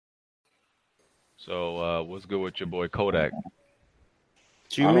So, what's good with your boy Kodak?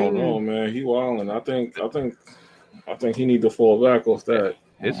 I don't know, man. He wilding. I think he need to fall back off that.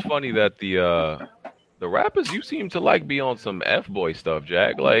 It's funny that the rappers you seem to like be on some F boy stuff,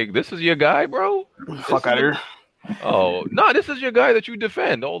 Jack. Like, this is your guy, bro. Fuck out of here. Oh, no, this is your guy that you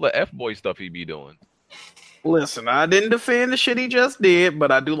defend. All the F boy stuff he be doing. Listen, I didn't defend the shit he just did,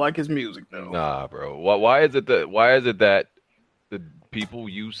 but I do like his music though. Nah, bro. Why is it that the people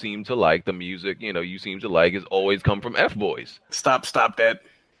you seem to like, the music, you seem to like is always come from F boys? Stop that.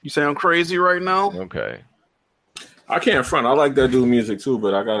 You sound crazy right now. Okay. I can't front. I like that dude music too,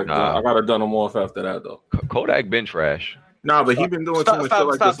 but I gotta done him off after that though. Kodak been trash. Nah, but he been doing too much shit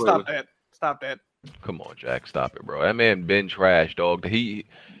like this lately. Stop that. Come on, Jack. Stop it, bro. That man been trash, dog.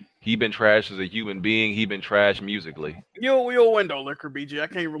 He been trash as a human being. He been trash musically. You're a window licker, BG. I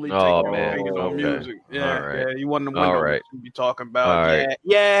can't really take your opinions on music. Yeah, All right. Yeah. You want the window right. to be talking about. All Yeah, right.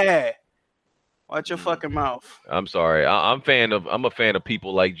 yeah. Watch your fucking mouth. I'm sorry. I'm a fan of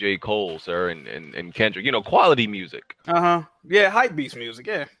people like J. Cole, sir, and Kendrick. Quality music. Yeah, hype beast music.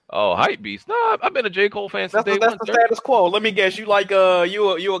 Yeah. Oh, hype beast. No, I've been a J. Cole fan since day one. That's the status quo. Let me guess. You like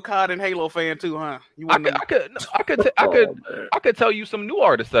you a COD and Halo fan too, huh? I could tell you some new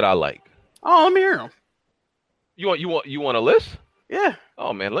artists that I like. Oh, let me hear them. You want a list? Yeah.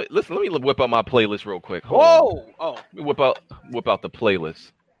 Oh man, listen. Let me whip out my playlist real quick. Whoa. Oh. Let me whip out the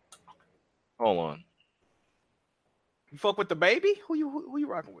playlist. Hold on. You fuck with the baby? Who you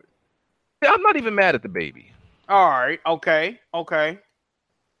rocking with? Yeah, I'm not even mad at the baby. All right. Okay.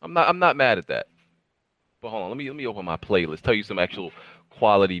 I'm not mad at that. But hold on, let me open my playlist. Tell you some actual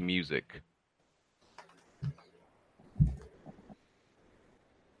quality music.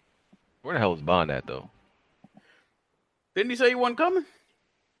 Where the hell is Bond at though? Didn't he say he wasn't coming?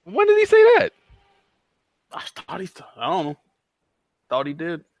 When did he say that? I don't know. Thought he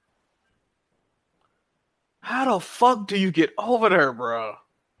did. How the fuck do you get over there, bro?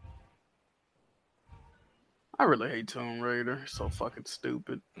 I really hate Tomb Raider. It's so fucking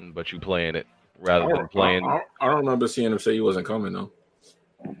stupid. But you playing it rather than playing. I don't remember seeing him say he wasn't coming though.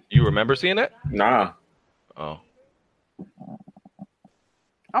 You remember seeing it? Nah. Oh.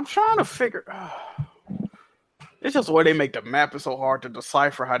 I'm trying to figure. It's just the way they make the map is so hard to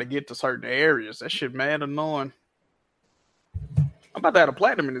decipher how to get to certain areas. That shit mad annoying. I'm about to have a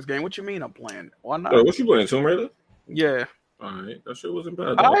platinum in this game. What you mean I'm playing it? Why not? What you playing, Tomb Raider? Yeah. All right, that shit wasn't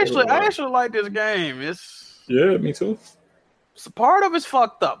bad. I actually like this game. Yeah, me too. So part of it's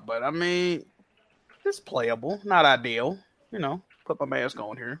fucked up, but I mean, it's playable. Not ideal. Put my mask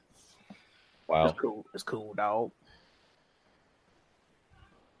on here. Wow. It's cool, dog.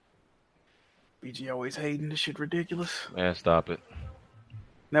 BG always hating. This shit ridiculous. Man, stop it.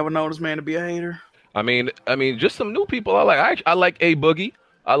 Never known this man to be a hater. I mean, just some new people I like. I like A Boogie.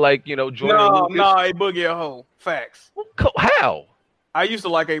 I like, Jordan Lucas. No, A Boogie a hoe. Facts. How? I used to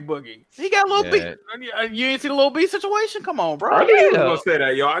like A Boogie. He got a little beat. You ain't see the little beat situation? Come on, bro. I knew you was gonna say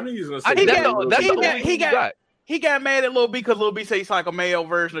that, yo. I knew you was gonna say that. That's the only thing you got. He got mad at Lil B because Lil B said he's like a male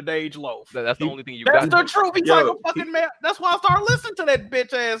version of Dage Loaf. That's the only thing you got. That's the truth. He's like a fucking man. That's why I started listening to that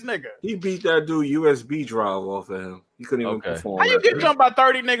bitch ass nigga. He beat that dude USB drive off of him. He couldn't even perform. How you get jumped by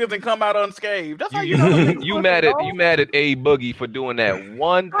 30 niggas and come out unscathed? That's how you know. You mad at A Boogie for doing that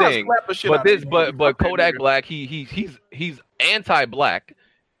one thing. But Kodak Black, he's anti-black.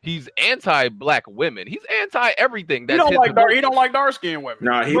 He's anti-black women. He's anti everything. He don't like dark skinned women.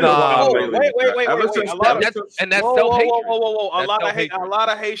 Nah, he don't. Wait. And that's self-hatred. Whoa. A lot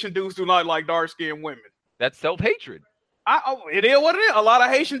of Haitian dudes do not like dark skinned women. That's self-hatred. It is what it is. A lot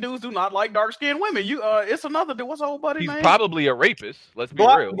of Haitian dudes do not like dark skinned women. It's another dude. What's old buddy name? He's probably a rapist. Let's be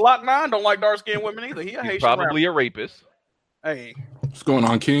real. Glock 9 don't like dark skinned women either. He's Haitian probably a rapist. Hey, what's going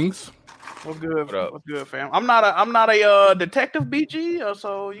on, Kings? What's good? What's good, fam? I'm not a detective, BG.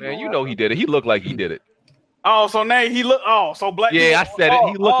 So he did it. He looked like he did it. Oh, so now he look. Oh, so black. Yeah, I said it.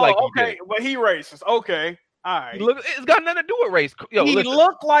 He looked like he did it. But he racist. Okay, all right. It's got nothing to do with race. Yo, he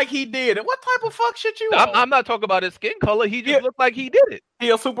looked like he did it. What type of fuck shit you? I'm not talking about his skin color. He just looked like he did it. He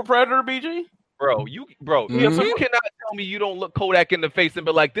a super predator, BG. Bro, you cannot tell me you don't look Kodak in the face and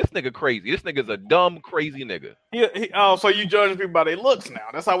be like, this nigga crazy. This nigga's a dumb, crazy nigga. So you judging people by their looks now?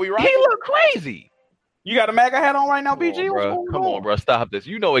 That's how we rock. He look crazy. You got a MAGA hat on right now, BG? Come on, bro. Stop this.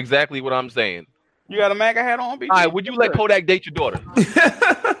 You know exactly what I'm saying. You got a MAGA hat on, BG? All right, would you let Kodak date your daughter?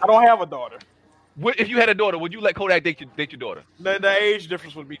 I don't have a daughter. If you had a daughter, would you let Kodak date your daughter? The age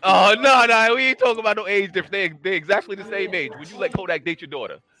difference would be. Oh, no. We ain't talking about no age difference. They're exactly the same age. Would you let Kodak date your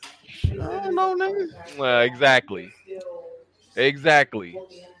daughter? I don't know, nigga. Well, exactly.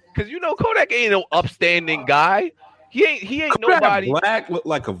 Because Kodak ain't no upstanding guy. He ain't Kodak nobody. Black look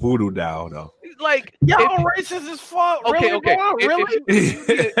like a voodoo doll though. like y'all racist as fuck. Okay, really, okay. bro? Really?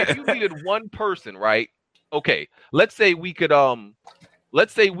 If you needed one person, right? Okay, let's say we could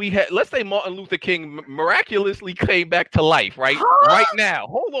let's say Martin Luther King miraculously came back to life, right? Right now.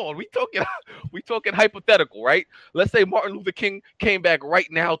 Hold on. We talking hypothetical, right? Let's say Martin Luther King came back right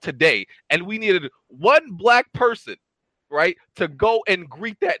now today, and we needed one black person, right, to go and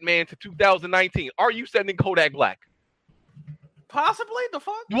greet that man to 2019. Are you sending Kodak Black? Possibly. The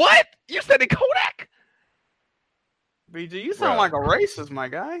fuck? What? You sending Kodak? BG, you sound like a racist, my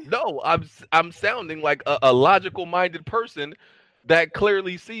guy. No, I'm sounding like a logical minded person that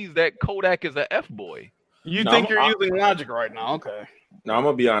clearly sees that Kodak is a F-boy. You think you're using logic right now? Okay. No, I'm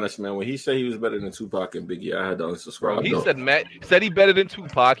gonna be honest, man. When he said he was better than Tupac and Biggie, I had to unsubscribe. He said he better than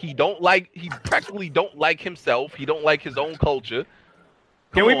Tupac. He practically don't like himself. He don't like his own culture.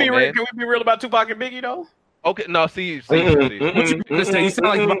 Can we be real about Tupac and Biggie though? Okay, no, see. What you gonna say? You sound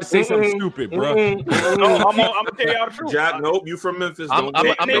like you about to say something stupid, bro. No, I'm gonna tell y'all the truth. Jack, nope, you from Memphis.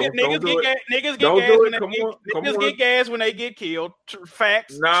 Niggas get gas when they get killed.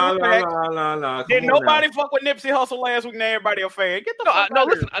 Facts. Nah. Did nobody fuck with Nipsey Hussle last week? Now everybody a fan. Get the fuck out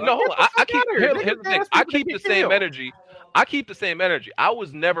listen. here. No, hold on. Here's the thing. I keep the same energy. I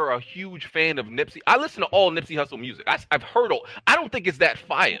was never a huge fan of Nipsey. I listen to all Nipsey Hussle music. I've heard all. I don't think it's that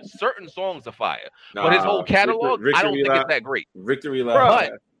fire. Certain songs are fire, but his whole catalog, I don't think it's that great. Victory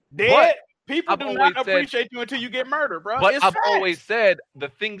Lap. But people do not appreciate you until you get murdered, bro. But I've always said the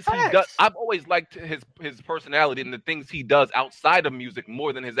things he does. I've always liked his personality and the things he does outside of music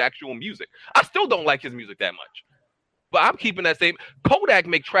more than his actual music. I still don't like his music that much. But I'm keeping that same. Kodak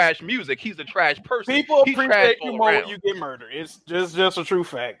make trash music. He's a trash person. People appreciate you more when you get murdered. It's just a true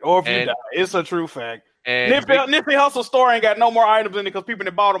fact. Or if you die, it's a true fact. And Nipsey Hussle's store ain't got no more items in it because people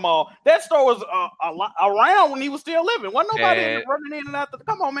bought them all. That store was around when he was still living. Wasn't nobody running in and out.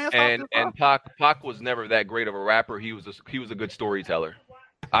 Come on, man. And Pac was never that great of a rapper. He was a good storyteller.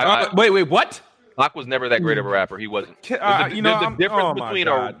 Wait, what? Pac was never that great of a rapper. He wasn't. There's a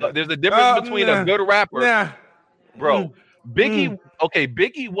difference between a good rapper. Yeah. Bro, Biggie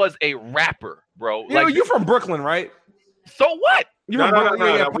was a rapper, bro. You from Brooklyn, right? So what? You from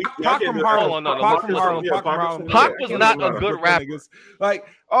Brooklyn? Pac from Harlem. Pac was not a good rapper. Like,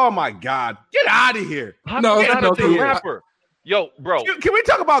 oh my God, get out of here! Pac was not a good rapper. Yo, bro, can we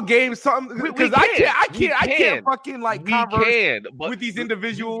talk about games? Something because I can't fucking like converse with these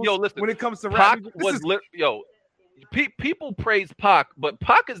individuals. Yo, listen, when it comes to Pac people praise Pac, but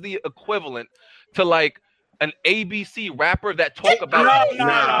Pac is the equivalent to like an ABC rapper that talk about.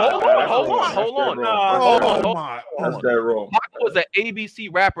 Hold on. That's that wrong. Pac was an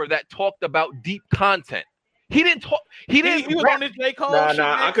ABC rapper that talked about deep content. He didn't talk. He was on his J. Cole.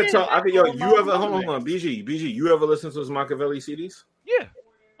 Nah. I could talk. Yo, you ever hold on, BG? You ever listen to his Machiavelli CDs? Yeah.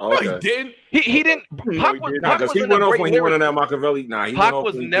 Oh, okay. No, he didn't. He didn't. Pac because he went off when he went on that Machiavelli. Pac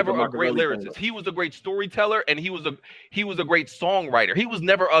was never a great lyricist. He was a great storyteller, and he was a great songwriter. He was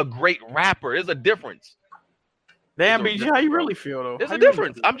never a great rapper. There's a difference. Damn, BG, how you really feel though? There's a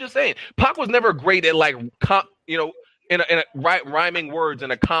difference. I'm just saying, Pac was never great at like, in a rhyming words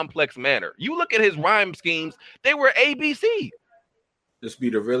in a complex manner. You look at his rhyme schemes; they were ABC. This be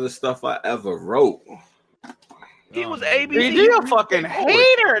the realest stuff I ever wrote. He was ABC. BG, you a fucking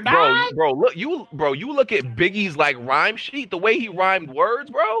hater, bro. Look, you look at Biggie's like rhyme sheet, the way he rhymed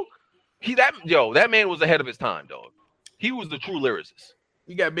words, bro. That man was ahead of his time, dog. He was the true lyricist.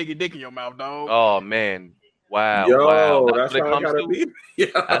 You got Biggie dick in your mouth, dog. Oh man. Wow. That's what it comes to.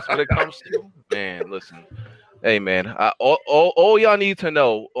 That's what it comes to. Man, listen. Hey, man. All y'all need to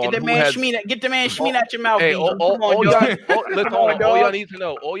know. Get the man Shmeen out your mouth. Hey, all y'all need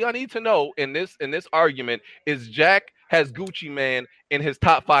to know in this argument is Jack has Gucci Mane in his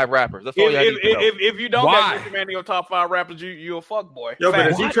top 5 rappers. That's all y'all need to know. If you don't have Gucci Mane in your top 5 rappers, you a fuck boy. Yo, but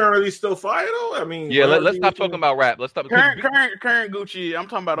is he currently still fire though? I mean, yeah. Let's stop talking about rap. Let's stop. Current Gucci. I'm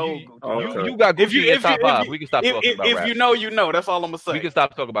talking about old Gucci. Okay. You got Gucci in top 5. We can stop talking about rap. If you know, you know. That's all I'm gonna say. We can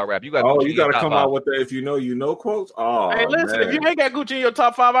stop talking about rap. You got. Gucci you got to come out with the "if you know, you know" quotes. Oh, hey, listen. If you ain't got Gucci in your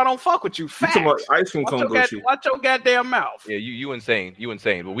top 5, I don't fuck with you. Facts. Ice cream cone Gucci. Watch your goddamn mouth. Yeah, you insane. You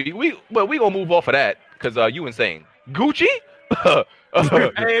insane. But we gonna move off of that because you insane. Gucci. Hey,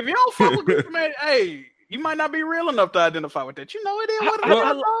 if you don't fuck with Gucci, man, hey, you might not be real enough to identify with that. You know it is what it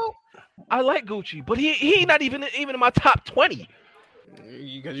is. I like Gucci, but he not even in my top 20.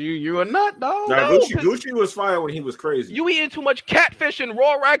 Because you a nut, dog. Now, Gucci was fire when he was crazy. You eating too much catfish and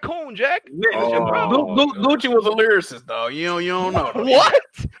raw raccoon, Jack. Gucci was a lyricist, dog. You don't know. What?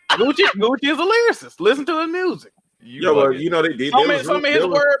 Gucci is a lyricist. Listen to his music. Well, you know they did. Some of his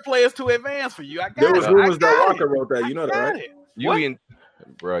wordplay is too advanced for you. There was rumors that Walker wrote that. You know that, right?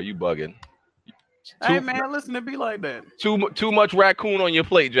 Bro, you bugging. Hey man, listen, to be like that. Too much raccoon on your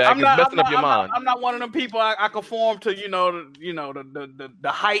plate, Jack. It's messing up your mind. I'm not one of them people. I conform to the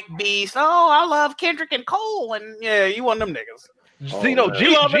hype beast. Oh, I love Kendrick and Cole, and yeah, you one of them niggas. See, no,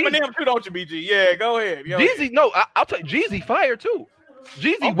 you love Eminem too, don't you, BG? Yeah, go ahead. Jeezy, no, I'll tell you, Jeezy fire too.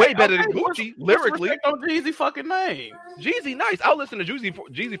 Jeezy way better than Gucci lyrically. On Jeezy fucking name. Jeezy nice. I'll listen to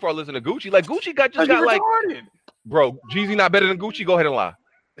Jeezy before I listen to Gucci. Like Gucci got like, bro, Jeezy not better than Gucci. Go ahead and lie.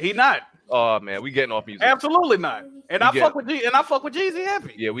 He not. Oh man, we getting off music. Absolutely not. And I fuck with Jeezy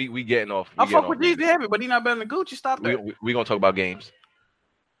heavy. Yeah, we getting off. I fuck with Jeezy heavy, but he not better than Gucci. Stop that. We gonna talk about games.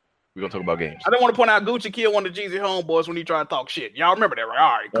 I don't want to point out Gucci killed one of the Jeezy homeboys when he tried to talk shit. Y'all remember that, right?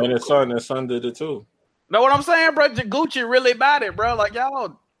 All right. Cool, and his son did it too. Know what I'm saying, bro? Gucci really about it, bro. Like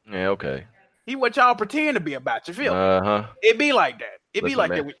y'all. Yeah, okay. He what y'all pretend to be about. You feel? Uh-huh. It be like that.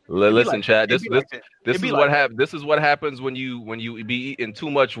 Listen, Chad. This is what happens when you be eating too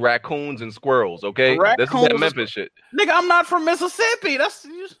much raccoons and squirrels. Okay, this is that Memphis shit. Nigga, I'm not from Mississippi.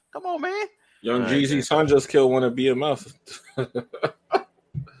 Come on, man. Young Jeezy's son just killed one of BMF.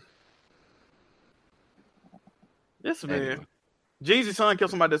 This man, Jeezy's son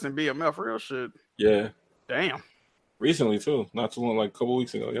killed somebody that's in BMF. Real shit. Yeah. Damn. Recently too, not too long, like a couple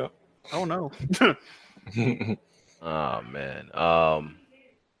weeks ago. Yeah. Oh no. Oh man.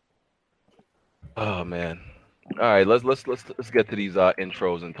 All right, let's get to these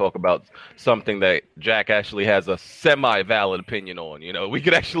intros and talk about something that Jack actually has a semi-valid opinion on. You know, we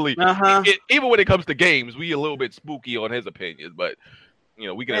could actually even when it comes to games, we a little bit spooky on his opinions, but you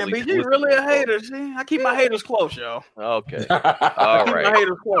know, we can at least. BG really a hater. See, I keep my haters close, y'all. Okay. All right. My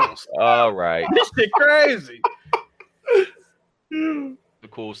haters close. All right. This shit crazy. The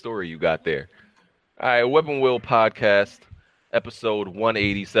cool story you got there. All right, Weapon Wheel Podcast, episode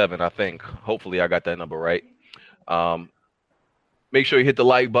 187, I think. Hopefully I got that number right. Make sure you hit the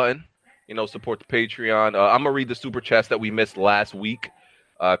like button. You know, support the Patreon. I'm going to read the super chats that we missed last week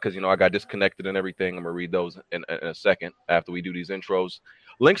because, you know, I got disconnected and everything. I'm going to read those in a second after we do these intros.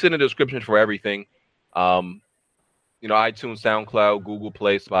 Links in the description for everything. You know, iTunes, SoundCloud, Google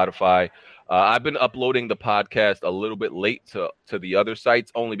Play, Spotify. I've been uploading the podcast a little bit late to the other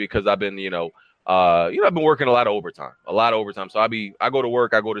sites only because I've been, I've been working a lot of overtime. So I go to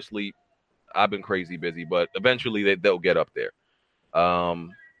work, I go to sleep. I've been crazy busy, but eventually they'll get up there.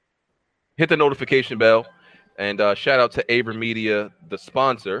 Hit the notification bell and shout out to Aver Media, the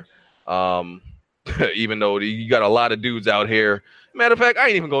sponsor. Even though you got a lot of dudes out here. Matter of fact, I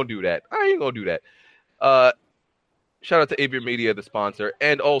ain't even gonna do that. Shout out to Aver Media, the sponsor,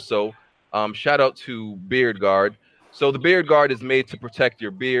 and also shout out to Beard Guard. So the Beard Guard is made to protect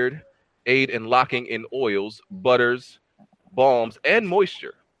your beard, aid in locking in oils, butters, balms, and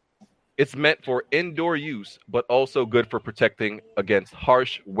moisture. It's meant for indoor use, but also good for protecting against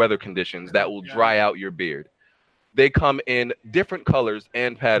harsh weather conditions that will dry out your beard. They come in different colors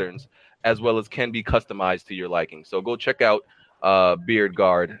and patterns, as well as can be customized to your liking. So go check out Beard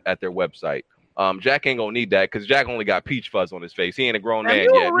Guard at their website. Jack ain't gonna need that because Jack only got peach fuzz on his face. He ain't a grown man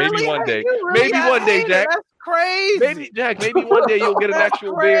yet. Maybe one day. Maybe one day, Jack. That's crazy. Maybe one day you'll get an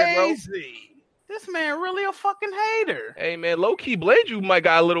actual beard, bro. This man really a fucking hater. Hey man, low key Blade, you might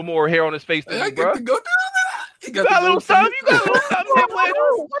got a little more hair on his face than you, bro. You got a little something. You got a little something there, Blade.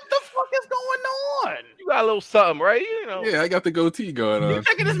 What the fuck is going on? You got a little something, right? You know. Yeah, I got the goatee going on. You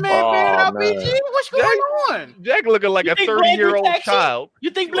checking this man beard out, BG? What's going on? Jack looking like a 30-year-old child.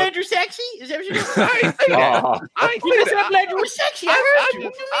 You think Blandrew sexy? Is that what you I ain't say that. I ain't say that. Blandrew was sexy.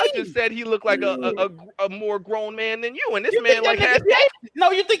 I just said he looked like a more grown man than you, and this man like has.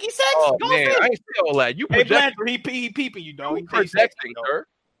 No, you think he's sexy? Oh man, I ain't say all that. You projecting? He peeping you, dog. You projecting, sir?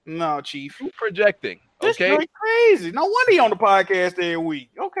 No, Chief. You projecting? Okay. This crazy. No wonder he on the podcast every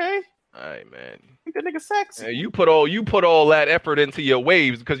week. Okay. All right, man. Think that nigga sexy. You put all that effort into your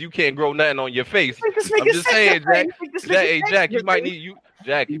waves because you can't grow nothing on your face. I'm just saying, Jack. Hey, Jack, you might need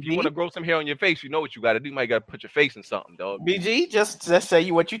Jack, if you want to grow some hair on your face, you know what you got to do. You might got to put your face in something, dog. BG, just say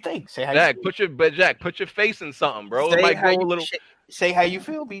you what you think. Say how Jack, you feel. Put your face in something, bro. It might grow a little. Say how you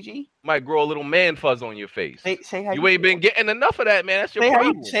feel, BG. Might grow a little man fuzz on your face. Say how you ain't been getting enough of that, man. That's your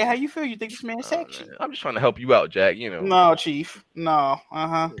problem. Say how you feel. You think this man's sexy? Man. I'm just trying to help you out, Jack. You know. No, Chief. No.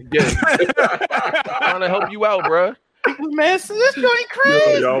 Trying to help you out, bro. Man, this joint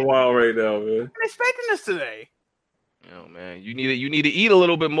crazy. Y'all wild right now, man. I'm expecting this today. Oh man, you need to eat a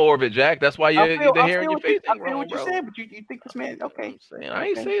little bit more of it, Jack. That's why the hair in your face. I feel what you said, but you think this man? Okay, I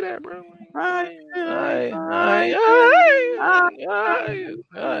ain't say that, bro. All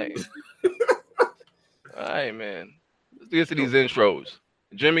right, man. Let's get to these intros.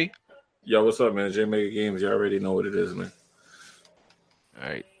 Jimmy. Yo, what's up, man? Jimmy Games. You already know what it is, man. All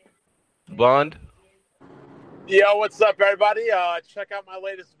right. Bond. Yo, what's up, everybody? Check out my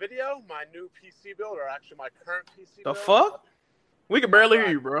latest video, my new PC build, or actually my current PC build. The fuck? We can barely hear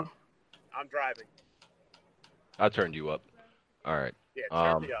you, bro. I'm driving. I turned you up. All right. Yeah,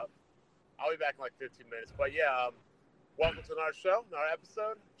 turn me up. I'll be back in like 15 minutes. But yeah, welcome to another show, another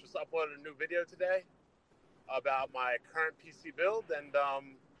episode. Just uploaded a new video today about my current PC build, and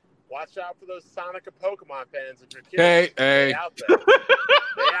watch out for those Sonic and Pokemon fans if you're kids. Hey. Out there.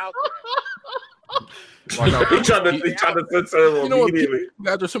 Stay out there. He tried to censor him immediately. You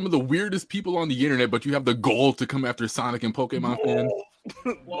guys are some of the weirdest people on the internet, but you have the goal to come after Sonic and Pokemon fans.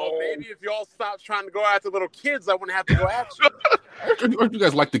 Well, maybe if y'all stop trying to go after little kids, I wouldn't have to go after you. Or you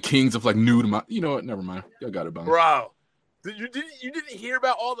guys like the kings of like nude? You know what? Never mind. Y'all got it, bro. You didn't hear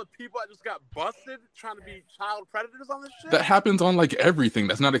about all the people that just got busted trying to be child predators on this shit? That happens on like everything.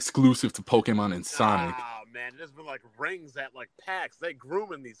 That's not exclusive to Pokemon and Sonic. Oh man, there's been like rings at like PAX. They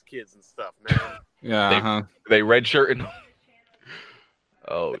grooming these kids and stuff, man. Yeah, they red shirting.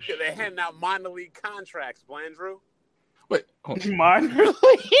 Oh, they handing out minor league contracts, Blandrew. Wait, minor league?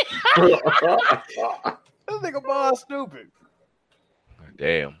 This nigga boss stupid.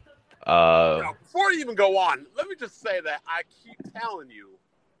 Damn. Before you even go on, let me just say that I keep telling you,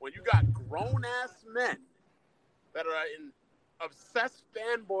 when you got grown-ass men that are in obsessed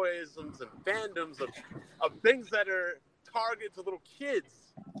fanboyisms and fandoms of things that are targeted to little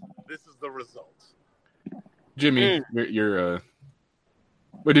kids, this is the result. Jimmy, you're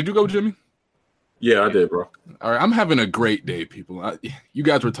Wait, did you go, Jimmy? Yeah, I did, bro. All right, I'm having a great day, people. You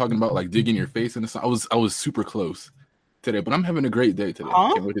guys were talking about like digging your face in the sun. I was super close today, but I'm having a great day today.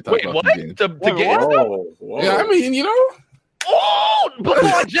 Huh? Can't wait to talk about what? the game. To get Whoa. Yeah, I mean, you know. Oh, come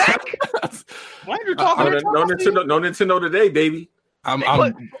on, Jack. Why are you talking? No Nintendo today, baby. I'm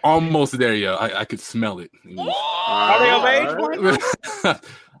almost there, yeah. I could smell it. Are they of age?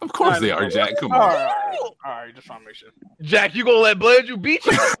 Of course they are, Jack. Come on. All right, just trying to make sure. Jack, you gonna let Blandrew beat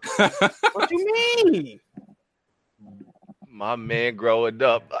you? What you mean? My man growing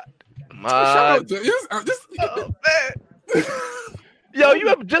up. Oh, Man. Yo, you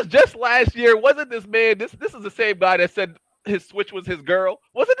have just last year, wasn't this man? This is the same guy that said his Switch was his girl.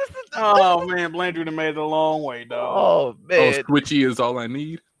 Wasn't this? Oh man, Blandrew done made it a long way, dog. Oh man, Switchy is all I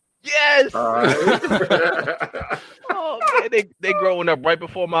need. Yes. Right. Oh man, they growing up right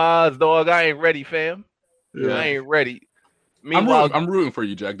before my eyes, dog. I ain't ready, fam. Yeah. I ain't ready. Meanwhile, I'm rooting for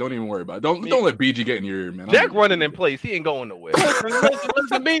you, Jack. Don't even worry about it. Don't let BG get in your ear, man. Jack running in place. He ain't going nowhere.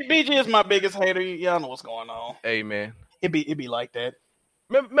 Listen, BG is my biggest hater. Y'all know what's going on. Hey man, it be like that.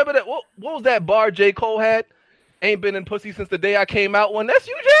 Remember that? What was that bar J. Cole had? Ain't been in pussy since the day I came out. One. That's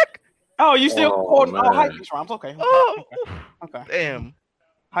you, Jack. Oh, you still quoting? Oh, hype beast rhymes. Okay. Okay. Damn.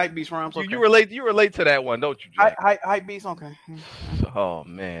 Hype beast rhymes. Okay. You relate to that one, don't you, Jack? Hype beast. Okay. Oh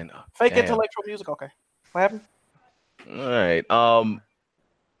man. Fake intellectual music. Okay. What happened? All right.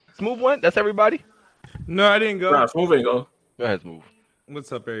 Smooth one. That's everybody. No, I didn't go. Nah, Smooth ain't go. Go ahead, Smooth.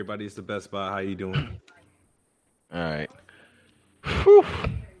 What's up, everybody? It's the Best Spot. How you doing? All right. Whew.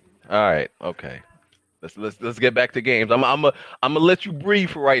 All right. Okay. Let's get back to games. I'm gonna let you breathe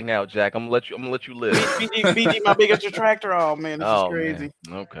for right now, Jack. I'm gonna let you live. BG, my biggest detractor. Oh man, this is crazy.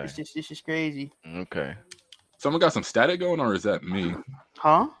 Man. Okay. This is crazy. Okay. Someone got some static going, or is that me?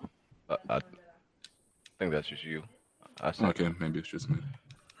 Huh? I think that's just you. Okay, maybe it's just me.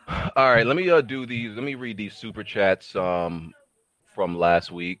 All right, let me do these. Let me read these super chats from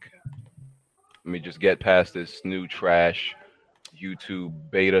last week. Let me just get past this new trash YouTube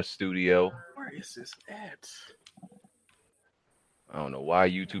beta studio. Where is this at? I don't know why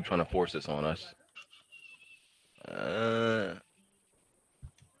YouTube trying to force this on us. All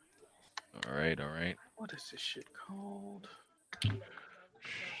right. What is this shit called?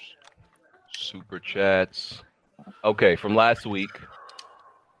 Super chats. Okay, from last week.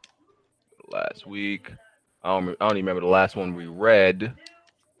 I don't even remember the last one we read.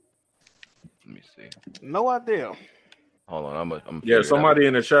 Let me see. No idea. Hold on, I'm yeah, somebody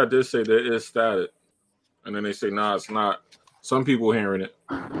in the chat did say that it's static. And then they say, nah, it's not. Some people hearing it.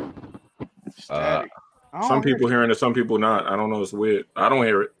 Some people hearing it, some people not. I don't know. It's weird. I don't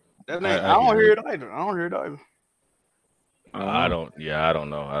hear it. I don't hear it either. I don't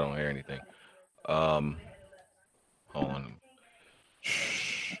know. I don't hear anything. Hold on.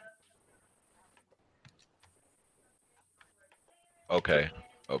 Okay.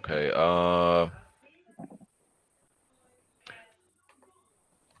 Okay.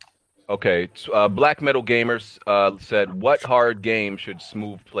 Black Metal Gamers said, "What hard game should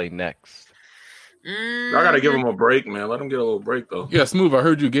Smooth play next?" I gotta give him a break, man. Let him get a little break, though. Yeah, Smooth. I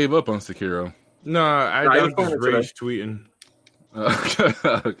heard you gave up on Sekiro. No, I was just rage tweeting.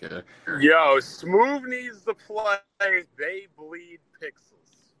 Okay. Yo, Smooth needs to play They Bleed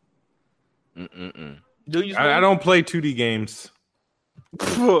Pixels. Do you? I don't play 2D games.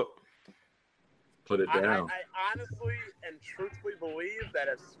 Put it down. I honestly and truthfully believe that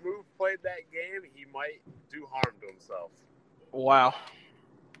if Smooth played that game, he might do harm to himself. Wow.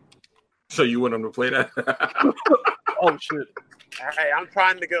 So you want him to play that? Oh shit! Hey, I'm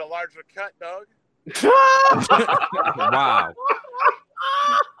trying to get a larger cut, dog. Wow.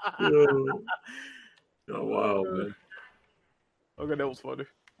 Oh wow, man. Okay, that was funny.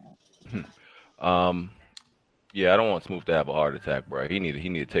 Yeah, I don't want Smooth to have a heart attack, bro. He need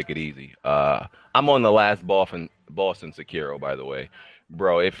to take it easy. I'm on the last Boston Sekiro, by the way,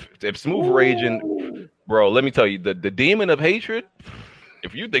 bro. If Smooth raging, bro, let me tell you, the demon of hatred.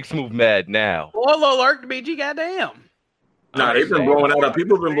 If you think Smooth mad now, Spoiler alert, BG, goddamn. Nah, they've been blowing that up.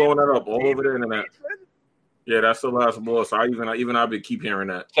 People have been blowing that up all over the internet. Yeah, that's the last boss. I keep hearing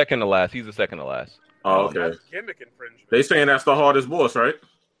that. Second to last. He's the second to last. Oh, okay. That's gimmick infringement. They saying that's the hardest boss, right?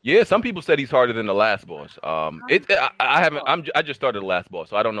 Yeah, some people said he's harder than the last boss. I just started the last boss,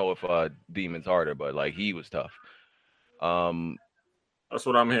 so I don't know if Demon's harder, but like he was tough. That's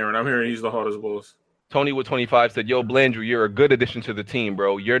what I'm hearing. I'm hearing he's the hardest boss. Tony with 25 said, "Yo, Blandrew, you're a good addition to the team,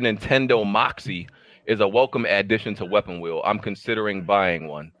 bro. Your Nintendo Moxie is a welcome addition to Weapon Wheel. I'm considering buying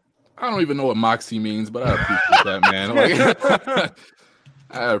one." I don't even know what Moxie means, but I appreciate that, man. Like,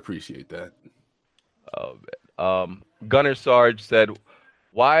 I appreciate that. Oh man. Gunner Sarge said,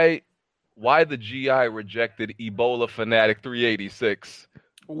 Why the GI rejected Ebola Fanatic 386?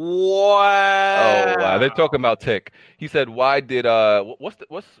 Wow. Oh wow, they're talking about Tick. He said, "Why did what's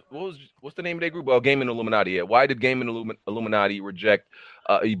the name of their group? Well, Gaming Illuminati. Yeah. Why did Gaming Illuminati reject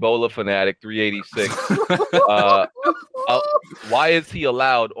Ebola Fanatic 386? Why is he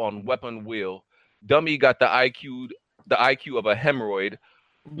allowed on Weapon Wheel? Dummy got the IQ of a hemorrhoid.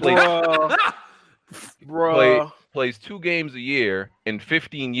 Plays 2 games a year. In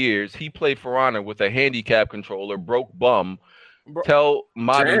 15 years, he played For Honor with a handicap controller. Broke bum. Tell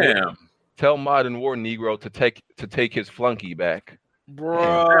Modern War Negro to take his flunky back."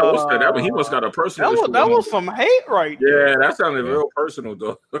 Bro, he must got a personal. That was some hate, right? Yeah, that sounded real personal,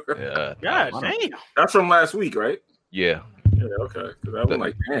 though. Yeah, God damn. That's from last week, right? Yeah. Yeah, okay. That was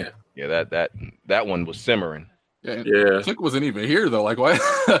like, damn. Yeah, that one was simmering. Yeah. Tick wasn't even here though. Like, why?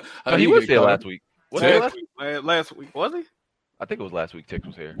 No, he was here last week. Was he last week? Was he? I think it was last week. Tick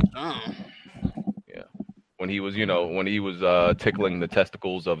was here. Oh. Yeah, when he was, tickling the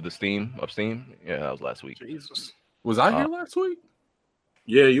testicles of Steam. Yeah, that was last week. Jesus. Was I here last week?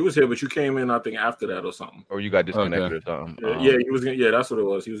 Yeah, you was here, but you came in, I think, after that or something. Or you got disconnected or something. He was gonna. Yeah, that's what it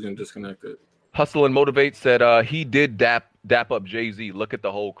was. He was gonna disconnect it. Hustle and Motivate said he did dap up Jay-Z. Look at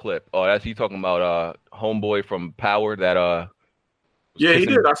the whole clip. Oh, that's he talking about homeboy from Power that Yeah, he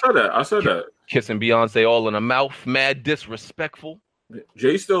did. I said that. Kissing Beyonce all in the mouth. Mad disrespectful.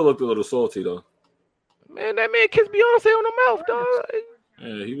 Jay still looked a little salty though. Man, that man kissed Beyonce on the mouth, dog.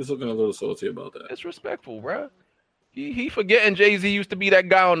 Yeah, he was looking a little salty about that. Disrespectful, bro. He forgetting Jay-Z used to be that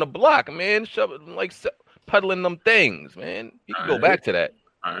guy on the block, man. Puddling them things, man. He can go back to that.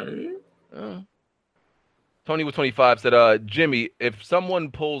 Tony with 25 said, Jimmy, if someone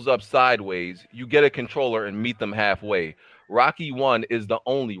pulls up sideways, you get a controller and meet them halfway. Rocky 1 is the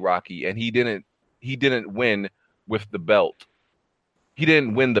only Rocky, and he didn't win with the belt. He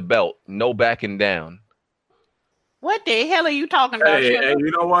didn't win the belt. No backing down. What the hell are you talking about? Hey,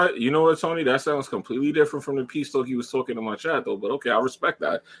 you know what? You know what, Tony? That sounds completely different from the peace talk he was talking in my chat, though. But okay, I respect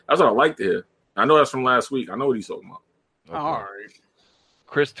that. That's what I like to hear. I know that's from last week. I know what he's talking about. Okay. All right.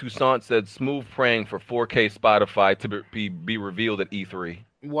 Chris Toussaint said, Smooth praying for 4K Spotify to be revealed at E3.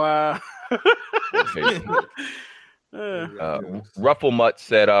 Wow. Ruffle Mutt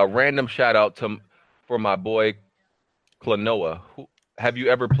said, random shout out for my boy Klonoa. Have you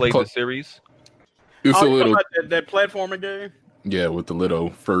ever played the series? It's a little that platformer game. Yeah, with the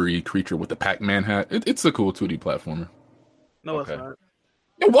little furry creature with the Pac-Man hat. It's a cool 2D platformer. No, it's not.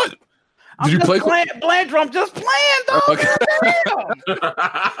 Yeah, what? Did you play? Blandrew, I'm just playing, dog. Okay.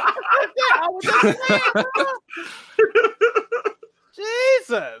 I was just playing,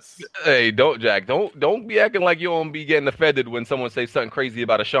 Jesus. Hey, don't be acting like you don't be getting offended when someone says something crazy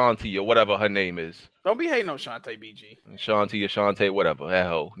about Ashanti or whatever her name is. Don't be hating on Shantae, BG. Ashanti, whatever. That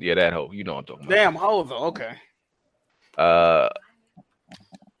hoe. Yeah, that hoe. You know what I'm talking about. Damn hoe, though. Okay.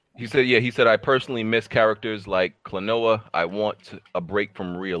 He said, I personally miss characters like Klonoa. I want a break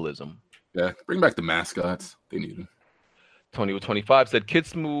from realism. Yeah, bring back the mascots. They need them. Tony with 25 said, Kid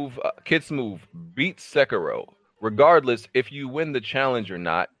Smooth beat Sekiro. Regardless if you win the challenge or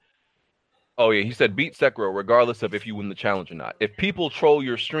not, Oh yeah, he said beat Sekiro regardless of if you win the challenge or not. If people troll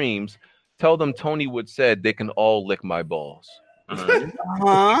your streams, tell them Tony Wood said they can all lick my balls.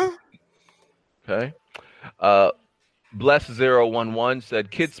 Uh-huh. Okay. Bless011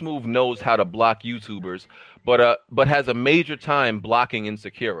 said Kid Smooth knows how to block YouTubers, but has a major time blocking in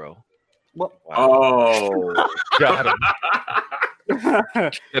Sekiro. Well, oh, got him.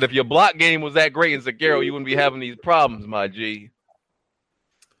 That if your block game was that great in Sekiro, you wouldn't be having these problems, my G.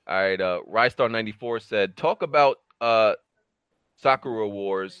 All right, Rystar94 said, talk about Sakura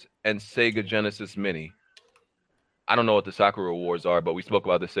Wars and Sega Genesis Mini. I don't know what the Sakura Wars are, but we spoke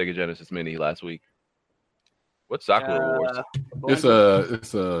about the Sega Genesis Mini last week. What's Sakura Wars?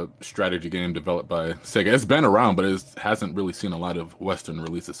 It's a strategy game developed by Sega. It's been around, but it hasn't really seen a lot of Western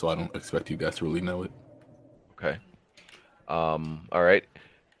releases, so I don't expect you guys to really know it. Okay. All right.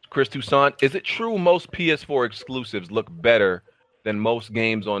 Chris Toussaint, is it true most PS4 exclusives look better than most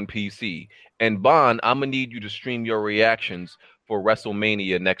games on PC? And Bon, I'm gonna need you to stream your reactions for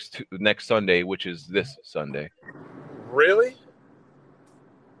WrestleMania next Sunday, which is this Sunday. Really?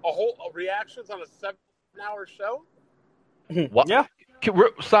 Reactions on a 7-hour show? What? Yeah.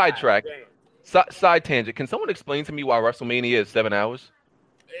 Sidetrack. Side tangent. Can someone explain to me why WrestleMania is 7 hours?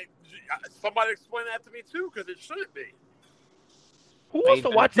 Somebody explain that to me too, because it shouldn't be. Who wants to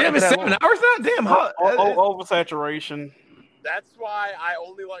watch that? Damn, it's 7 hours now? Damn, Oversaturation. That's why I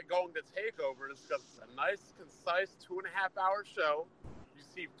only like going to TakeOver, is because it's a nice, concise 2.5-hour show. You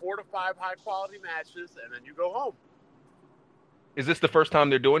see 4 to 5 high-quality matches, and then you go home. Is this the first time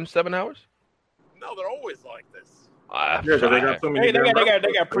they're doing 7 hours? No, they're always like this. Yeah, because they got so many. They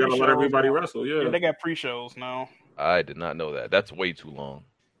got pre-shows. Let everybody wrestle. Yeah, they got pre-shows now. I did not know that. That's way too long.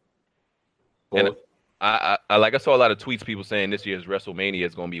 Well, And I saw a lot of tweets, people saying this year's WrestleMania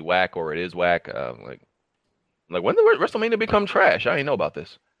is going to be whack or it is whack. Like when did WrestleMania become trash? I didn't know about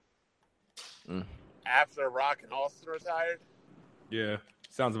this. After Rock and Austin retired? Yeah,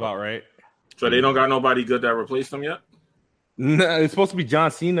 sounds about right. So they don't got nobody good that replaced them yet? No, it's supposed to be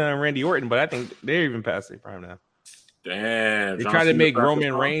John Cena and Randy Orton, but I think they're even past their prime now. Damn. They tried to make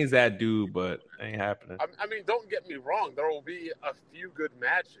Roman Reigns that dude, but it ain't happening. I mean, don't get me wrong. There will be a few good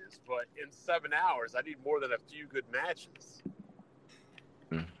matches, but in 7 hours, I need more than a few good matches.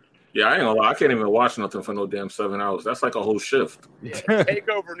 Yeah, I ain't gonna lie. I can't even watch nothing for no damn 7 hours. That's like a whole shift. Yeah,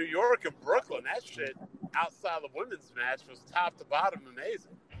 TakeOver New York and Brooklyn, that shit outside the women's match was top to bottom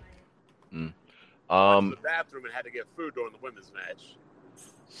amazing. Went to the bathroom and had to get food during the women's match.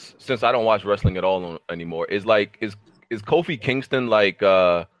 Since I don't watch wrestling at all anymore, is Kofi Kingston like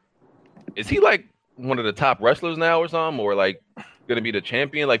is he like one of the top wrestlers now or something, or like gonna be the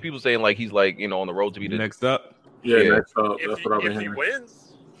champion? Like people saying like he's like on the road to be the next up. Yeah. Next up. That's what I've been hearing. If he wins,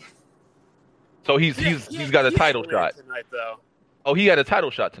 so he's got a title shot tonight, though. Oh, he had a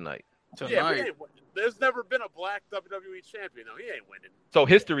title shot tonight. Yeah, there's never been a black WWE champion. No, he ain't winning. So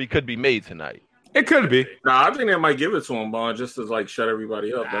history could be made tonight. It could be. Nah, I think they might give it to him, Bond, just to like shut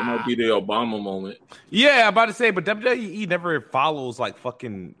everybody up. That might be the Obama moment. Yeah, I'm about to say, but WWE never follows like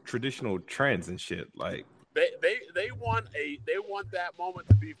fucking traditional trends and shit. Like they want that moment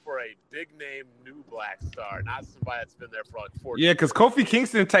to be for a big name new black star, not somebody that's been there for like 40 years. Yeah, because Kofi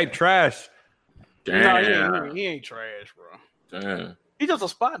Kingston type trash. Damn. No, he ain't trash, bro. Damn. He's just a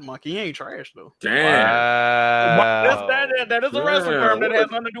spot monkey. He ain't trash though. Damn. Wow. That is a wrestling term that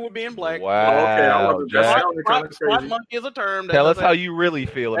has nothing to do with being black. Wow. Okay, spot monkey is a term. Tell us how you really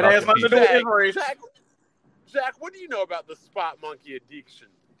feel about has nothing to do with his race. Jack, what do you know about the spot monkey addiction?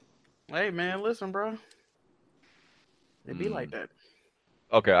 Hey man, listen, bro. It be like that.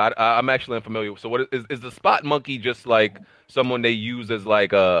 Okay, I'm actually unfamiliar. So what is the spot monkey just like someone they use as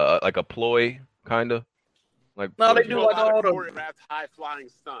like a ploy kind of? Like no, they do like all the choreographed high flying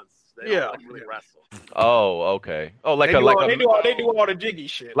stunts. They don't like really wrestle. Oh, okay. Oh, they do all the jiggy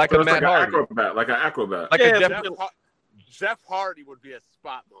shit. Like a Matt Hardy, like an acrobat. Like a Jeff Hardy would be a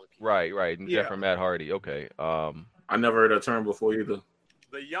spot monkey. Right. Jeff or Matt Hardy. Okay. I never heard that term before either.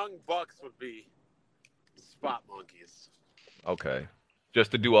 The Young Bucks would be spot monkeys. Okay.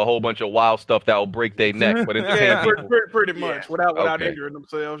 Just to do a whole bunch of wild stuff that will break their neck, but yeah, pretty much without injuring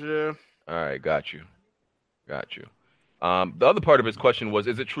themselves. Yeah. All right, got you. The other part of his question was,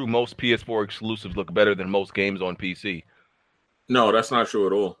 is it true most PS4 exclusives look better than most games on PC? No, that's not true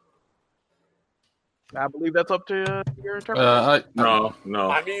at all. I believe that's up to your interpretation. No.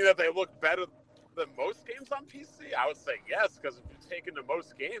 I mean that they look better than most games on PC? I would say yes, because if you take into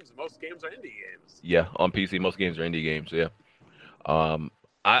most games are indie games. Yeah, on PC, most games are indie games, yeah.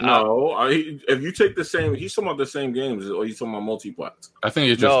 If you take the same, he's talking about the same games, or he's talking about multiplats. I think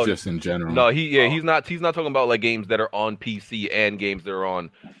it's just in general. No, he's not talking about like games that are on PC and games that are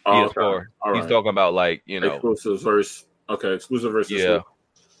on PS4. Okay. He's talking about like exclusive versus exclusive versus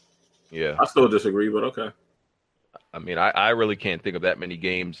yeah. I still disagree, but okay. I mean, I really can't think of that many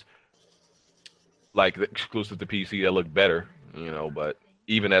games like exclusive to PC that look better, but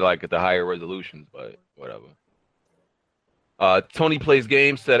even at the higher resolutions, but whatever. Tony Plays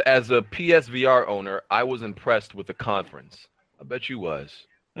Games said, as a PSVR owner, I was impressed with the conference. I bet you was.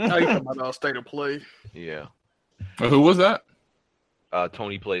 You talking about State of Play? Yeah. Who was that?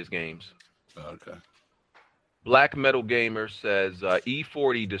 Tony Plays Games. Okay. Black Metal Gamer says,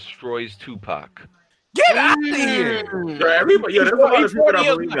 E40 destroys Tupac. Get out of here! Everybody, there's a lot of people that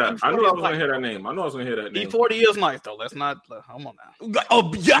believe that. I knew I was going to hear that name. E40 is nice, though. Let's not. Come on now.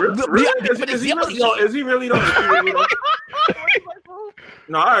 Oh, yeah. Really? Is he really don't?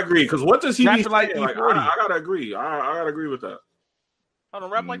 No, I agree. Because what does he be like? I gotta agree. I gotta agree with that. I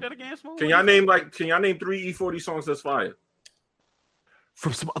don't rap like that again, Smooth. Can y'all name 3 E40 songs that's fire?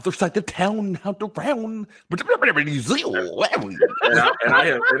 From some other side of town, out around. And I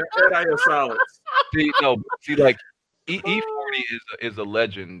hear solids. See, like E40 is a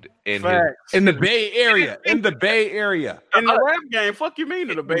legend in the Bay Area. In the Bay Area. In the rap game, fuck you mean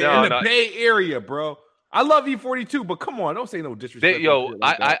in the Bay Area? In the Bay Area, bro. I love E40 too, but come on, don't say no disrespect.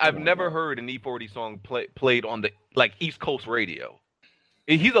 I've never heard an E40 song played on the East Coast radio.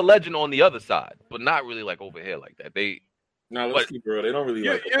 He's a legend on the other side, but not really like over here like that. Let's keep real. They don't really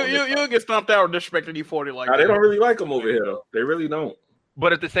like him. You'll get stomped out or disrespected E40 like that. They don't really like him over here, though. They really don't.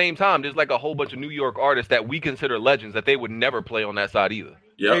 But at the same time, there's like a whole bunch of New York artists that we consider legends that they would never play on that side either.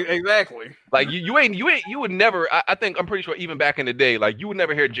 Yeah, exactly. Like you would never. I'm pretty sure even back in the day, like you would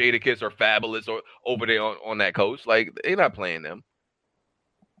never hear Jadakiss or Fabulous or over there on that coast. Like they're not playing them.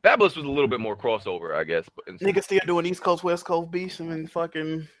 Fabulous was a little bit more crossover, I guess. Niggas still doing East Coast, West Coast beats. I mean,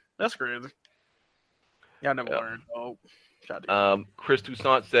 fucking, that's crazy. Y'all never learned. Oh. Chris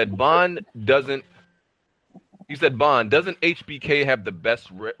Toussaint said Bond doesn't HBK have the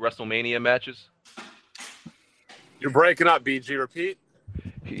best WrestleMania matches? You're breaking up, BG. Repeat.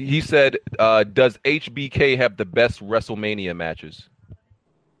 He said, does HBK have the best WrestleMania matches?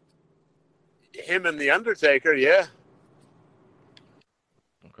 Him and The Undertaker, yeah.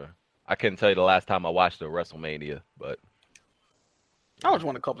 Okay. I couldn't tell you the last time I watched a WrestleMania, but I watched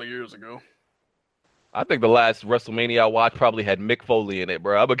one a couple of years ago. I think the last WrestleMania I watched probably had Mick Foley in it,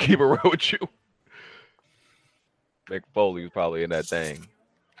 bro. I'm going to keep it real with you. Mick Foley was probably in that thing.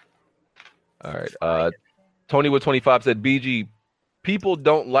 All right. Tony with 25 said, BG, people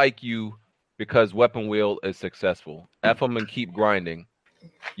don't like you because Weapon Wheel is successful. F them and keep grinding.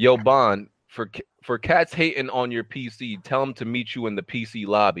 Yo, Bond, for cats hating on your PC, tell them to meet you in the PC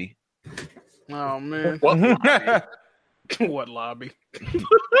lobby. Oh, man. What lobby?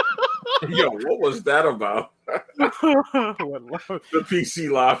 Yo, what was that about? The PC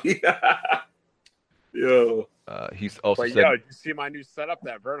lobby. Yo. He's also said, yo, you see my new setup,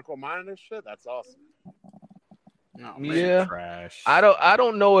 that vertical monitor shit? That's awesome. Oh, yeah. Trash. I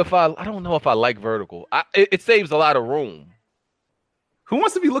don't know if I like vertical. It saves a lot of room. Who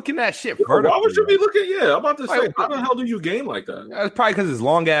wants to be looking at shit vertically? Why would you be looking? Yeah, I'm about to say, how the hell do you game like that? That's probably because his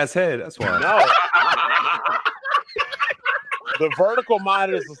long ass head. That's why. No. The vertical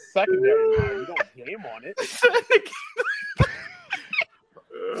monitor is a secondary monitor. You don't game on it.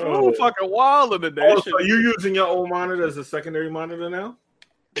 So fucking wild in the day. Oh, so you're using your old monitor as a secondary monitor now?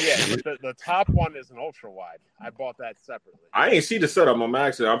 Yeah, but the top one is an ultra wide. I bought that separately. I ain't see the setup.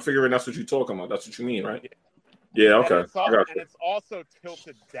 I'm figuring that's what you're talking about. That's what you mean, right? Yeah, okay. And it's also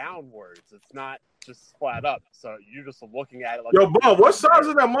tilted downwards. It's not just flat up. So you're just looking at it like. Yo, Bob, what size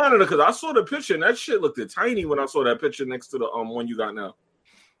is that monitor? Because I saw the picture and that shit looked tiny when I saw that picture next to the one you got now.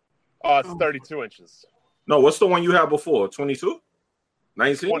 Oh, it's 32 inches. No, what's the one you had before? 22?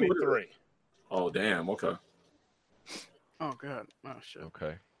 19? 23. Oh, damn. Okay. Oh, God. Oh, shit.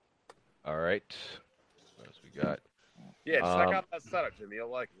 Okay. All right. What else we got? Yeah, check out that setup, Jimmy.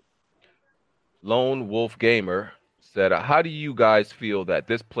 You'll like it. Lone Wolf Gamer said, how do you guys feel that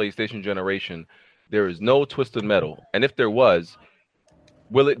this PlayStation generation, there is no Twisted Metal? And if there was,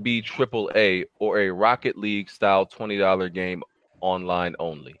 will it be AAA or a Rocket League style $20 game online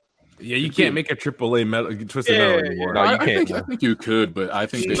only? Yeah, you can't make a AAA Twisted Metal anymore. No, you can't. I think you could, but I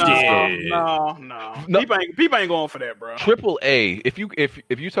think no. People ain't going for that, bro. AAA.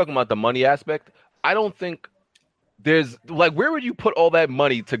 If you're talking about the money aspect, I don't think there's like, where would you put all that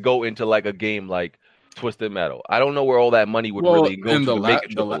money to go into like a game like Twisted Metal? I don't know where all that money would really go to make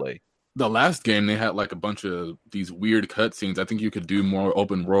it AAA. the last game they had like a bunch of these weird cutscenes. I think you could do more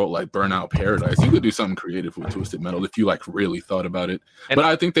open world, like Burnout Paradise. You could do something creative with Twisted Metal if you like really thought about it. But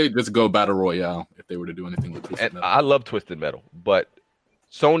I think they just go battle royale if they were to do anything with Twisted Metal. I love Twisted Metal, but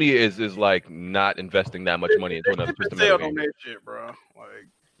Sony is like not investing that much money into another Twisted Metal game. That shit, bro. Like,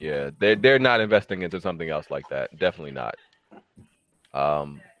 yeah, they're not investing into something else like that. Definitely not.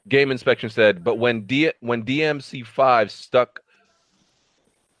 Game Inspection said, but when DMC5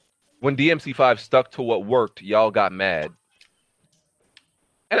 stuck to what worked, y'all got mad.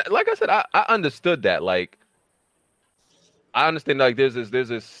 And like I said, I understood that. Like, I understand. Like, there's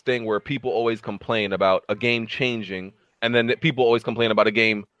this thing where people always complain about a game changing, and then people always complain about a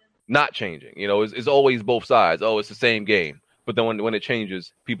game not changing. You know, it's always both sides. Oh, it's the same game, but then when it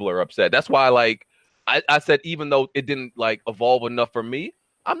changes, people are upset. That's why, like, I said, even though it didn't like evolve enough for me,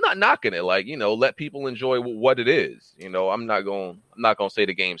 I'm not knocking it. Like, you know, let people enjoy what it is. You know, I'm not gonna say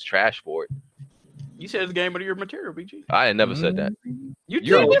the game's trash for it. You said it's game of your material, BG. I had never said that. You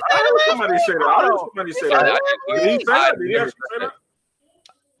did. Somebody said that. Somebody said that. Did he say that? Did he actually say that?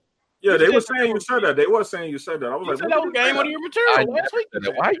 Yeah, they were saying you said that. They were saying you said that. I was like, that was game of your material last week.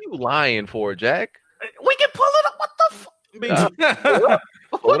 Why are you lying for, Jack? We can pull it up. What the fuck?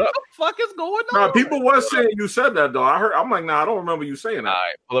 What the fuck is going on? Nah, people were saying you said that though. I'm like, nah, I don't remember you saying that. All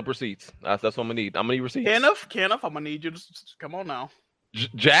right, pull up receipts. That's what I'm gonna need. I'm gonna need receipts. Kenneth, I'm gonna need you to come on now.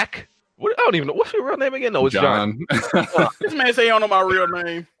 Jack? What? I don't even know. What's your real name again? No, it's John. This man say you don't know my real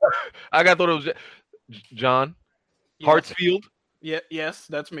name. I thought it was John. Yes. Hartsfield. Yeah, yes,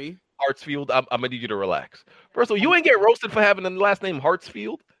 that's me. Hartsfield. I'm gonna need you to relax. First of all, you ain't get roasted for having the last name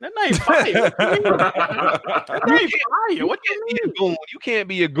Hartsfield. That name fire. That name fire. What you mean? You can't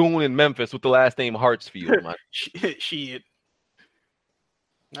be a goon in Memphis with the last name Hartsfield, man. Shit.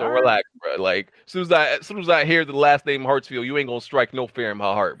 So relax, bro. Like, as soon as I hear the last name Hartsfield, you ain't gonna strike no fear in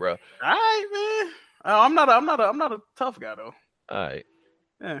my heart, bro. All right, man. I'm not a tough guy though. All right.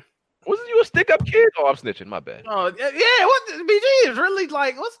 Yeah. Wasn't you a stick-up kid? Oh, I'm snitching. My bad. Oh, yeah. What BG is really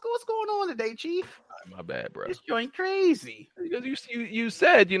like? What's going on today, Chief? My bad, bro. This joint crazy. Because you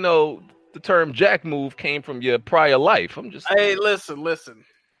said, you know, the term Jack move came from your prior life. I'm just. Hey, listen.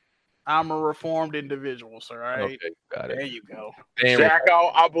 I'm a reformed individual, sir. All right. Okay, got it. There you go. Jack,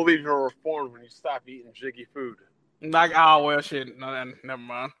 I'll believe you're reformed when you stop eating jiggy food. Like, oh well, shit. No, never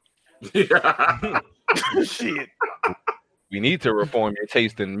mind. Shit. We need to reform your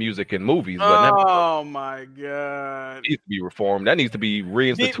taste in music and movies. But oh my god! It needs to be reformed. That needs to be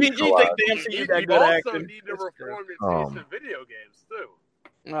reinstituted. You also need to reform your taste in video games too.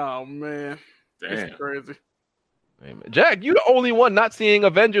 Oh man, that's crazy. Jack, you the only one not seeing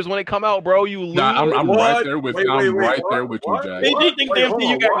Avengers when it come out, bro. You lose. Nah, I'm right there with there with you, Jack. You think the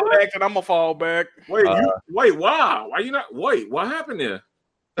MCU got good action? I'm gonna fall back. Wait, wow. Why you not? Wait, what happened there?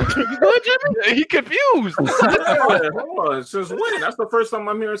 You good, Jimmy? He confused. Hold on. Since when? That's the first time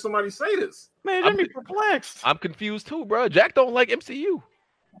I'm hearing somebody say this. Man, Jimmy perplexed. I'm confused too, bro. Jack don't like MCU.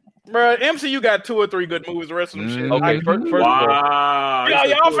 Bro, MCU got 2 or 3 good movies. The rest of them shit. Okay, first wow.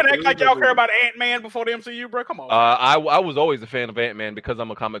 Y'all finna act like y'all care about Ant-Man before the MCU, bro. Come on. I was always a fan of Ant-Man because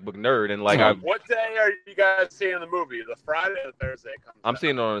I'm a comic book nerd and like. What day are you guys seeing the movie? The Friday or Thursday? I'm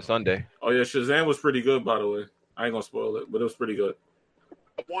seeing it on a Sunday. Oh yeah, Shazam was pretty good, by the way. I ain't gonna spoil it, but it was pretty good.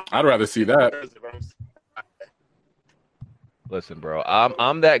 I'd rather see that. Listen, bro,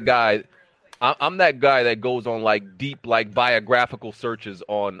 I'm that guy. I'm that guy that goes on like deep, like biographical searches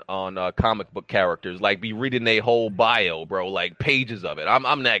on comic book characters, like be reading their whole bio, bro, like pages of it.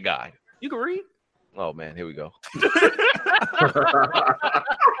 I'm that guy. You can read. Oh man, here we go.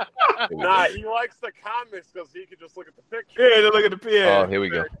 Nah, he likes the comics because he can just look at the picture. Yeah, look at the picture. Oh, here we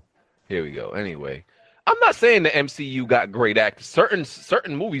go. Here we go. Anyway. I'm not saying the MCU got great acting.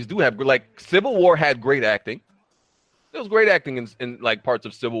 Certain movies do have, like Civil War had great acting. There was great acting in like parts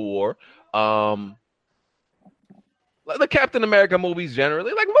of Civil War. Like the Captain America movies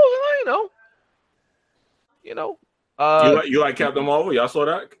generally, like most, you know. You like Captain Marvel? Y'all saw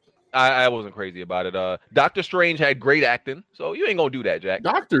that? I wasn't crazy about it. Doctor Strange had great acting, so you ain't gonna do that, Jack.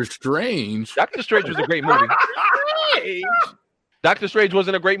 Doctor Strange was a great movie. Doctor Strange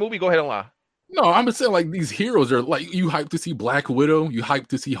wasn't a great movie. Go ahead and lie. No, I'm just saying, like, these heroes are like, you hyped to see Black Widow, you hyped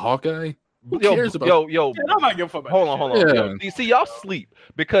to see Hawkeye. Who cares about? Yo, I'm not giving a fuck about hold on. Yeah. Yo, you see, y'all sleep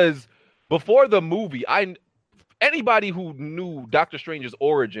because before the movie, anybody who knew Doctor Strange's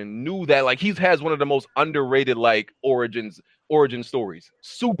origin knew that like he has one of the most underrated like origin stories.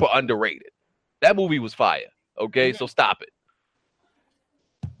 Super underrated. That movie was fire. Okay, so stop it.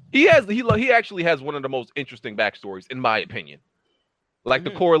 He actually has one of the most interesting backstories, in my opinion. Like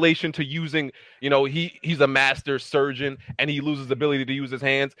the correlation to using, he's a master surgeon and he loses the ability to use his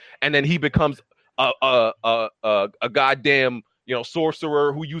hands, and then he becomes a goddamn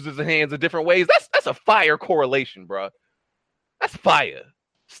sorcerer who uses his hands in different ways. That's a fire correlation, bro. That's fire.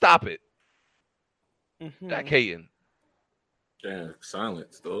 Stop it. Jack Hayden. Yeah,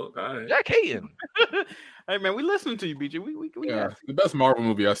 silence, dog. All right. Jack Hayden. Hey man, we listening to you, BJ. We the best Marvel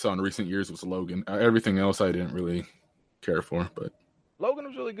movie I saw in recent years was Logan. Everything else I didn't really care for, but Logan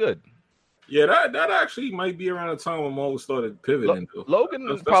was really good. Yeah, that actually might be around the time when Marvel started pivoting. Logan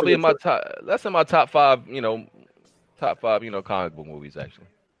is probably in my top. That's in my top 5. Top 5. Comic book movies actually.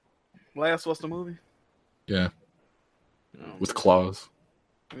 Last was the movie. Yeah. With claws.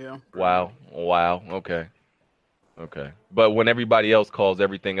 Yeah. Wow. Okay. But when everybody else calls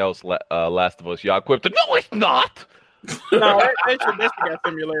everything else Last of Us, y'all equipped to, no, it's not. No, they got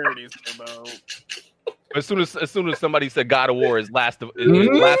similarities, though. As soon as somebody said God of War is Last of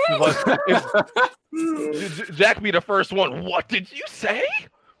Us, Jack be the first one. What did you say?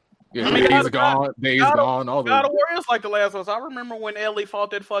 Yeah, Days Gone, all God of War is like the Last of Us. I remember when Ellie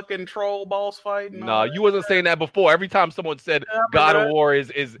fought that fucking troll boss fight. No, you wasn't saying that before. Every time someone said God of War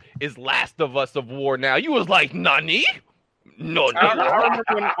is Last of Us of War now, you was like, Nani? No. I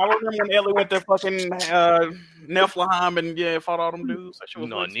remember when Ellie went to fucking Niflheim and fought all them dudes. That shit was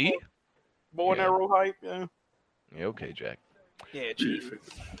Nani? Bow and arrow hype, yeah. Yeah, okay, Jack. Yeah, chief.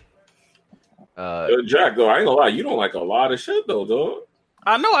 Jack, though, I ain't gonna lie, you don't like a lot of shit, though, dog.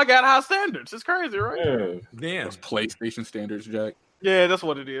 I know I got high standards. It's crazy, right? Yeah. Damn. It's PlayStation standards, Jack. Yeah, that's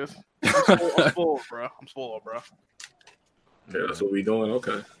what it is. I'm spoiled, bro. Yeah, that's what we doing.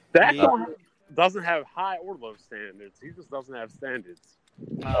 Okay. That doesn't have high or low standards. He just doesn't have standards.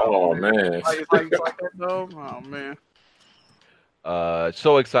 Oh man. Like that, though? Oh man.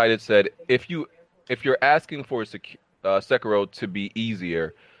 So excited said if you're asking for Sekiro to be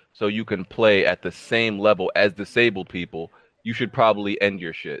easier so you can play at the same level as disabled people, you should probably end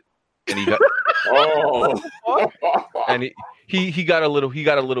your shit. And he got and he got a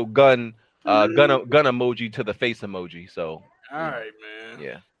little gun emoji to the face emoji. So all right, man.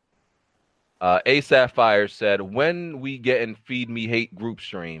 Yeah. A Sapphire said, when we get in Feed Me Hate group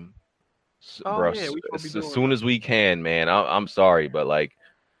stream, bro, as soon as we can, man. I'm sorry, but like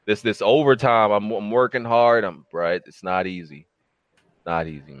this overtime, I'm working hard. It's not easy. Not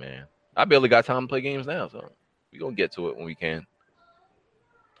easy, man. I barely got time to play games now, so we gonna get to it when we can.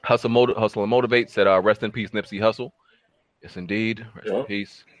 Hustle and Motivate said, rest in peace, Nipsey Hussle. Yes, indeed. Rest in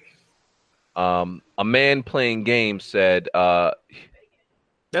peace. A man playing games said,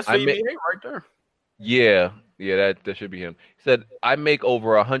 that's Feed Me Hate right there. Yeah, that should be him. He said, I make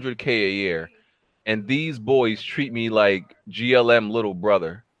over $100K a year, and these boys treat me like GLM little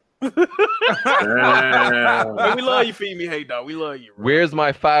brother. Man, we love you, Feed Me Hate, dog. We love you. Bro. Where's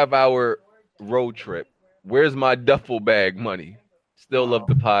my 5-hour road trip? Where's my duffel bag money? Still love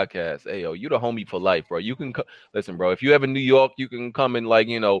the podcast. Hey, yo, you the homie for life, bro. You can listen, bro. If you ever in New York, you can come and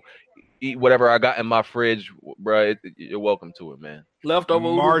eat whatever I got in my fridge, bro. You're welcome to it, man. Leftover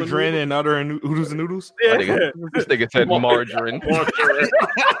margarine and other oodles and noodles. Yeah. This nigga said margarine.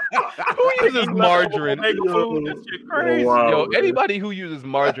 Who uses margarine? This shit crazy. Yo, anybody who uses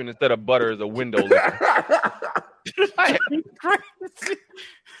margarine instead of butter is a window licker.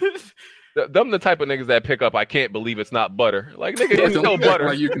 Them the type of niggas that pick up, I can't believe it's not butter. Like, nigga, it's still butter.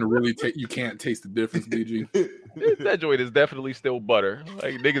 Like you can really you can't taste the difference, BG. That joint is definitely still butter.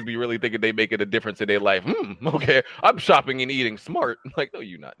 Like, niggas be really thinking they making a difference in their life. Okay, I'm shopping and eating smart. Like, no,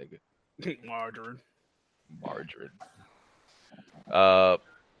 you not, nigga. Margarine.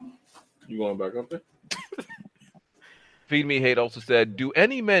 You going back up there? Feed Me Hate also said, do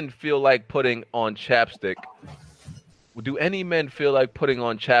any men feel like putting on chapstick? Do any men feel like putting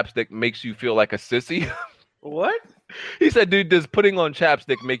on chapstick makes you feel like a sissy? What? He said, dude, does putting on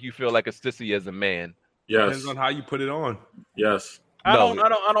chapstick make you feel like a sissy as a man? Yes. Depends on how you put it on. Yes. I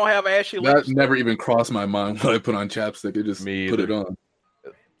don't have ashy lips. That never even crossed my mind when I put on chapstick. It just put it on.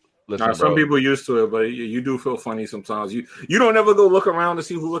 Listen, some people used to it, but you do feel funny sometimes. You don't ever go look around to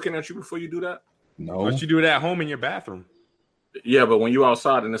see who's looking at you before you do that? No. Unless you do it at home in your bathroom. Yeah, but when you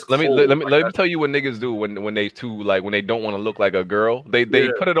outside and it's cold, let me tell you what niggas do when they when they don't want to look like a girl. They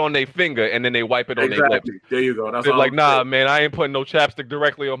put it on their finger and then they wipe it on their lips. There you go. That's They're like, nah, man, I ain't putting no chapstick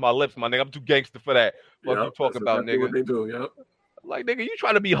directly on my lips, my nigga. I'm too gangster for that. What you talk about, nigga? What they do, yep. Like, nigga, you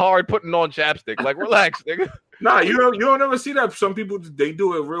trying to be hard putting on chapstick? Like, relax, nigga. Nah, you don't ever see that. Some people they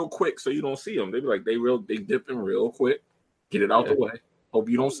do it real quick, so you don't see them. They be like they dipping real quick, get it out the way. Hope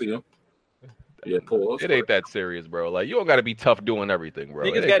you don't see them. It ain't that serious, bro. Like you don't got to be tough doing everything, bro.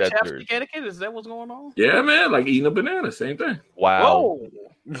 Niggas got chapstick etiquette. Is that what's going on? Yeah, man. Like eating a banana, same thing. Wow.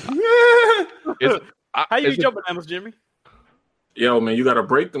 How you eat your bananas, Jimmy? Yo, man, you got to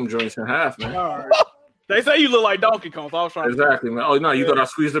break them joints in half, man. All right. They say you look like Donkey Kong. So I was trying exactly, man. Oh no, you thought I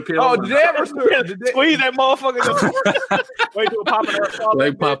squeezed the peel? Oh, did they ever squeeze that motherfucker? Wait till it pop out.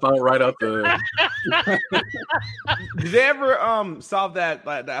 Leg pop out right out the. Did they ever solve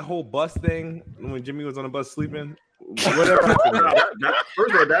that whole bus thing when Jimmy was on the bus sleeping? Whatever.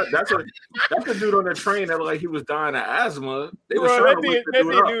 First of all, that's a dude on the train that looked like he was dying of asthma. They were trying to wake the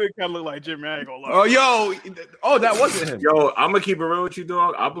dude up. It kind of looked like Jimmy. I ain't gonna lie. Oh, that wasn't him. Yo, I'm gonna keep it real with you,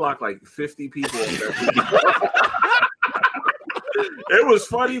 dog. I blocked like 50 people on that video. It was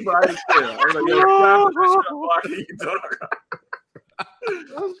funny, but I didn't care. I was like, yo, blocking you, dog.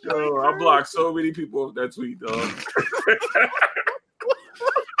 Yo, I blocked so many people off that tweet, dog.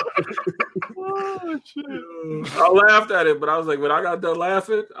 Oh, shit. I laughed at it, but I was like, when I got done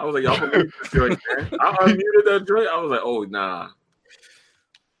laughing, I was like, y'all believe this joint, man. I unmuted that joint. I was like, oh, nah.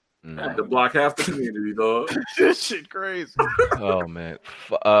 I had to block half the community, dog. This shit crazy. Oh, man.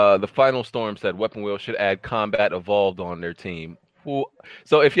 The Final Storm said Weapon Wheel should add Combat Evolved on their team.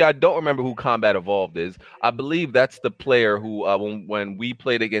 So if y'all don't remember who Combat Evolved is, I believe that's the player who, when we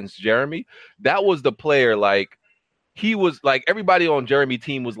played against Jeremy, that was the player, like, he was like everybody on Jeremy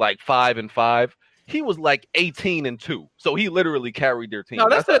team was like 5-5. He was like 18-2. So he literally carried their team. No,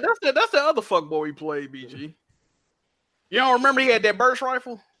 that's the other fuck boy we played, BG. You don't remember he had that burst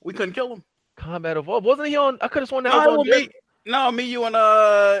rifle? We couldn't kill him. Combat Evolved. Wasn't he on? I could have sworn that was on me. No, me, you, and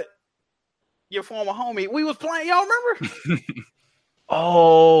your former homie. We was playing. Y'all remember?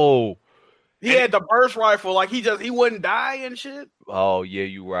 Oh. He had the burst rifle. Like he wouldn't die and shit. Oh yeah,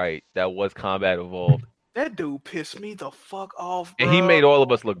 you right. That was Combat Evolved. That dude pissed me the fuck off, bro. And he made all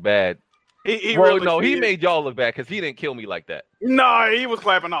of us look bad. He made y'all look bad because he didn't kill me like that. No, he was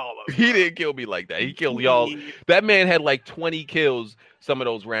clapping all of us. He didn't kill me like that. He killed y'all. That man had like 20 kills some of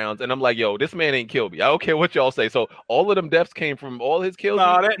those rounds, and I'm like, yo, this man ain't killed me. I don't care what y'all say. So all of them deaths came from all his kills.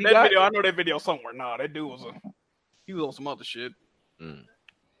 No, that video, I know that video somewhere. No, that dude was on some other shit.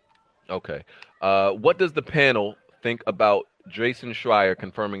 Okay. What does the panel think about Jason Schreier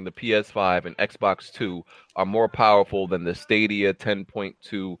confirming the PS5 and Xbox 2 are more powerful than the Stadia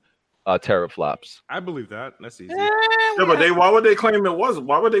 10.2 teraflops? I believe that. That's easy. Yeah, but why would they claim it was?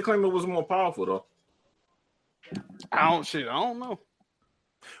 Why would they claim it was more powerful though? I don't know.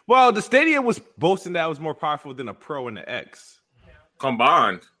 Well, the Stadia was boasting that it was more powerful than a Pro and the X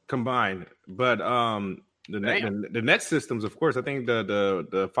combined. But the next systems, of course, I think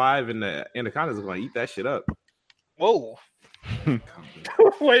the 5 and the Anacondas are going to eat that shit up. Whoa.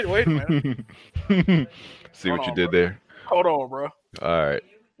 wait, man. See what you did there. Hold on, bro. All right.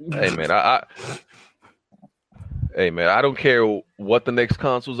 Hey man, I don't care what the next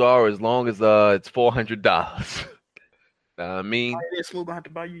consoles are as long as it's $400. I mean, Smooth gonna have to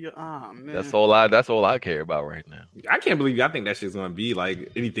buy you your arm, man. That's all I care about right now. I can't believe I think that shit's gonna be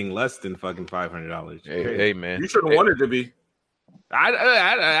like anything less than fucking $500. Hey man, you shouldn't want it to be.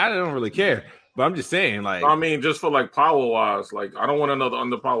 I don't really care. But I'm just saying, like, I mean, just for like power wise, like, I don't want another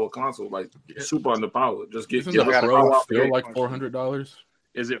underpowered console, like super underpowered. Just get still like $400.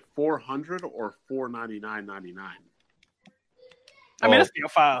 Is it $400 or $499.99? I mean, it's still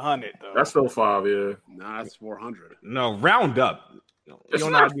 $500 though. That's still $5, yeah. Nah, it's $400. No, round up. It's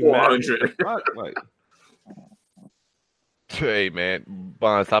not $400. Like, hey man,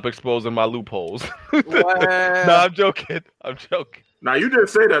 Bond, stop exposing my loopholes. No, I'm joking. Now you didn't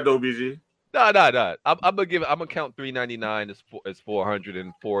say that though, BG. No. I'm gonna count $399 as $400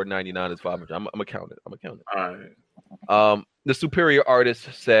 and $499 is $500. I'm gonna count it. All right. The Superior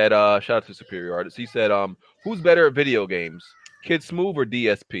Artist said, shout out to Superior Artist. He said, who's better at video games, Kid Smooth or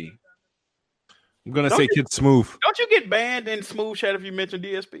DSP? I'm gonna say Kid Smooth. Don't you get banned in Smooth Chat if you mention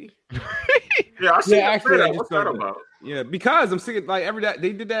DSP? Yeah, I see. Yeah, actually, what's that about? Yeah, because I'm sick. Like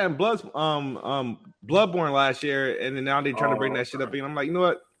they did that in Bloodborne last year, and then now they're trying to bring that shit up. And I'm like, you know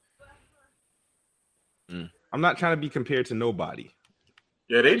what? I'm not trying to be compared to nobody.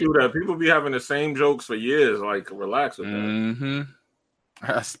 Yeah, they do that. People be having the same jokes for years. Like, relax with that.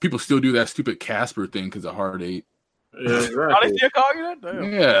 Mm-hmm. People still do that stupid Casper thing because of Hard 8. Yeah, exactly. Oh, they still call you that?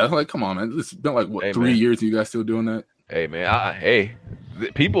 Damn. Yeah, like, come on, man. It's been like 3 years. You guys still doing that? Hey, man.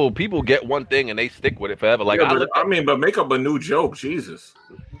 People get one thing and they stick with it forever. Like, yeah, but make up a new joke, Jesus.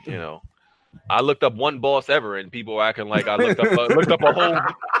 You know, I looked up one boss ever, and people were acting like I looked up a whole.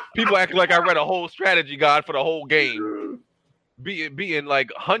 People acting like I read a whole strategy guide for the whole game. Being like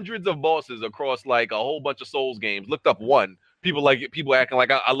hundreds of bosses across like a whole bunch of Souls games. Looked up one. People acting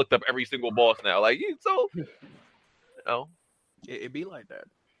like I looked up every single boss now. Like It be like that.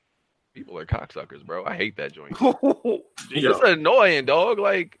 People are cocksuckers, bro. I hate that joint. It's annoying, dog.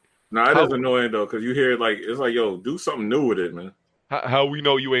 Like, it is annoying though, because you hear like it's like, yo, do something new with it, man. How we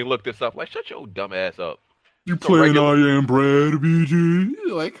know you ain't looked this up? Like, shut your dumb ass up. You playing I Am Brad, BG?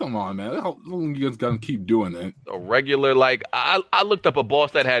 Like, come on, man. How long you guys gonna keep doing that? A regular, like, I looked up a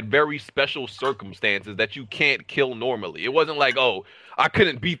boss that had very special circumstances that you can't kill normally. It wasn't like, oh, I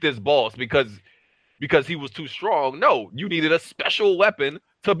couldn't beat this boss because he was too strong. No, you needed a special weapon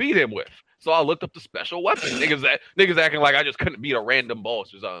to beat him with. So I looked up the special weapon. Niggas acting like I just couldn't beat a random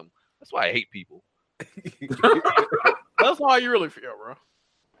boss or something. That's why I hate people. That's how you really feel, bro.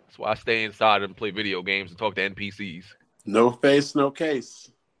 That's why I stay inside and play video games and talk to NPCs. No face, no case.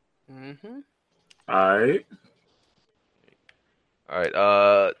 Mm-hmm. All right.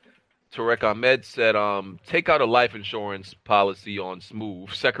 Tarek Ahmed said, take out a life insurance policy on Smooth.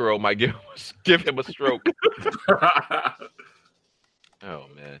 Sekiro might give him a stroke. Oh,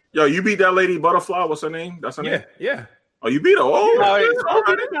 man. Yo, you beat that lady Butterfly. What's her name? That's her name? Yeah. Oh, you beat her? Oh, you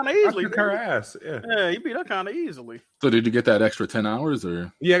beat her kind of easily. Her ass. Yeah, you beat her kind of easily. So did you get that extra 10 hours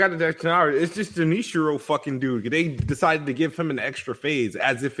or? Yeah, I got the extra 10 hours. It's just a Nishiro fucking dude. They decided to give him an extra phase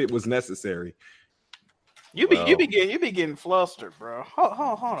as if it was necessary. You be getting flustered, bro.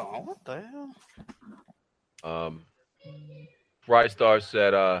 Hold on. What the hell? Brightstar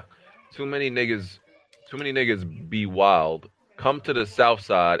said, too many niggas be wild. Come to the south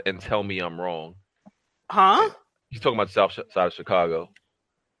side and tell me I'm wrong. Huh? He's talking about the south side of Chicago.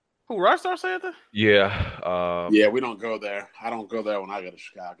 Who, Rockstar said that? Yeah. Yeah, we don't go there. I don't go there when I go to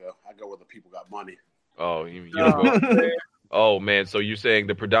Chicago. I go where the people got money. Oh, you don't go. Oh, man. So you're saying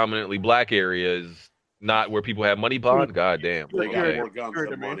the predominantly black area is not where people have money, Bond? God damn. They got more guns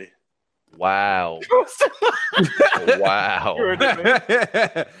than money. Wow. Wow.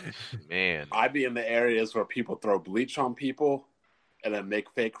 Man. I be in the areas where people throw bleach on people and then make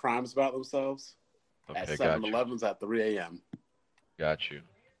fake crimes about themselves at 7-Elevens at 3 a.m. Got you.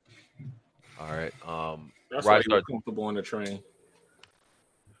 All right. That's why you're comfortable on the train.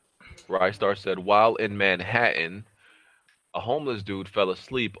 Rystar said, while in Manhattan, a homeless dude fell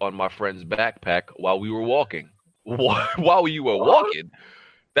asleep on my friend's backpack while we were walking. While you were walking?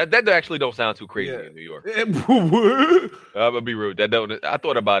 That actually don't sound too crazy in New York. I'm gonna be rude. I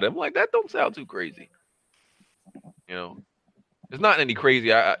thought about it. I'm like, that don't sound too crazy. You know, it's not any crazy.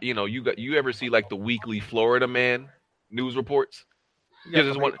 You ever see like the weekly Florida Man news reports?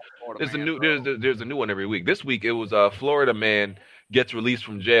 There's a new one every week. This week it was Florida Man gets released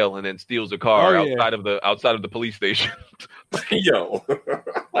from jail and then steals a car outside of the police station. Yo,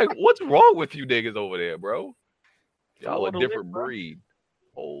 like what's wrong with you niggas over there, bro? Y'all a different breed.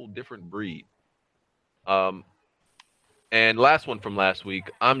 Whole different breed. And last one from last week,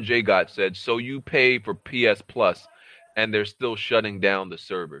 I'm J Got said, so you pay for PS Plus and they're still shutting down the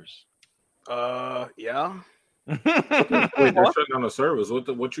servers. Yeah. Wait, they're shutting down the servers.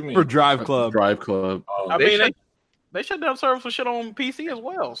 What you mean? For Drive Club. They shut down servers for shit on PC as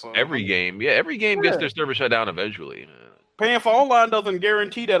well. So every game gets their server shut down eventually. Paying for online doesn't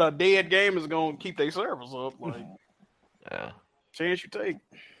guarantee that a dead game is going to keep their servers up. Like, yeah. Chance you take.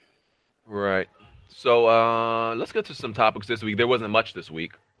 Right. So let's get to some topics this week. There wasn't much this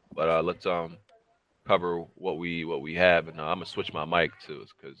week, but let's cover what we have. And I'm gonna switch my mic too,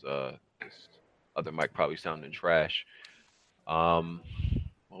 because this other mic probably sounding trash. What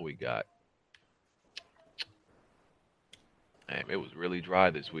we got? Man, it was really dry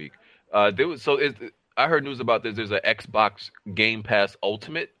this week. I heard news about this. There's an Xbox Game Pass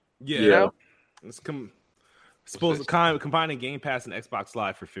Ultimate. Yeah. It's supposed to combining Game Pass and Xbox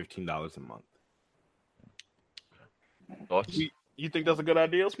Live for $15 a month. Thoughts? You think that's a good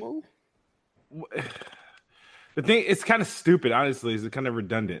idea, Smooth? The thing, it's kind of stupid, honestly. It's kind of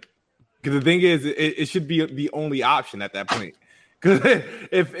redundant. Because the thing is, it should be the only option at that point. Because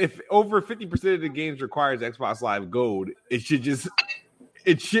if over 50% of the games requires Xbox Live Gold, it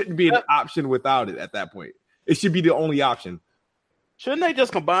shouldn't be an option without it at that point. It should be the only option. Shouldn't they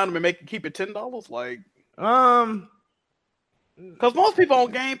just combine them and keep it $10? Like, because most people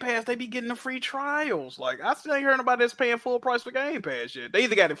on Game Pass, they be getting the free trials. Like, I still ain't hearing about this paying full price for Game Pass yet. They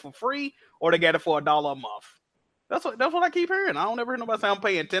either got it for free or they got it for $1 a month. That's what I keep hearing. I don't ever hear nobody say I'm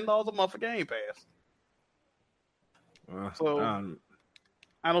paying $10 a month for Game Pass.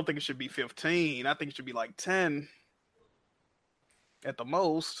 I don't think it should be 15. I think it should be like 10 at the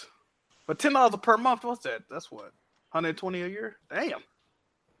most. But $10 per month, what's that? That's what? 120 a year? Damn.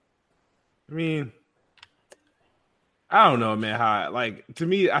 I mean, I don't know, man. To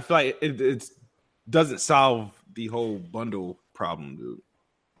me, I feel like it doesn't solve the whole bundle problem, dude,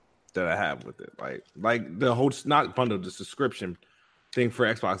 that I have with it. Like the whole not bundle, the subscription thing for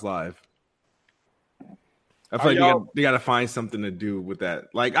Xbox Live. I feel like they got to find something to do with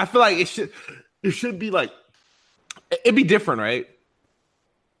that. Like, I feel like it should be like, it'd be different, right?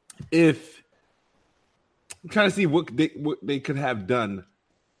 If I'm trying to see what they could have done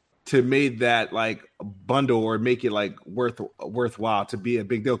to make that like a bundle or make it like worthwhile to be a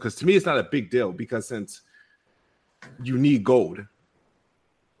big deal. Because to me, it's not a big deal because since you need gold.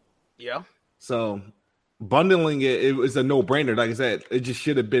 Yeah. So bundling it was a no-brainer. Like I said, it just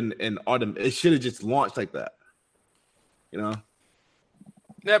should have been an autumn. It should have just launched like that. You know,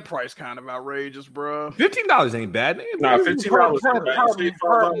 that price kind of outrageous, bro. $15 ain't bad. Nah, $15 ain't bad. $5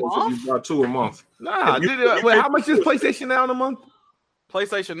 if you buy 2 a month. Nah, wait, how much is PlayStation Now in a month?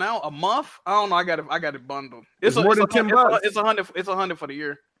 PlayStation Now a month? I don't know. I got it bundled. It's more than $10. It's $100. It's $100 for the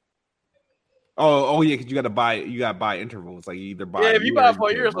year. Oh yeah, because you got to buy intervals. Like you either buy. Yeah, if you buy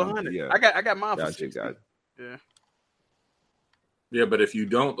for a year, it's $100. Yeah. I got mine for $60. Yeah. Yeah, but if you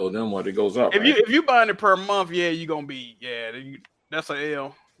don't, though, then what? It goes up. If you buying it per month, yeah, you gonna be that's an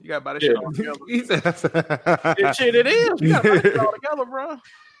L. You gotta buy that shit all together. Shit, it is. You gotta buy it all together, bro.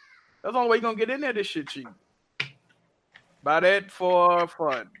 That's the only way you gonna get in there. This shit cheap. Buy that for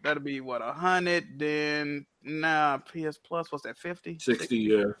that'll be what 100. Then PS Plus. What's that? 50? 60.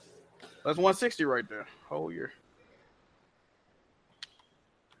 Yeah. That's 160 right there. Whole year.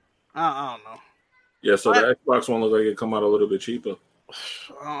 I don't know. Yeah, so the Xbox One looks like it come out a little bit cheaper.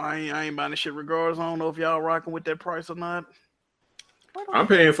 I ain't buying this shit regardless. I don't know if y'all rocking with that price or not. I'm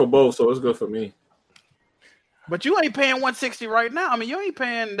paying for both, so it's good for me. But you ain't paying 160 right now. I mean, you ain't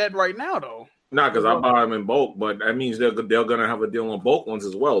paying that right now, though. Nah, because I buy them in bulk, but that means they're gonna have a deal on bulk ones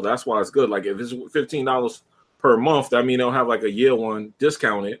as well. That's why it's good. Like if it's $15 per month, that means they'll have like a year one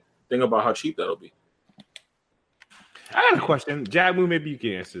discounted. Think about how cheap that'll be. I got a question. Jagmu, maybe you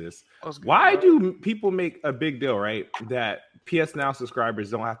can answer this. Why do people make a big deal, right, that PS Now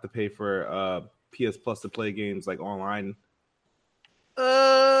subscribers don't have to pay for PS Plus to play games like online?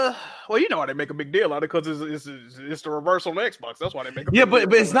 Well, you know why they make a big deal out of it, because it's the reverse on the Xbox. That's why they make a big deal.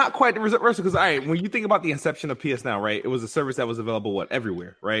 But it's not quite the reverse, because all right, when you think about the inception of PS Now, right, it was a service that was available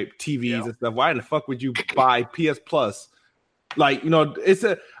everywhere, right? TVs and stuff. Why in the fuck would you buy PS Plus? Like, you know,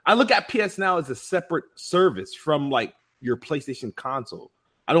 I look at PS Now as a separate service from like your PlayStation console.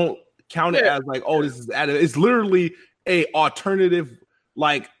 I don't count it as like, oh, this is added. It's literally a alternative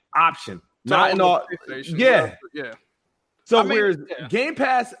like option. Not in all. Yeah. So whereas Game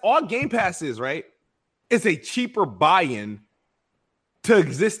Pass, all Game Pass is, right, it's a cheaper buy-in to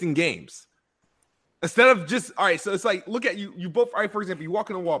existing games. Instead of just, all right, so it's like, look at you both, all right, for example, you walk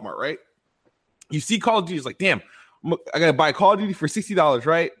into Walmart, right? You see Call of Duty, it's like, damn, I got to buy Call of Duty for $60,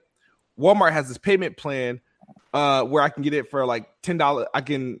 right? Walmart has this payment plan where I can get it for like $10. I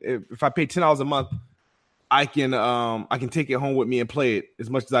can, if I pay $10 a month, I can take it home with me and play it as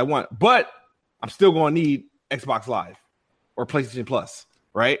much as I want. But I'm still going to need Xbox Live or PlayStation Plus,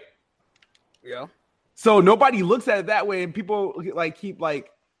 right? Yeah. So nobody looks at it that way, and people like keep like,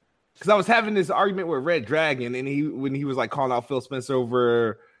 because I was having this argument with Red Dragon, and when he was like calling out Phil Spencer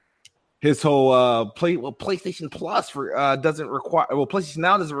over his whole PlayStation Plus doesn't require, PlayStation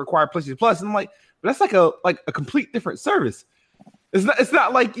Now doesn't require PlayStation Plus, and I'm like, but that's like a complete different service. It's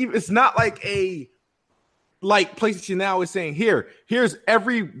not like a like PlayStation Now is saying here's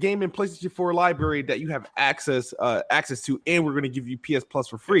every game in PlayStation 4 library that you have access to, and we're going to give you PS Plus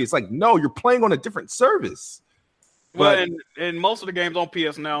for free. It's like, no, you're playing on a different service. Well, and most of the games on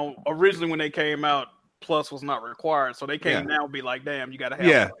PS Now, originally when they came out, Plus was not required, so they can't now be like, damn, you got to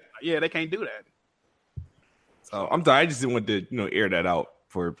have it. They can't do that. So I'm sorry, I just didn't want to air that out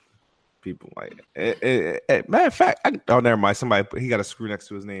for people. Like, matter of fact, never mind. Somebody, he got a screw next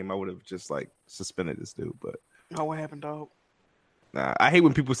to his name. I would have just like suspended this dude. But what happened, dog? Nah, I hate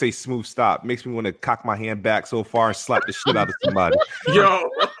when people say smooth stop. Makes me want to cock my hand back so far and slap the shit out of somebody. Yo,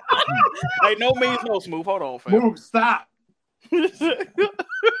 hey, no means no, smooth. Hold on, fam. Smooth stop.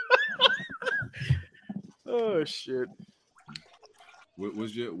 Oh shit.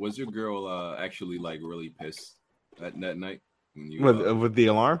 Was your girl actually like really pissed that night when you with the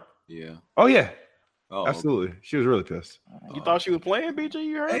alarm? Yeah. Oh yeah. Oh, absolutely. Okay. She was really pissed. You thought she was playing, BG?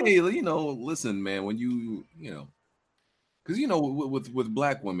 You heard? Hey, listen, man. When because with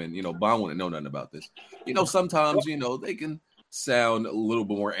black women, Bond wouldn't know nothing about this. Sometimes they can sound a little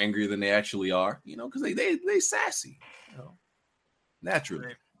bit more angry than they actually are. Because they sassy.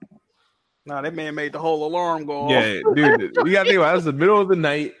 Naturally. Nah, that man made the whole alarm go off. Yeah, dude. You gotta think about it. It's the middle of the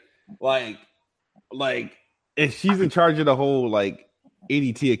night. Like, and she's in charge of the whole like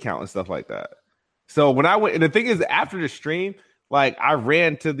ADT account and stuff like that. So when I went, and the thing is, after the stream, like I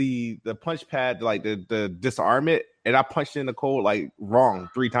ran to the punch pad, like the disarm it, and I punched in the code like wrong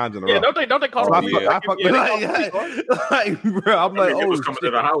 3 times in a row. Yeah, don't they call so the like, bro, I'm like, he was coming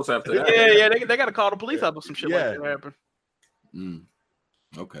to the house after that. Yeah, they got to call the police after some shit like that happened.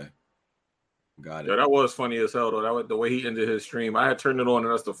 Okay. Got it. Yeah, that was funny as hell though. That was the way he ended his stream. I had turned it on,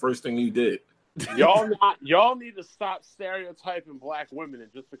 and that's the first thing he did. Y'all need to stop stereotyping black women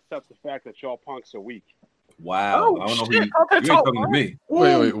and just accept the fact that y'all punks are weak. Wow. I don't know who you ain't talking to me.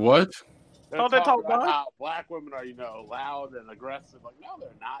 Wait, what? They're talking about how black women are, loud and aggressive. Like, no, they're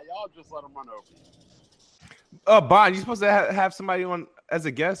not. Y'all just let them run over you. Bond, you supposed to have somebody on as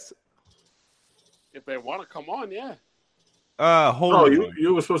a guest? If they want to come on, yeah.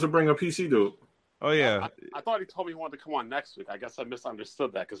 You were supposed to bring a PC dude. Oh yeah. I thought he told me he wanted to come on next week. I guess I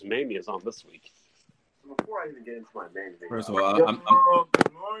misunderstood that because Mamie is on this week. Before I even get into my main thing, first of all,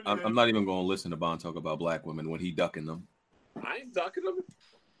 I'm not even going to listen to Bond talk about black women when he ducking them. I ain't ducking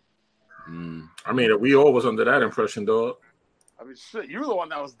them. I mean, we all was under that impression, dog. I mean, shit, you were the one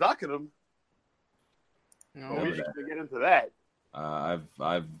that was ducking them. We should get into that. I've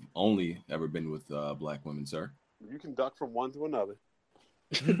only ever been with black women, sir. You can duck from one to another.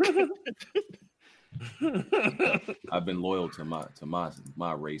 I've been loyal to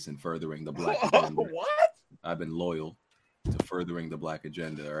my race and furthering the black agenda. What? I've been loyal to furthering the black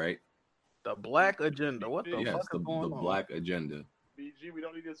agenda. All right. The black agenda. What the fuck is going on? The black agenda. BG, we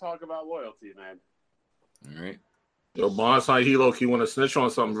don't need to talk about loyalty, man. All right. Yo, Bond's like he low key want to snitch on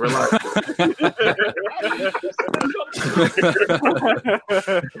something. Relax.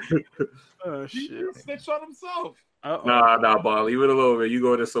 Oh shit! He snitched on himself. Nah, Bond. Leave it alone, man. You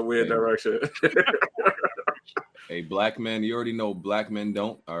go in some weird direction. Hey, black men. You already know black men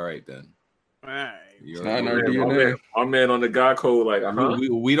don't. All right then. Right. My man on the God code, like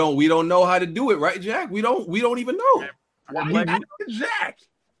we don't know how to do it, right, Jack? We don't even know. Jack.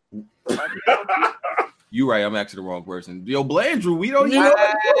 You right. I'm actually the wrong person. Yo, Blandrew, we don't even know.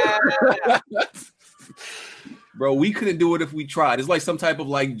 Bro, we couldn't do it if we tried. It's like some type of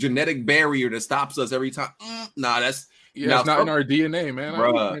like genetic barrier that stops us every time. Nah, that's it's not in our DNA, man.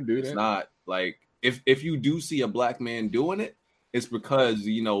 Bro, it's not. Like if you do see a black man doing it, it's because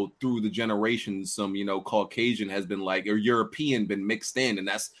through the generations, some Caucasian has been like or European been mixed in, and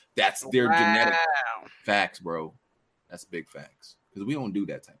that's their genetic facts, bro. That's big facts because we don't do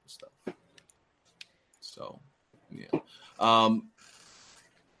that type of stuff. So, yeah.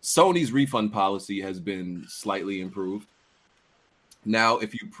 Sony's refund policy has been slightly improved. Now,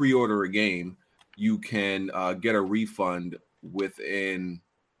 if you pre-order a game, you can get a refund within,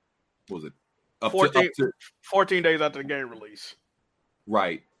 14 days after the game release.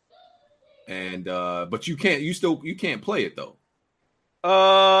 Right. And but you can't play it though.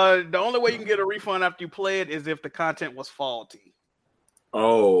 The only way you can get a refund after you play it is if the content was faulty.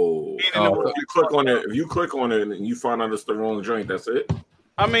 If you click on it and you find out it's the wrong joint, that's it.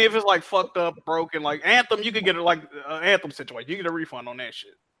 I mean, if it's like fucked up, broken, like Anthem, you could get it like Anthem situation. You get a refund on that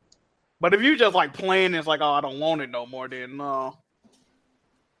shit. But if you just like playing, and it's like, oh, I don't want it no more. Then no,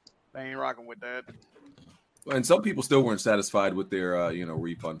 they ain't rocking with that. And some people still weren't satisfied with their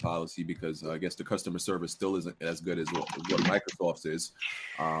refund policy because I guess the customer service still isn't as good as what Microsoft's is.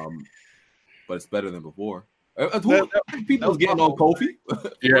 But it's better than before. People getting on Kofi.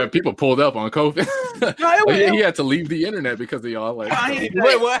 Yeah, people pulled up on Kofi. He had to leave the internet because of y'all. Like,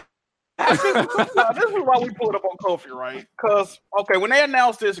 wait, what? This is why we pulled up on Kofi, right? Because when they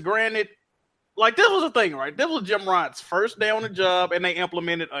announced this, granted, like this was a thing, right? This was Jim Ryan's first day on the job, and they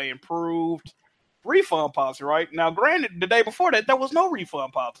implemented an improved refund policy, right? Now, granted, the day before that, there was no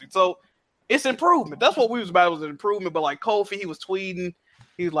refund policy, so it's improvement. That's what we was about, was an improvement. But like Kofi, he was tweeting.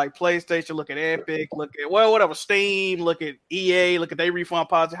 He was like, PlayStation, look at Epic, look at whatever, Steam, look at EA, look at their refund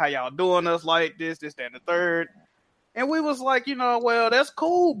policy, how y'all doing us like this, that, and the third. And we was like, well, that's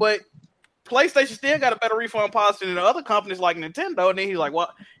cool, but PlayStation still got a better refund policy than the other companies like Nintendo. And then he's like,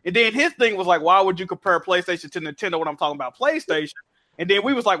 what? And then his thing was like, why would you compare PlayStation to Nintendo when I'm talking about PlayStation? And then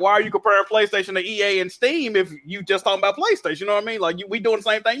we was like, why are you comparing PlayStation to EA and Steam if you just talking about PlayStation? You know what I mean? Like, we doing the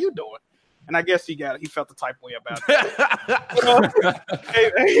same thing you doing. And I guess he felt the type of way about it.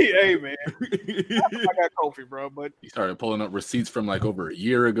 hey, man. I got Kofi, bro. But he started pulling up receipts from like over a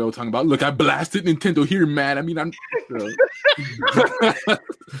year ago, talking about, look, I blasted Nintendo here, man. I mean, I'm.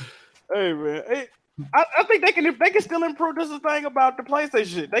 Hey, man. Hey, I think they can still improve. This is the thing about the PlayStation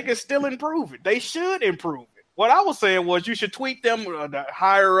shit. They can still improve it. They should improve it. What I was saying was you should tweet them, the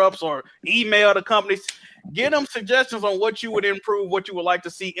higher ups, or email the companies. Get them suggestions on what you would improve, what you would like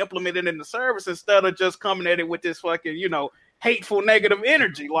to see implemented in the service, instead of just coming at it with this fucking, hateful, negative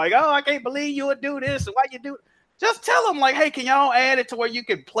energy. Like, oh, I can't believe you would do this, and why you do? Just tell them, like, hey, can y'all add it to where you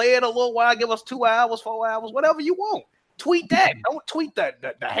can play it a little while, give us 2 hours, 4 hours, whatever you want. Tweet that. Don't tweet the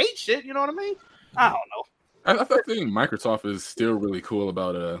hate shit. You know what I mean? I don't know. I think Microsoft is still really cool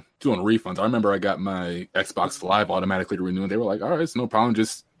about doing refunds. I remember I got my Xbox Live automatically renewed. They were like, all right, it's no problem.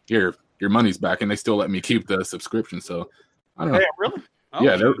 Just here, your money's back. And they still let me keep the subscription. So I don't know. Hey, really? Oh,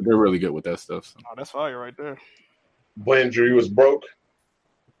 yeah, they're really good with that stuff. So. Oh, that's fire right there. Blandrew, you was broke.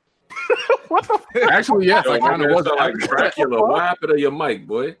 What the fuck? Actually, yes, I kind of was like Dracula. What happened to your mic,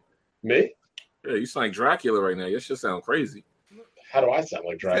 boy? Me? Yeah, you sound like Dracula right now. Your shit sound crazy. How do I sound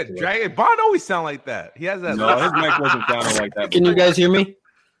like Dracula? Bond always sound like that. He has that. No, his mic wasn't sounding like that. Can you guys hear me?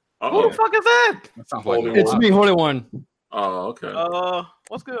 Who the fuck is that? It's me, Holy One. Oh, okay.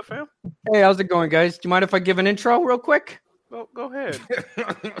 What's good, fam? Hey, how's it going, guys? Do you mind if I give an intro real quick? Go ahead.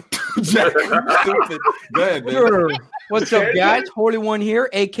 Jack, stupid. Go ahead, man. Sure. What's up, guys? Holy One here,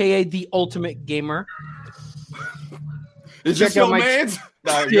 aka the Ultimate Gamer. Is this your man's?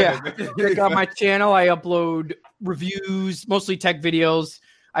 Yeah, check out my channel. I upload reviews, mostly tech videos.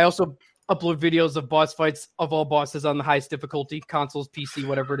 I also upload videos of boss fights of all bosses on the highest difficulty, consoles, PC,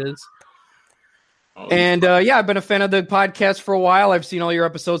 whatever it is. And I've been a fan of the podcast for a while. I've seen all your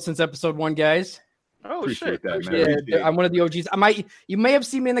episodes since episode 1, guys. Oh, Appreciate shit. that, man. Yeah, I'm one of the OGs. You may have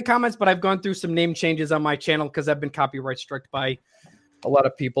seen me in the comments, but I've gone through some name changes on my channel because I've been copyright struck by a lot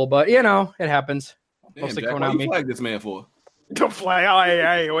of people. But it happens. Damn, Mostly Jack, what you flag this man for? Don't flag. Oh,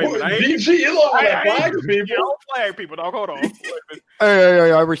 hey, wait a minute. DG, you don't flag people. Don't flag people, dog. Hold on.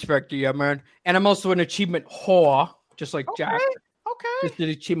 Hey, I respect you, yeah, man. And I'm also an achievement whore, just like Jack. Okay. Just an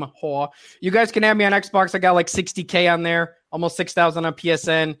achievement whore. You guys can add me on Xbox. I got like 60K on there, almost 6,000 on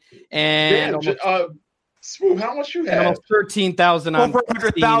PSN, and Smooth, how much you have? Almost 13,000 on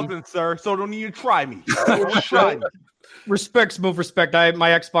 400,000, sir. So don't even try me. Respect, Smooth, respect. My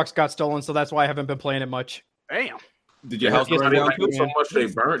Xbox got stolen, so that's why I haven't been playing it much. Damn. Did your house burn down too? So much they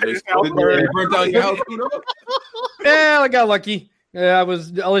burnt. They burn down your house too? Yeah, I got lucky. Yeah,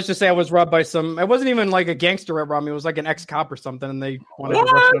 let's just say I was robbed by some. It wasn't even like a gangster that robbed me. It was like an ex-cop or something, and they wanted to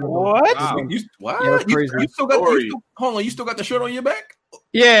rush me. What? Wow. What? Yeah, it was crazy. You still got the shirt on your back?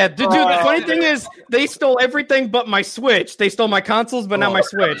 Yeah, dude, the funny thing is, they stole everything but my Switch. They stole my consoles, but not my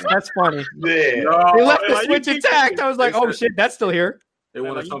Switch. That's funny. Yeah. They left the Switch intact. I was like, oh shit, that's still here. They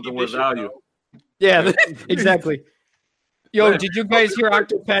wanted something with value. Yeah, exactly. Yo, did you guys hear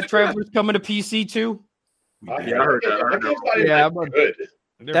Octopath Traveler's coming to PC too? Yeah, I heard that. Yeah, good.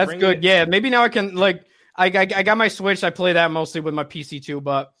 That's good. Yeah, maybe now I can I got my Switch. I play that mostly with my PC too,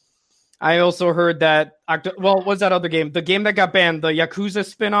 but I also heard that. What's that other game? The game that got banned, the Yakuza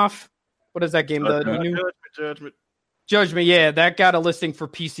spinoff. What is that game? The new Judgment. Yeah, that got a listing for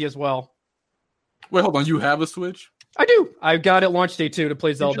PC as well. Wait, hold on. You have a Switch? I do. I got it launch day 2 to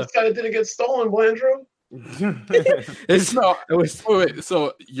play Zelda. You just said it didn't get stolen, Blandrew. Wait.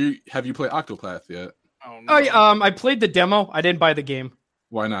 So have you played Octopath yet? Oh, no. I played the demo. I didn't buy the game.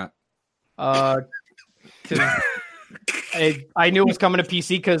 Why not? I knew it was coming to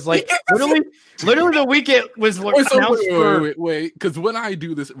PC because, like, literally the week it was announced. Wait. Because when I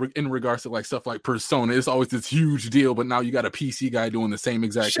do this in regards to like stuff like Persona, it's always this huge deal. But now you got a PC guy doing the same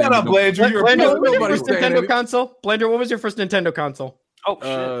exact thing. Shut up, Blandrew. What was your first Nintendo console? Blender, what was your first Nintendo console?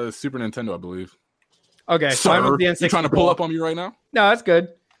 Oh, shit. Super Nintendo, I believe. Okay, so mine was the N64. You trying to pull up on me right now? No, that's good.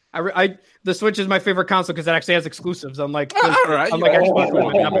 The Switch is my favorite console because it actually has exclusives. Unlike all right, yo,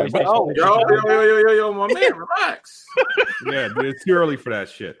 my man, relax. Yeah, dude, it's too early for that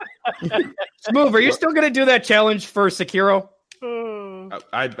shit. Smooth, are you still gonna do that challenge for Sekiro?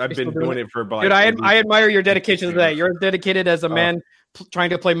 I've been doing it for about. Dude, I admire your dedication to that. You're dedicated as a man trying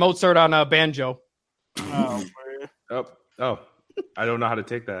to play Mozart on a banjo. Oh, man. Oh, I don't know how to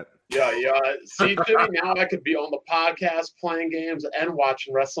take that. Yeah. See, Jimmy, now I could be on the podcast playing games and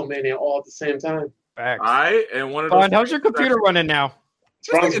watching WrestleMania all at the same time. Facts. All right, and one of those. How's your computer running now?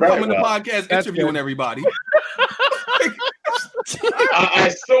 Just coming to podcast interviewing everybody. I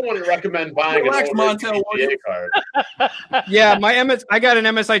still wouldn't recommend buying an Montel PCA card. Yeah, I got an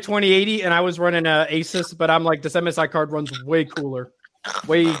MSI 2080 and I was running a Asus, but I'm like, this MSI card runs way cooler.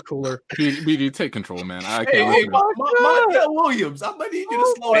 Way cooler. BD, take control, man. I can't. Hey, Montel Williams, I might need you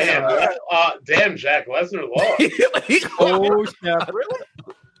to slow down. Damn, Jack Lesnar lost. Oh, snap. Really?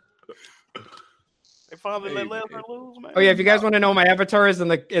 They finally let Lesnar lose, man. Oh yeah, if you guys want to know, my avatar is in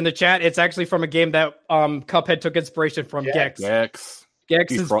the chat. It's actually from a game that Cuphead took inspiration from. Gex.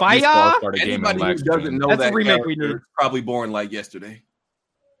 Gex is fire. Anybody who doesn't know that remake we need probably born like yesterday.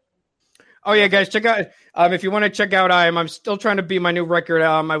 Oh yeah, guys, check out. If you want to check out, I'm still trying to beat my new record.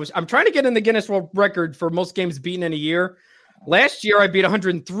 I'm trying to get in the Guinness World Record for most games beaten in a year. Last year I beat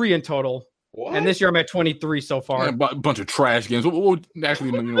 103 in total. What? And this year I'm at 23 so far. Yeah, a bunch of trash games. We'll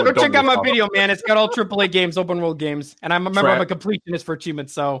actually, go check out my video, man. It's got all AAA games, open world games, and I'm a completionist for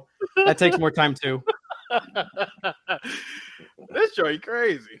achievements, so that takes more time too. This joint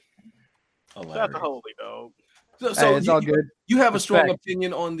crazy. That's holy dog. So it's all good. You have a strong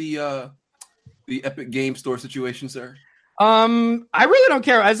opinion on the Epic Game Store situation, sir? I really don't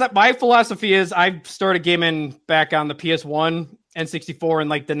care. My philosophy is I started gaming back on the PS1, N64, and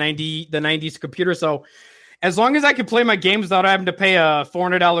like the 90s computer. So as long as I can play my games without having to pay a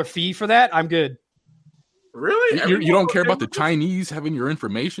 $400 fee for that, I'm good. Really? You don't care about the Chinese having your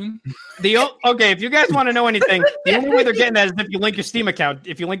information? Okay, if you guys want to know anything, the only way they're getting that is if you link your Steam account.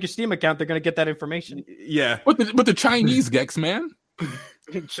 If you link your Steam account, they're going to get that information. Yeah. But the Chinese, Gex, man.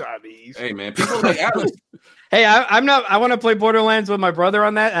 Chinese. Hey, man. People like Alex. Hey, I want to play Borderlands with my brother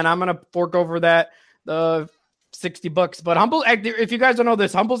on that, and I'm going to fork over that $60. But Humble, if you guys don't know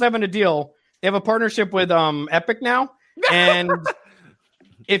this, Humble's having a deal. They have a partnership with Epic now, and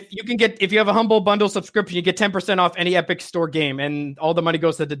if you have a Humble bundle subscription, you get 10% off any Epic Store game, and all the money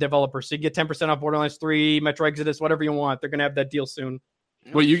goes to the developer. So you get 10% off Borderlands 3, Metro Exodus, whatever you want. They're going to have that deal soon.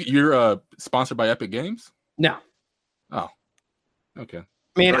 Well, you're sponsored by Epic Games? No. Oh, okay.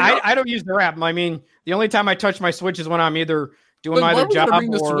 I mean, I don't use their app. I mean, the only time I touch my Switch is when I'm either doing my other job or...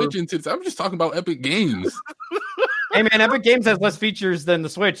 I'm just talking about Epic Games. Hey, man, Epic Games has less features than the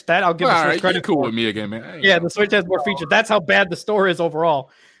Switch. That I'll give the Switch credit for. With me again, man. Yeah, the Switch has more features. That's how bad the store is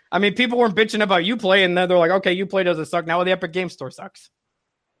overall. I mean, people weren't bitching about Uplay, and then they're like, okay, Uplay doesn't suck. Now the Epic Games Store sucks.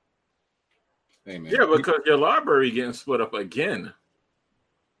 Hey, man. Yeah, because your library getting split up again.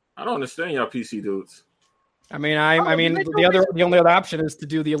 I don't understand y'all PC dudes. I mean, the only other option is to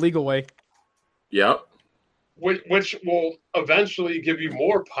do the illegal way. Yep. Which will eventually give you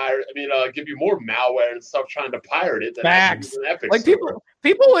more give you more malware and stuff trying to pirate it. Facts. Like people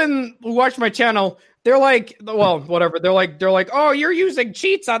who watch my channel, they're like, well, whatever. They're like, oh, you're using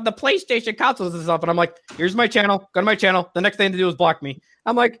cheats on the PlayStation consoles and stuff. And I'm like, here's my channel. Go to my channel. The next thing to do is block me.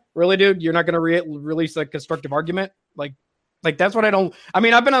 I'm like, really, dude? You're not going to release a constructive argument? Like that's what I don't. I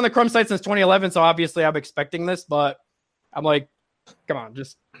mean, I've been on the Chrome site since 2011, so obviously I'm expecting this. But I'm like, come on,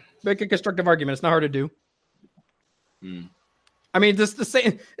 just make a constructive argument. It's not hard to do. I mean, this the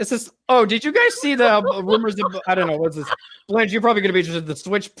same. It's this. Oh, did you guys see the rumors? I don't know. What's this? Blanche, you're probably going to be interested. The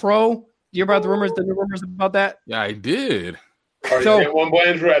Switch Pro. Do you hear about the new rumors about that? Yeah, I did. One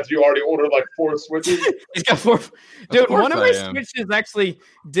Blanche after you already ordered like 4 Switches. He's got 4. Dude, one of my Switches actually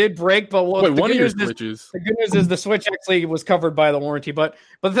did break, but the good news is the Switch actually was covered by the warranty. But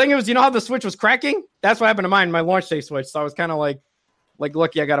the thing is, you know how the Switch was cracking? That's what happened to mine, my launch day Switch. So I was kind of like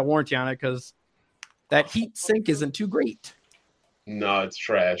lucky I got a warranty on it because that heat sink isn't too great. No, it's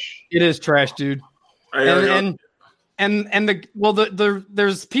trash. It is trash, dude. There's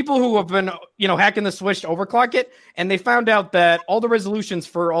people who have been hacking the Switch to overclock it, and they found out that all the resolutions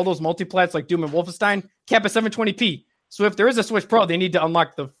for all those multiplats like Doom and Wolfenstein cap at 720p. So if there is a Switch Pro, they need to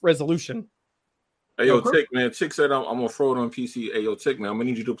unlock the resolution. Hey, yo, Tick, man. Tick said I'm gonna throw it on PC. Hey, yo, Tick, man. I'm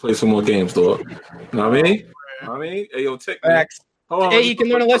gonna need you to play some more games, dog. You know what I mean? Hey, yo, Tick, man. Hey, you can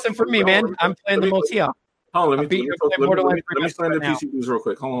learn a lesson from me, man. I'm playing the most here. Hold on, let me explain the PC dudes real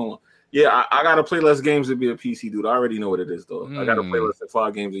quick. Hold on. Yeah, I gotta play less games to be a PC dude. I already know what it is, though. I gotta play less than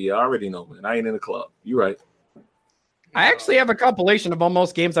 5 games a year. I already know, man. I ain't in the club. You right. I actually have a compilation of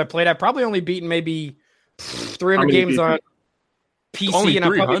almost games I played. I've probably only beaten maybe 300 games on PC, and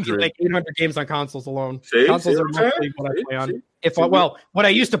I've probably beaten like 800 games on consoles alone. Consoles are mostly what I play on. What I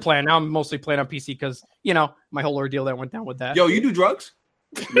used to play on, now I'm mostly playing on PC because, my whole ordeal that went down with that. Yo, you do drugs?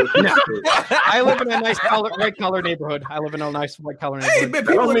 No. I live in a nice white collar neighborhood. Hey, man, that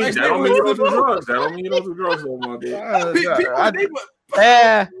don't mean you don't do drugs. That don't mean you don't do drugs no more, dude.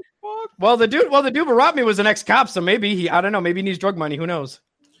 Well, the dude who robbed me was an ex-cop, so maybe I don't know, maybe he needs drug money. Who knows?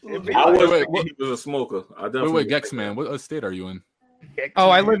 He was a smoker. Wait, Gex, man, what state are you in? Oh,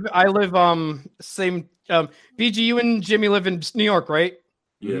 I live same BG, you and Jimmy live in New York, right?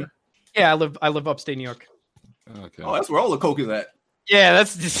 Yeah. Yeah, I live upstate New York. Okay. Oh, that's where all the coke is at. Yeah,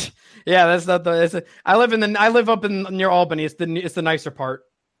 that's not the. I live up near Albany. It's the nicer part.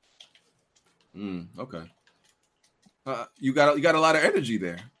 Okay. You got a lot of energy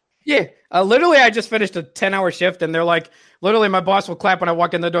there. Yeah, literally, I just finished a 10-hour shift, and they're like, literally, my boss will clap when I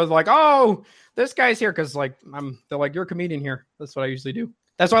walk in the door. They're like, "Oh, this guy's here," because they're like, "You're a comedian here." That's what I usually do.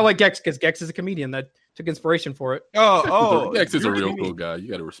 That's why I like Gex, because Gex is a comedian that took inspiration for it. Oh, Gex is a real cool guy. You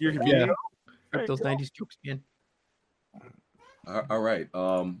got to respect. Yeah, those 90s jokes, man. All right.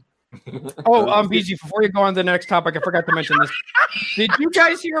 Oh, BG, before you go on to the next topic, I forgot to mention this. Did you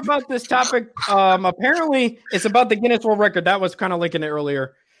guys hear about this topic? Apparently, it's about the Guinness World Record. That was kind of linking it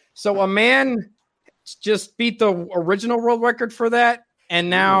earlier. So a man just beat the original world record for that. And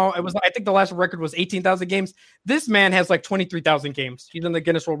now it was, I think the last record was 18,000 games. This man has like 23,000 games. He's in the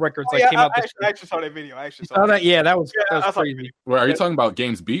Guinness World Records. I actually saw that video. I actually saw that. Yeah, that was crazy. Well, are you talking about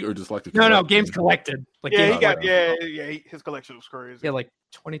games beat or just like the No, games collected. Like his collection was crazy. Yeah, like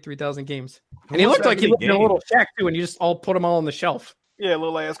 23,000 games. And he looked like he lived in a little shack too, and you just all put them all on the shelf. Yeah,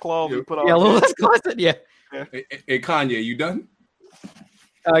 little ass closet. Yeah, little ass closet. Yeah. Hey, Kanye, you done?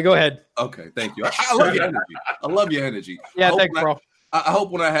 Go ahead. Okay, thank you. I love your energy. I love your energy. Yeah, thanks, bro. I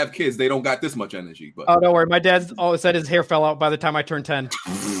hope when I have kids, they don't got this much energy. But don't worry. My dad's always said his hair fell out by the time I turned 10.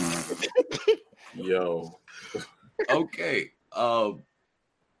 Yo. Okay.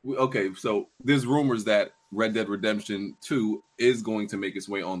 Okay. So there's rumors that Red Dead Redemption 2 is going to make its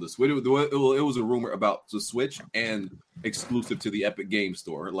way on the Switch. It was a rumor about the Switch and exclusive to the Epic Game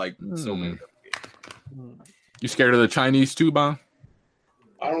Store. Like so many. You scared of the Chinese too, Bon?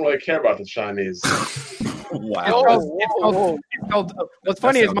 I don't really care about the Chinese. Wow. What's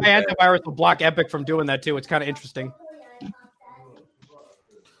funny is my antivirus will block Epic from doing that too. It's kind of interesting.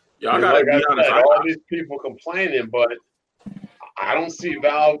 Yeah, I gotta be honest. All these people complaining, but I don't see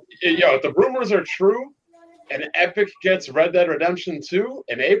Valve. Yo, if the rumors are true, and Epic gets Red Dead Redemption 2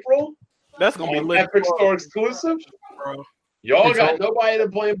 in April, that's gonna be lit. Epic Store exclusive, bro. Y'all got nobody to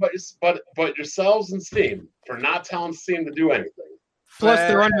blame but yourselves and Steam for not telling Steam to do anything. Plus,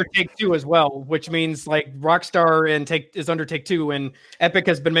 they're under Take-Two as well, which means like Rockstar is under Take-Two, and Epic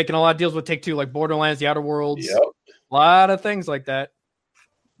has been making a lot of deals with Take-Two, like Borderlands, The Outer Worlds, a lot of things like that.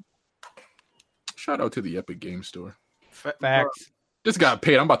 Shout out to the Epic Game Store. Facts. Just got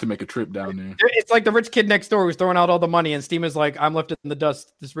paid. I'm about to make a trip down there. It's like the rich kid next door who's throwing out all the money, and Steam is like, I'm left in the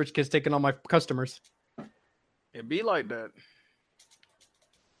dust. This rich kid's taking all my customers. It be like that.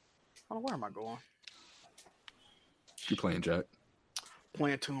 Oh, where am I going? You playing, Jack?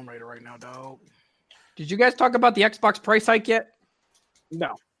 Playing Tomb Raider right now, dog. Did you guys talk about the Xbox price hike yet?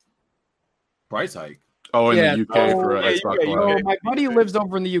 No. Price hike? Oh, in the UK for Xbox Live. My buddy lives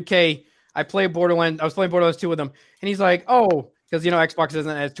over in the UK. I was playing Borderlands 2 with him, and he's like, "Oh, because Xbox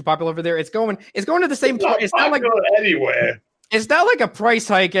isn't as too popular over there. It's going to the same price. It's not like anywhere. It's not like a price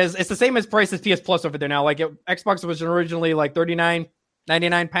hike as it's the same as price as PS Plus over there now. Like Xbox was originally like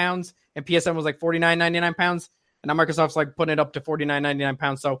 £39.99, and PSN was like £49.99. And now Microsoft's like putting it up to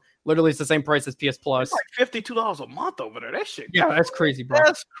 £49.99. So literally it's the same price as PS Plus. It's like $52 a month over there. That shit. Yeah, that's crazy, bro.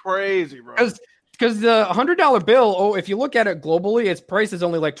 That's crazy, bro. Because the $100 bill, if you look at it globally, its price is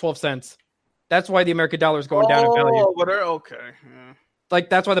only like 12 cents. That's why the American dollar is going down in value. Oh, but okay. Yeah.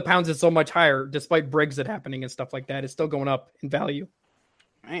 Like that's why the pounds is so much higher, despite Brexit happening and stuff like that. It's still going up in value.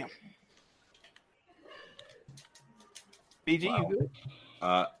 Damn. BG, you good?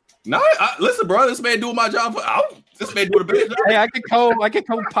 No, listen, bro. This man doing my job. This man doing a better job. Hey, I could go. Whatever.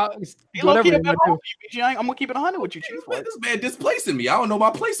 I'm gonna keep it 100 with you, Chief. This man displacing me. I don't know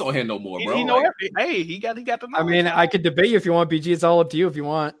my place on here no more, bro. He got the knowledge. I mean, I could debate you if you want, BG. It's all up to you if you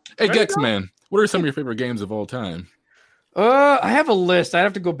want. Hey, Gex, man, what are some of your favorite games of all time? I have a list. I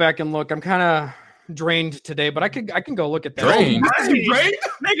have to go back and look. I'm kind of drained today, but I can go look at that. Drained? You drained?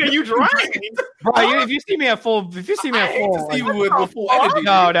 Nigga, you drained? Bro, if you see me at full, with full energy.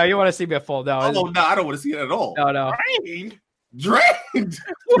 No, you want to see me at full. No, I don't want to see it at all. No. Drained?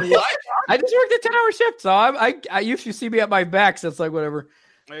 What? I just worked a 10-hour shift, so I if you see me at my back, so it's like whatever.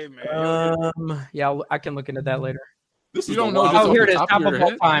 Hey man. Yeah, I can look into that later. You don't know. Oh, here it is. Top of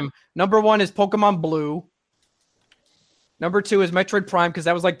all time. Number 1 is Pokemon Blue. Number 2 is Metroid Prime because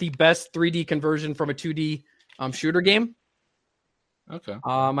that was like the best 3D conversion from a 2D shooter game. Okay.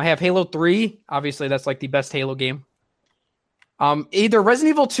 I have Halo 3. Obviously, that's like the best Halo game. Either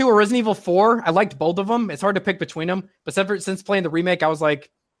Resident Evil 2 or Resident Evil 4. I liked both of them. It's hard to pick between them. But since playing the remake, I was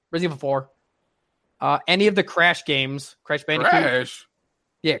like, Resident Evil 4. Any of the Crash games. Crash Bandicoot. Crash?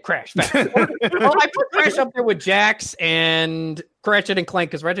 Yeah, Crash. Well, I put Crash up there with Jax and Ratchet and Clank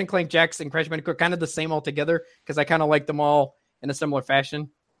because Ratchet and Clank, Jax, and Crash Bandicoot are kind of the same altogether because I kind of like them all in a similar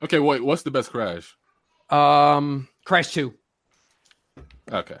fashion. Okay, what's the best Crash? Crash 2.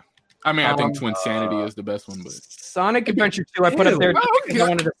 Okay. I mean, I think Twin Sanity is the best one, but Sonic Adventure 2 I put up there. I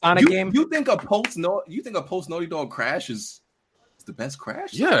wanted a Sonic game. You think a post Naughty Dog Crash is the best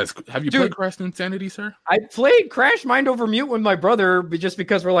Crash? Yes. Have you played Crash Insanity, sir? I played Crash Mind Over Mute with my brother just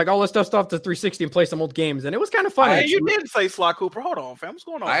because we're like, let's dust off the 360 and play some old games, and it was kind of fun. You did say Sly Cooper. Hold on, fam. What's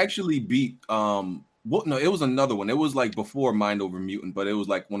going on? I actually beat no, it was another one. It was like before Mind Over Mutant, but it was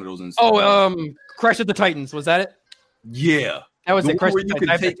like one of those. Crash of the Titans. Was that it? Yeah. That was the a one where you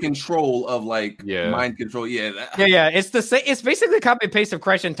can take control of mind control. Yeah. It's the same. It's basically copy and paste of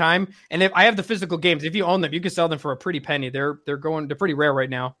Crash in Time. And if I have the physical games, if you own them, you can sell them for a pretty penny. They're pretty rare right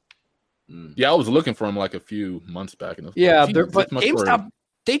now. Yeah, I was looking for them like a few months back. And but GameStop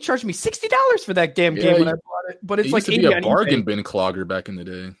they charged me $60 for that damn game when I bought it. But it's like used to be a bargain bin clogger back in the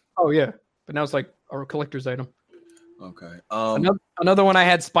day. Oh yeah, but now it's like a collector's item. Okay. Another one I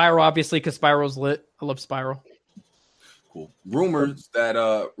had Spyro, obviously, because Spyro's lit. I love Spyro. Cool. Rumor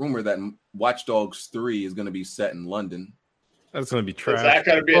that Watch Dogs 3 is going to be set in London. That's going to be trash. Is that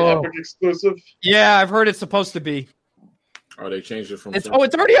going to be an Epic exclusive? Yeah, I've heard it's supposed to be. Oh, they changed it from. It's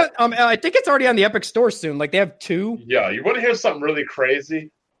already on. I think it's already on the Epic Store soon. Like they have 2. Yeah, you want to hear something really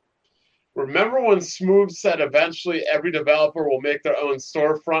crazy? Remember when Smooth said eventually every developer will make their own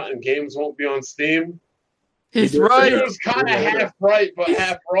storefront and games won't be on Steam? He's right. He was kind of half right, but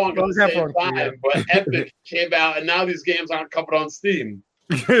half wrong at the same time. Yeah. But Epic came out, and now these games aren't coming on Steam.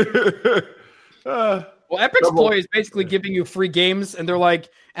 Well, Epic's ploy is basically giving you free games, and they're like,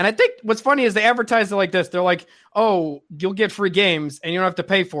 and I think what's funny is they advertise it like this. They're like, oh, you'll get free games, and you don't have to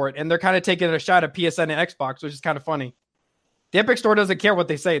pay for it. And they're kind of taking a shot at PSN and Xbox, which is kind of funny. The Epic Store doesn't care what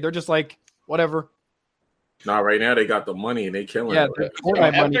they say. They're just like, whatever. Nah, right now they got the money and they killing it.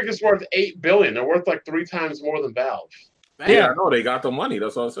 Epic is worth $8 billion. They're worth like 3 times more than Valve. Yeah, I know they got the money.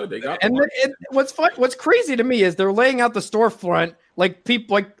 That's all I said. They got. And what's crazy to me is they're laying out the storefront like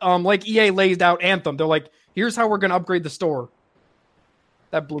people like EA lays out Anthem. They're like, here's how we're gonna upgrade the store.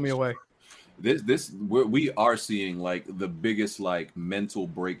 That blew me away. We are seeing like the biggest like mental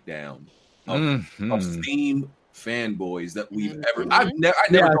breakdown of Steam fanboys that we've ever. I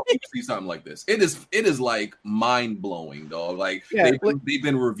never thought we'd see something like this. It is like mind blowing, dog. Like they've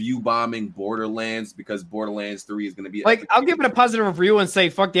been review bombing Borderlands because Borderlands 3 is going to be like. I'll give it a positive review and say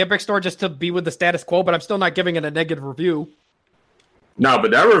fuck the Epic Store just to be with the status quo, but I'm still not giving it a negative review. No,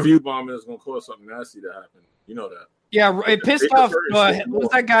 but that review bombing is going to cause something nasty to happen. You know that. Yeah, it pissed off. What was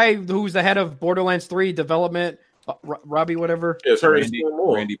that guy who's the head of Borderlands 3 development? Robbie, whatever. It's Randy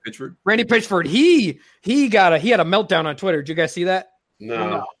Pitchford. Randy Pitchford. He had a meltdown on Twitter. Did you guys see that?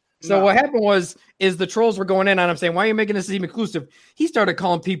 No. So what happened is the trolls were going in on him saying, "Why are you making this Steam exclusive?" He started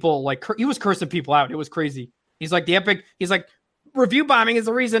calling people like he was cursing people out. It was crazy. He's like he's like review bombing is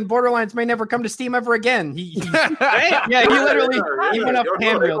the reason Borderlands may never come to Steam ever again. He literally he went up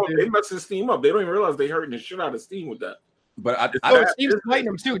handrail. They messing Steam up. They don't even realize they hurting the shit out of Steam with that. But Steam's fighting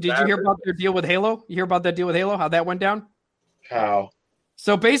them too. Did you hear about their deal with Halo? You hear about that deal with Halo? How that went down? How?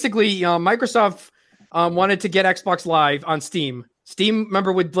 So basically, Microsoft wanted to get Xbox Live on Steam. Steam,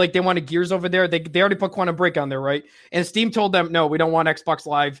 remember, with like they wanted Gears over there. They already put Quantum Break on there, right? And Steam told them, no, we don't want Xbox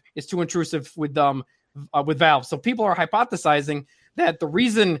Live. It's too intrusive with Valve. So people are hypothesizing that the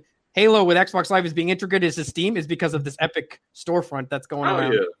reason Halo with Xbox Live is being integrated into Steam is because of this Epic storefront that's going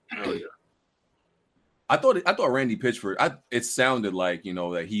on. Oh yeah. I thought Randy Pitchford. It sounded like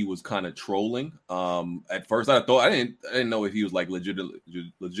that he was kind of trolling. At first, I didn't know if he was like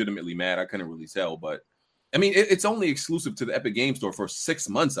legitimately mad. I couldn't really tell, but I mean, it's only exclusive to the Epic Game Store for 6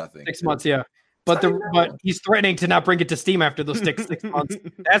 months, I think. 6 months, yeah. But he's threatening to not bring it to Steam after those 6 months.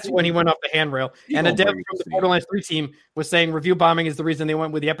 That's when he went off the handrail. And a dev from the Borderlands 3 team was saying review bombing is the reason they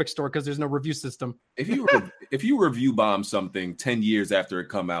went with the Epic Store because there's no review system. If you review bomb something 10 years after it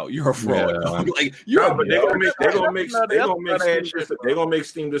come out, you're a fraud. Yeah. They're gonna make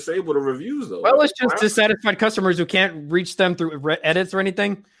Steam disable the reviews though. Well, it's just dissatisfied customers who can't reach them through edits or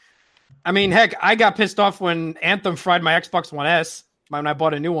anything. I mean, heck, I got pissed off when Anthem fried my Xbox One S when I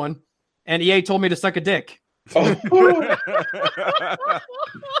bought a new one. And EA told me to suck a dick. And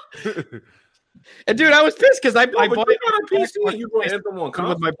dude, I was pissed because I bought it on PC. You bought Anthem on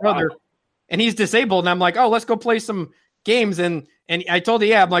console with my brother, and he's disabled. And I'm like, oh, let's go play some games. And I told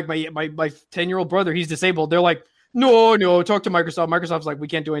I'm like my 10-year-old brother, he's disabled. They're like, no, talk to Microsoft. Microsoft's like, we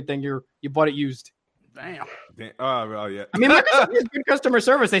can't do anything. You bought it used. Damn. Oh, well, yeah. I mean, Microsoft has good customer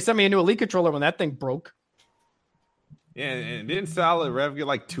service. They sent me a new Elite controller when that thing broke. Yeah, and didn't Solid Rev get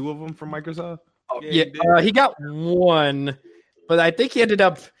like 2 of them from Microsoft? Yeah, he got 1, but I think he ended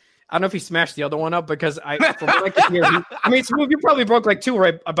up. I don't know if he smashed the other one up because from what I can hear, Smooth, you probably broke like 2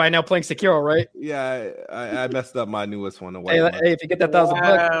 right by now playing Sekiro, right? Yeah, I messed up my newest one. Hey, if you get that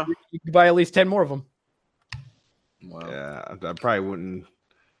 $1,000, you can buy at least 10 more of them. Wow. Yeah, I probably wouldn't.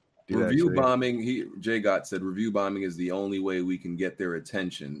 Review bombing. Jay Gott said review bombing is the only way we can get their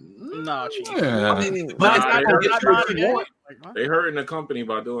attention. No, they hurting the company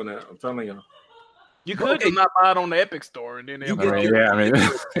by doing that. I'm telling you. You could not buy it on the Epic Store, and then So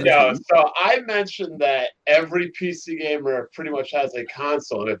I mentioned that every PC gamer pretty much has a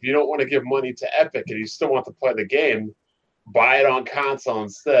console, and if you don't want to give money to Epic and you still want to play the game, buy it on console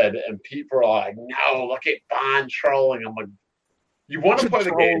instead. And people are like, no, look at Bond trolling. I'm like, you want to play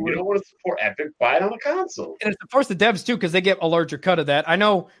the game. You don't want to support Epic. Buy it on a console. And it's force the devs, too, because they get a larger cut of that. I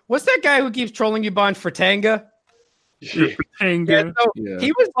know. What's that guy who keeps trolling you, Bond, Fratanga? Yeah, so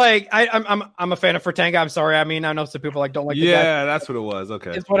he was like, I'm a fan of Fratanga. I'm sorry. I mean, I know some people like don't like the guy. That's what it was.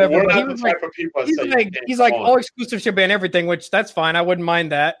 Okay. It's whatever. But he was like, he's like all exclusive ship and everything, which that's fine. I wouldn't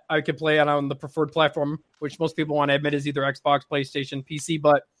mind that. I could play it on the preferred platform, which most people want to admit is either Xbox, PlayStation, PC,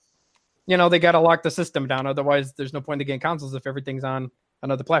 but you know, they got to lock the system down. Otherwise, there's no point in getting consoles if everything's on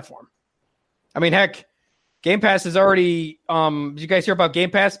another platform. I mean, heck, Game Pass is already. Did you guys hear about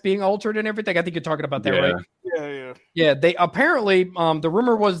Game Pass being altered and everything? I think you're talking about that, right? Yeah. They apparently, the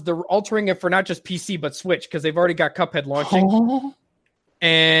rumor was they're altering it for not just PC but Switch because they've already got Cuphead launching,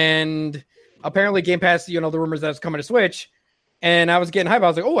 and apparently Game Pass. You know, the rumors that it's coming to Switch, and I was getting hype. I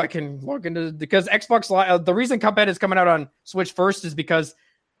was like, oh, I can log into because Xbox Live. The reason Cuphead is coming out on Switch first is because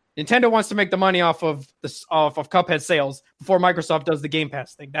Nintendo wants to make the money off of Cuphead sales before Microsoft does the Game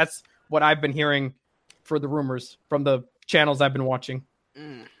Pass thing. That's what I've been hearing for the rumors from the channels I've been watching.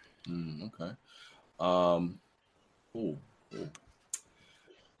 Okay. Cool.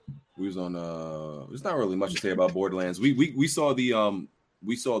 We was on there's not really much to say about Borderlands. We saw the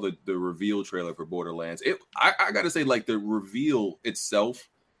reveal trailer for Borderlands. I gotta say, like, the reveal itself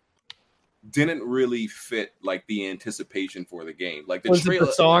didn't really fit like the anticipation for the game. Like the trailer,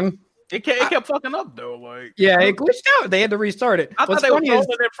 the song. It kept fucking up though. Like, yeah, it glitched out. They had to restart it. I thought they were rolling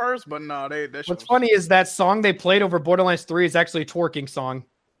it first, but no, what's funny is that song they played over Borderlands 3 is actually a twerking song.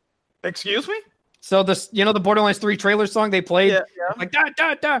 Excuse me? So this, you know, the Borderlands 3 trailer song they played, like da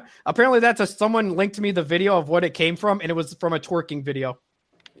da da. Apparently, someone linked me the video of what it came from, and it was from a twerking video.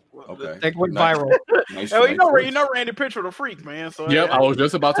 Okay, that went viral. You know, Randy Pitchford a freak, man. So I was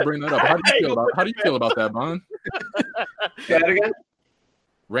just about to bring that up. How do you feel about that, Bond? Say that again.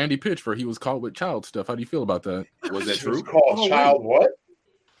 Randy Pitchford, he was caught with child stuff. How do you feel about that? Was that true? Called child what?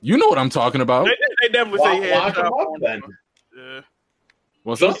 You know what I'm talking about. They definitely say he had lock him up then. Yeah.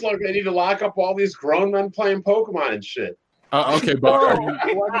 What's Just up? like they need to lock up all these grown men playing Pokemon and shit. Okay, but are you I'm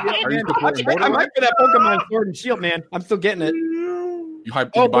hyped for that Pokemon Sword and Shield, man. I'm still getting it. You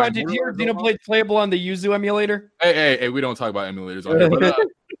hyped? Oh, Brian, did you hear Xenoblade playable on the Yuzu emulator? Hey, we don't talk about emulators on here. But,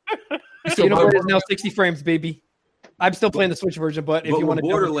 Xenoblade is now 60 frames, baby. I'm still playing the Switch version, but if you want to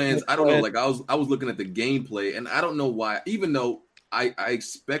Borderlands, I don't know. Like I was looking at the gameplay, and I don't know why. Even though I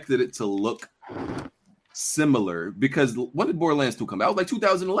expected it to look similar, because when did Borderlands 2 come out? It was like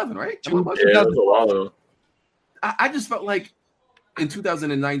 2011, right? Yeah, it was a while ago. I just felt like in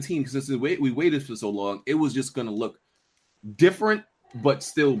 2019, because we waited for so long, it was just gonna look different, but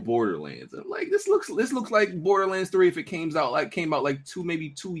still Borderlands. I'm like, this looks like Borderlands 3 if it came out like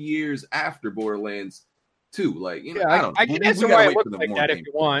 2 years after Borderlands 2. Like, you know, I can answer why it looked like that if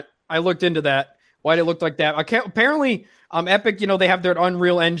you want. I looked into that. Why it looked like that. Apparently, Epic, you know, they have their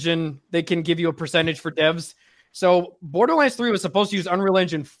Unreal Engine. They can give you a percentage for devs. So Borderlands 3 was supposed to use Unreal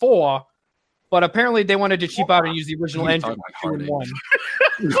Engine 4, but apparently they wanted to cheap out and use the original engine 2 and 1.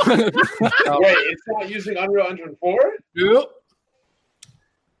 Wait, it's not using Unreal Engine 4? Yep.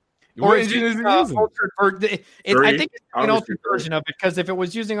 What engine is it using? I think it's an altered version of it, because if it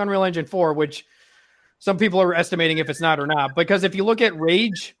was using Unreal Engine 4, which some people are estimating if it's not or not, because if you look at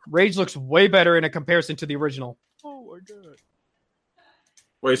Rage looks way better in a comparison to the original. Oh my god!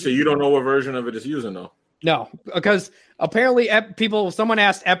 Wait, so you don't know what version of it is using though? No, because apparently someone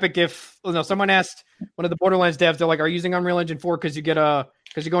asked Epic someone asked one of the Borderlands devs, they're like, "Are you using Unreal Engine 4 because you're going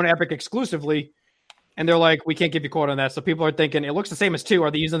to Epic exclusively?" And they're like, "We can't give you a quote on that." So people are thinking it looks the same as 2. Are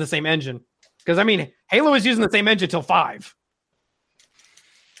they using the same engine? Because I mean, Halo is using the same engine till 5.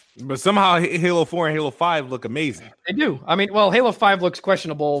 But somehow Halo 4 and Halo 5 look amazing. They do. I mean, well, Halo 5 looks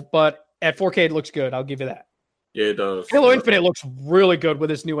questionable, but at 4K it looks good. I'll give you that. Yeah, it does. Halo Infinite looks really good with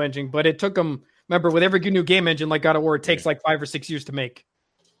this new engine, but it took them. Remember, with every new game engine like God of War, it takes like 5 or 6 years to make.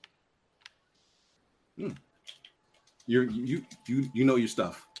 You know your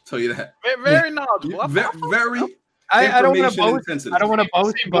stuff. I'll tell you that. Very knowledgeable. Very. I don't want to boast. I don't want to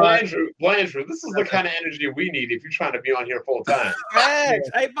boast, but Blandrew, this is the kind of energy we need if you're trying to be on here full time.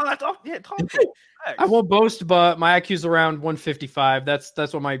 Hey, but talk to him. I won't boast, but my IQ's around 155. That's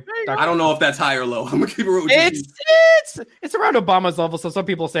what my I don't know if that's high or low. I'm gonna keep it real with you. It's around Obama's level. So some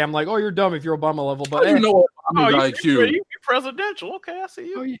people say I'm like, oh, you're dumb if you're Obama level, but you know IQ. You presidential. Okay, I see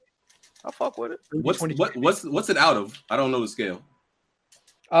you. Oh, yeah. I fuck with it. What's it out of? I don't know the scale.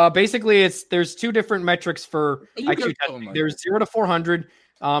 Basically, there's 2 different metrics for IQ testing. There's 0 to 400.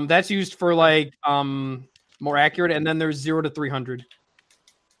 That's used for like more accurate, and then there's 0 to 300.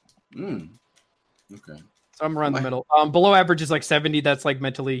 Okay. So I'm around the middle. Below average is like 70. That's like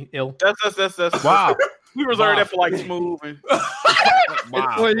mentally ill. That's wow. We reserve that for like smooth. And...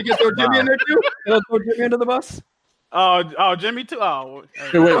 wow. Oh, you can throw Jimmy in there too? You'll throw Jimmy under the bus? Oh, Jimmy too? Oh.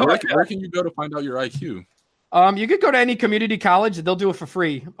 Hey, wait, where can you go to find out your IQ? You could go to any community college. They'll do it for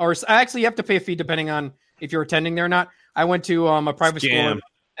free. Or actually, you have to pay a fee depending on if you're attending there or not. I went to a private school,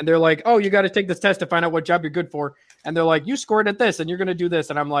 and they're like, oh, you got to take this test to find out what job you're good for. And they're like, you scored at this, and you're going to do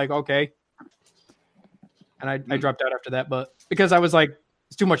this. And I'm like, okay. And I dropped out after that, but because I was like,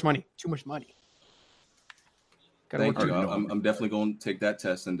 it's too much money. Too much money. Thank you. I'm definitely going to take that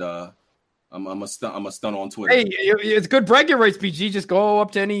test, and I'm a stun on Twitter. Hey, it's good bragging rights, BG. Just go up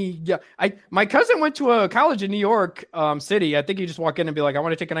to any. Yeah, my cousin went to a college in New York City. I think you just walk in and be like, I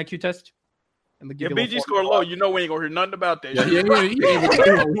want to take an IQ test. And BG scored low. You know we ain't gonna hear nothing about that. BG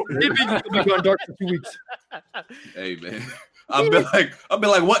will be going dark for 2 weeks. Hey man, I've been like,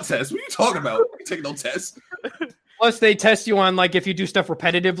 what test? What are you talking about? You take no test. Plus, they test you on like if you do stuff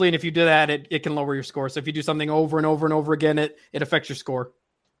repetitively, and if you do that, it can lower your score. So if you do something over and over and over again, it affects your score.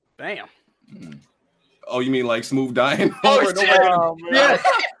 Damn. Oh, you mean like smooth dying? Yeah.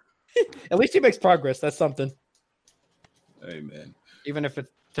 At least he makes progress. That's something. Hey man. Even if it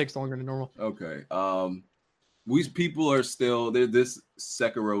takes longer than normal. Okay. People are still there. This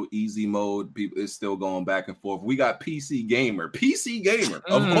Sekiro easy mode is still going back and forth. We got PC Gamer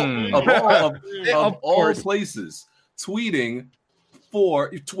of all places tweeting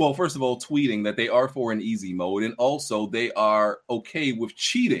first of all, tweeting that they are for an easy mode, and also they are okay with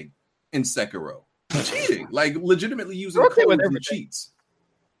cheating in Sekiro. Cheating, like legitimately using codes and cheats.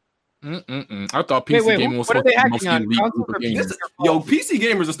 I thought PC Gamer was supposed to be elite group of gamers. PC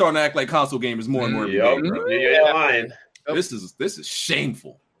gamers are starting to act like console gamers more and more. You're lying. This is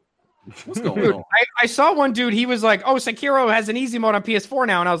shameful. What's going on? I saw one dude. He was like, "Oh, Sekiro has an easy mode on PS4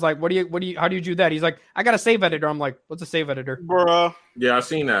 now," and I was like, how do you do that?" He's like, "I got a save editor." I'm like, "What's a save editor?" Bruh. Yeah, I've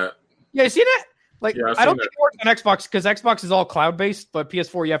seen that. Yeah, you seen it? Like, yeah, I don't think it works on Xbox because Xbox is all cloud based, but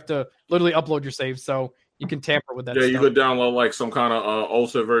PS4 you have to literally upload your saves, so you can tamper with that. Yeah, stuff. you could download like some kind of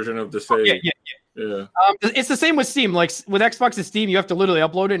Ulsa version of the save. Yeah. It's the same with Steam. Like with Xbox and Steam, you have to literally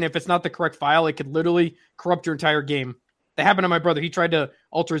upload it, and if it's not the correct file, it could literally corrupt your entire game. That happened to my brother. He tried to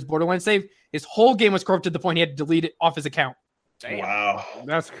alter his Borderlands save. His whole game was corrupted to the point he had to delete it off his account. Damn. Wow,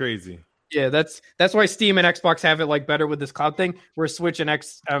 that's crazy. Yeah, that's why Steam and Xbox have it like better with this cloud thing, where Switch and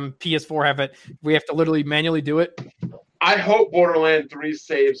PS4 have it. We have to literally manually do it. I hope Borderlands 3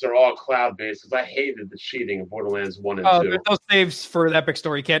 saves are all cloud-based because I hated the cheating of Borderlands 1 and 2. There's no saves for the Epic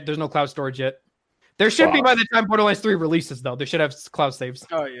Store. There's no cloud storage yet. There should be by the time Borderlands 3 releases, though. They should have cloud saves.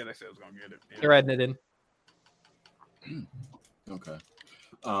 Oh, yeah, they said it was going to get it. Yeah. They're adding it in. Okay.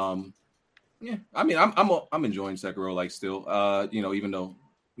 Yeah, I mean, I'm enjoying Sekiro, like, still. Even though,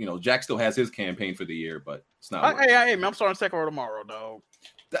 Jack still has his campaign for the year, but it's not. Hey, man, I'm starting Sekiro tomorrow, dog.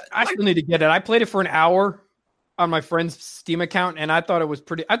 I still need to get it. I played it for an hour on my friend's Steam account, and I thought it was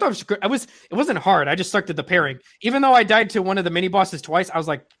pretty. I thought it was good. It wasn't hard. I just sucked at the pairing. Even though I died to one of the mini bosses twice, I was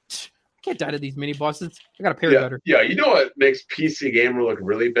like, I can't die to these mini bosses. I got to parry better. Yeah, you know what makes PC Gamer look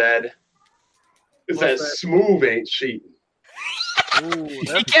really bad? Is that Smooth ain't cheating. Ooh,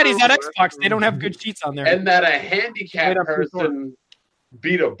 he can't. He's on Xbox. They don't have good cheats on there. And that a handicapped person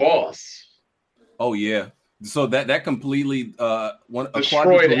beat a boss. Oh yeah. So that completely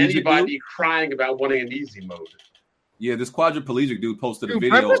destroyed anybody crying about wanting an easy mode. Yeah, this quadriplegic dude posted a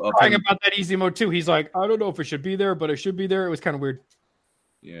video of crying about that easy mode too. He's like, I don't know if it should be there, but it should be there. It was kind of weird.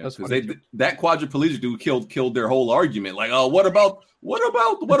 Yeah, that quadriplegic dude killed their whole argument. Like, oh, what about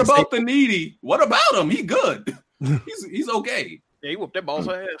the needy? What about him? He good. He's okay. Yeah, he whooped that boss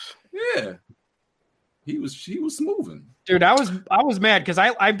ass. Yeah, he was smoothing. Dude, I was mad because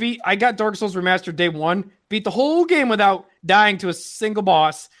I got Dark Souls Remastered day one, beat the whole game without dying to a single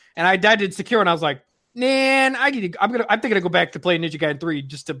boss, and I died to Sekiro, and I was like, man, I'm thinking to go back to play Ninja Gaiden 3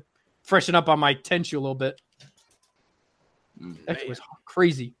 just to freshen up on my Tenchu a little bit. That was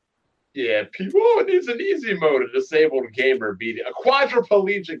crazy. Yeah, people needs an easy mode. A disabled gamer beat it. A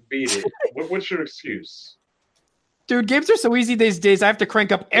quadriplegic beat it. What's your excuse? Dude, games are so easy these days. I have to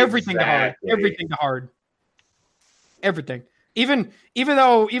crank up everything to hard. Everything to hard. Everything. Even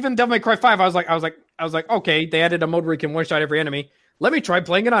Devil May Cry 5, I was like, okay, they added a mode where you can one-shot every enemy. Let me try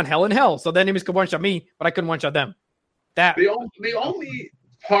playing it on Hell in Hell. So the enemies could one-shot me, but I couldn't one-shot them. The only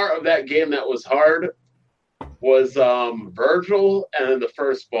part of that game that was hard was Virgil and then the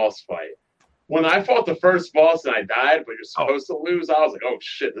first boss fight. When I fought the first boss and I died, but you're supposed to lose, I was like, oh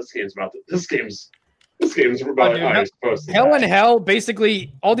shit, this game's about how you're supposed to. Hell in Hell,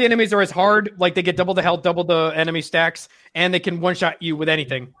 basically all the enemies are as hard, like they get double the health, double the enemy stacks, and they can one-shot you with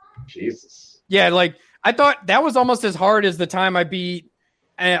anything. Jesus. Yeah, like I thought that was almost as hard as the time I beat,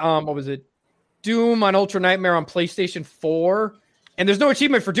 what was it? Doom on Ultra Nightmare on PlayStation 4. And there's no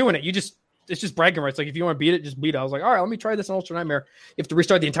achievement for doing it. It's just bragging rights. Like, if you want to beat it, just beat it. I was like, all right, let me try this on Ultra Nightmare. You have to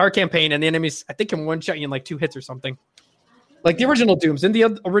restart the entire campaign, and the enemies, I think, can one-shot you in like 2 hits or something. Like the original Dooms. Didn't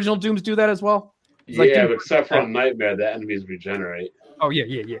the original Dooms do that as well? Like but except for on Nightmare, the enemies regenerate. Oh,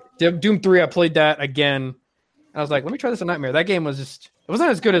 yeah. Doom 3, I played that again. I was like, let me try this on Nightmare. That game was just, it wasn't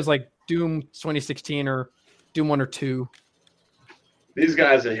as good as like Doom 2016 or Doom 1 or 2. These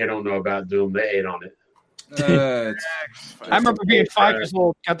guys in here don't know about Doom. They ate on it. I remember being 5 years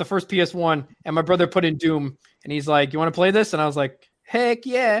old, got the first PS1, and my brother put in Doom, and he's like, you want to play this? And I was like, heck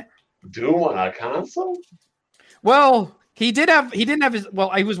yeah. Doom on a console? Well, he didn't have his,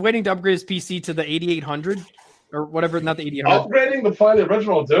 I was waiting to upgrade his PC to the 8800 or whatever, not the 8800. Upgrading to play the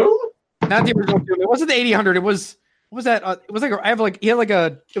original Doom? Not the original Doom. It wasn't the 8800. It was, what was that? It was like, it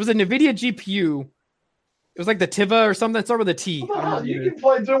was a NVIDIA GPU. It was like the Tiva or something that started with a T. You can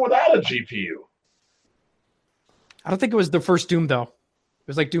play Doom without a GPU. I don't think it was the first Doom though. It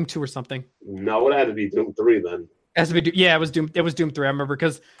was like Doom 2 or something. No, it had to be Doom 3 then. It has to be. Yeah, it was Doom. It was Doom 3. I remember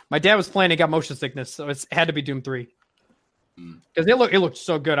because my dad was playing and got motion sickness, so it had to be Doom 3. Because it looked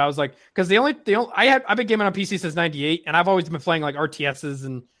so good. I was like, because I've been gaming on PC since '98, and I've always been playing like RTSs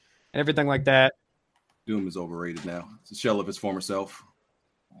and everything like that. Doom is overrated now. It's a shell of its former self.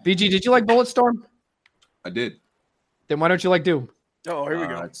 BG, did you like Bulletstorm? I did. Then why don't you like Doom? Oh, here we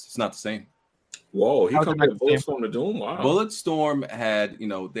go. It's not the same. Whoa, he compared Bulletstorm to Doom. Wow. Bulletstorm had,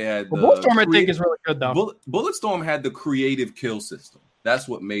 they had. Bulletstorm, I think, is really good though. Bulletstorm had the creative kill system. That's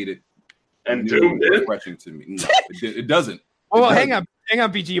what made it. And Doom refreshing to me. No, it doesn't. Well, hang on,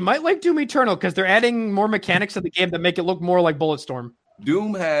 BG. You might like Doom Eternal because they're adding more mechanics to the game that make it look more like Bulletstorm.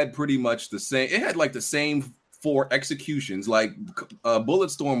 Doom had pretty much the same. It had like the same 4 executions. Like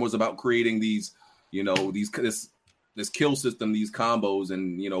Bulletstorm was about creating these, this kill system, these combos,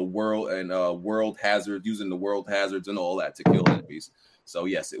 and world hazards, using the world hazards and all that to kill enemies. So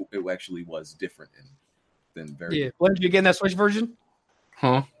yes, it actually was different than very. Yeah, when did you get in that Switch version?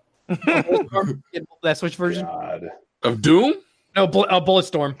 Huh? That Switch version of Doom? No,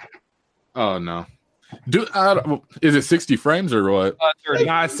 Bulletstorm. Oh no. Is it 60 frames or what?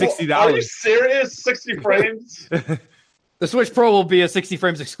 $60. Are you serious? 60 frames? The Switch Pro will be a 60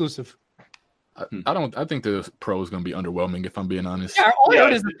 frames exclusive. I think the Pro is going to be underwhelming if I'm being honest. Yeah, all I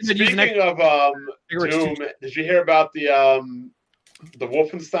heard is speaking of Doom, did you hear about the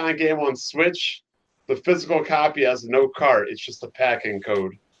Wolfenstein game on Switch? The physical copy has no cart. It's just a packing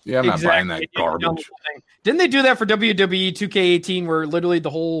code. Yeah, I'm not buying that garbage. Didn't they do that for WWE 2K18 where literally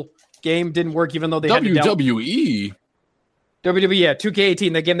the whole game didn't work even though they had WWE? WWE, yeah,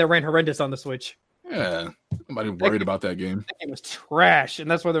 2K18, the game that ran horrendous on the Switch. Yeah, nobody worried about that game. That game was trash,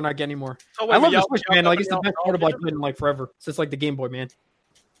 and that's why they're not getting anymore. Oh, wait, I love the Switch, man. Like, it's the best portable I've played in like forever. Since like the Game Boy, man.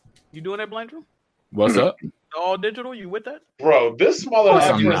 You doing that, Blandrew? What's up? All digital? You with that? Bro, this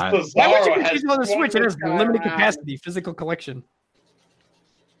motherfucker has on the Switch. It has limited capacity, physical collection.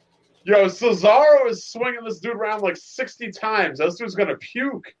 Yo, Cesaro is swinging this dude around like 60 times. This dude's gonna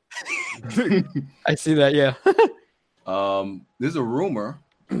puke. I see that, yeah. There's a rumor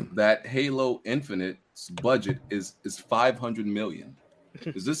that Halo Infinite's budget is $500 million.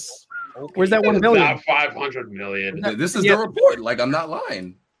 Is this? Where's that $1 billion? Not $500 million. This is the report. Like, I'm not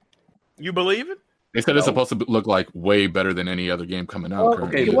lying. You believe it? They said it's supposed to look like way better than any other game coming out. Well,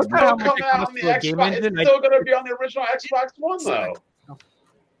 okay, what's that? It's still going to be on the original Xbox One, though.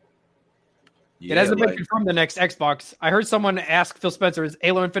 It hasn't been confirmed the next Xbox. I heard someone ask Phil Spencer, is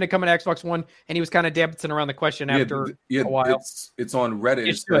Halo Infinite coming to Xbox One? And he was kind of dancing around the question after a while. It's on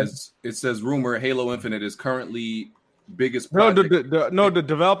Reddit. It says rumor Halo Infinite is currently biggest project. The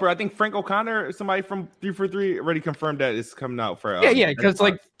developer, I think Frank O'Connor, somebody from 343 already confirmed that it's coming out for because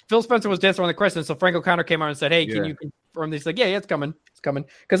like Phil Spencer was dancing around the question, so Frank O'Connor came out and said, hey, can you confirm this? Like, yeah, it's coming. It's coming.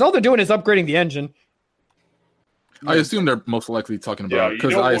 Because all they're doing is upgrading the engine. I assume they're most likely talking about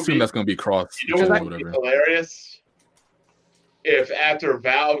because I assume that's going to be cross. You know what would be hilarious? If after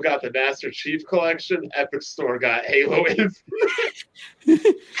Valve got the Master Chief Collection, Epic Store got Halo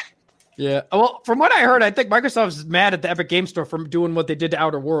Infinite. Yeah. Well, from what I heard, I think Microsoft's mad at the Epic Game Store for doing what they did to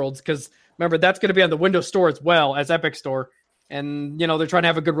Outer Worlds because remember that's going to be on the Windows Store as well as Epic Store, and they're trying to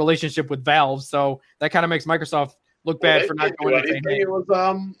have a good relationship with Valve, so that kind of makes Microsoft look bad for not going anything. It was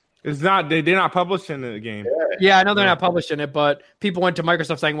It's not. They're not publishing the game. Yeah, I know they're not publishing it, but people went to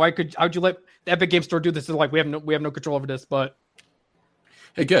Microsoft saying, "How'd you let the Epic Game Store do this?" They're like, we have no control over this. But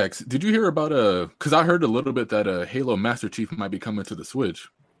hey, Gex, did you hear about because I heard a little bit that Halo Master Chief might be coming to the Switch.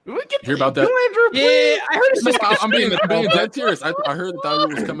 Hear about that? Yeah, I heard. I'm being dead serious. I heard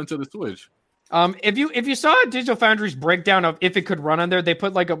that was coming to the Switch. If you saw Digital Foundry's breakdown of if it could run on there, they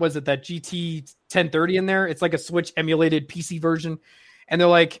put like was it that GT 1030 in there? It's like a Switch emulated PC version, and they're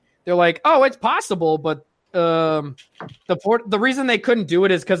like, oh, it's possible, but the reason they couldn't do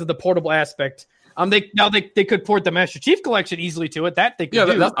it is because of the portable aspect. They could port the Master Chief Collection easily to it. That they could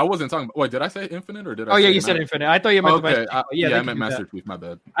do. I wasn't talking. Wait, did I say Infinite or did I? Oh yeah, you said Infinite. I thought you meant okay. I meant Master Chief. My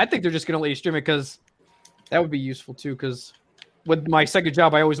bad. I think they're just gonna let you stream it because that would be useful too. Because with my second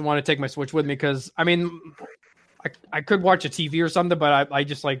job, I always want to take my Switch with me. Because I mean, I could watch a TV or something, but I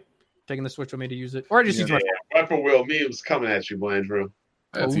just like taking the Switch with me to use it, or I just use my Weapon Wheel memes coming at you, Blandrew.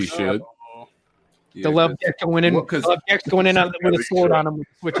 As you should. The love deck going in, with a sword on him with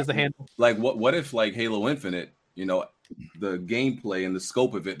the Switch as a handle. Like what if like Halo Infinite, the gameplay and the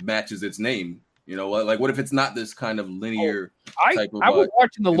scope of it matches its name? Like what if it's not this kind of linear type of I was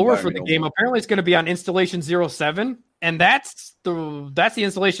watching the lore for the game. Apparently it's going to be on installation 07, and that's the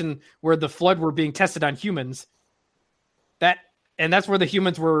installation where the Flood were being tested on humans. And that's where the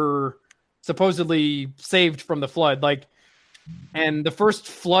humans were supposedly saved from the Flood. And the first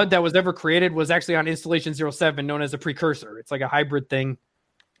Flood that was ever created was actually on installation 07, known as a precursor. It's like a hybrid thing.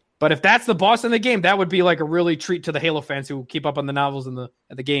 But if that's the boss in the game, that would be like a really treat to the Halo fans who keep up on the novels and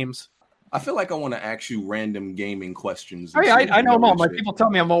the games. I feel like I want to ask you random gaming questions. Oh, yeah, I know them all. My people tell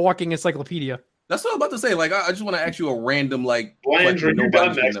me I'm a walking encyclopedia. That's what I was about to say. Like, I just want to ask you a random, Landry, you're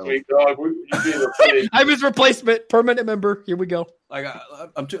done next week, dog. I'm his replacement, permanent member. Here we go. Like,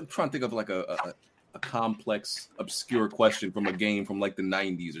 I'm trying to think of like a complex, obscure question from a game from like the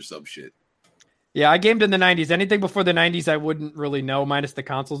 90s or some shit. Yeah, I gamed in the 90s. Anything before the 90s, I wouldn't really know, minus the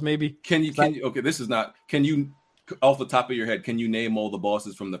consoles, maybe. Can you, off the top of your head, can you name all the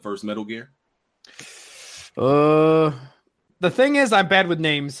bosses from the first Metal Gear? The thing is, I'm bad with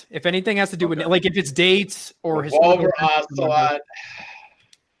names. If anything has to do with, like, if it's dates or Revolver, Ocelot.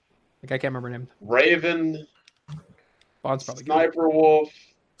 I can't remember names. Raven. Bond's probably Sniper Wolf.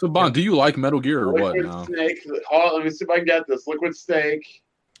 So, Bond, do you like Metal Gear or Liquid what now? Snake. Oh, let me see if I can get this. Liquid Snake.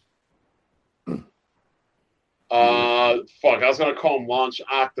 I was gonna call him Launch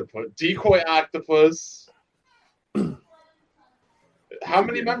Octopus. Decoy Octopus. How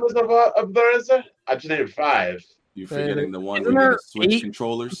many members of there is there? I just named 5. You're forgetting the one who did Switch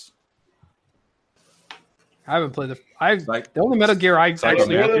controllers. I haven't played the only Metal Gear I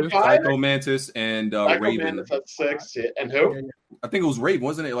actually Psycho Mantis and Raven. Mantis at 6. And who? I think it was Raven,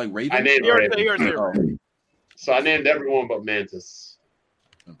 wasn't it? Like Raven. I named Raven. So I named everyone but Mantis.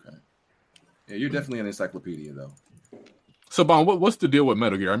 Okay. Yeah, you're definitely an encyclopedia, though. So, Bond, what's the deal with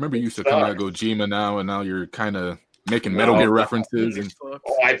Metal Gear? I remember you used to come out Gojima now, and now you're kind of making Metal Gear references. And...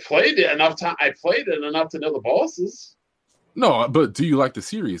 I played it enough time. I played it enough to know the bosses. No, but do you like the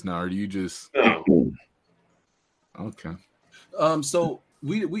series now, or do you just? No. Okay. So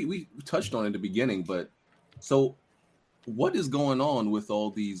we touched on it at the beginning, but so what is going on with all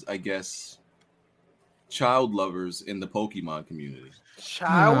these, I guess, child lovers in the Pokemon community?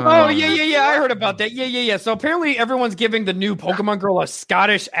 Oh, yeah. I heard about that. Yeah. So apparently everyone's giving the new Pokemon girl a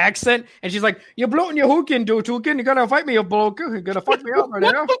Scottish accent. And she's like, you're blowing your hook in, dude. You're going to fight me, you bloke. You're going to fuck me up right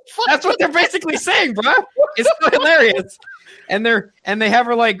now. That's what they're basically saying, bro. It's so hilarious. And they have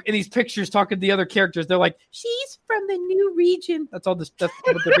her like in these pictures talking to the other characters. They're like, she's from the new region. That's what they're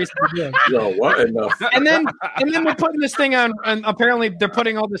basically doing. Yo, what enough? And then they're putting this thing on, and apparently they're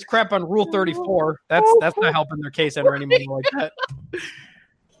putting all this crap on Rule 34. That's not helping their case enter anymore like that.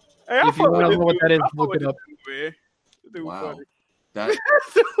 Hey, if you want to know what that is, look it up. Wow.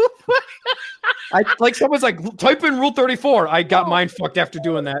 I like someone's like type in Rule 34. I got mine fucked after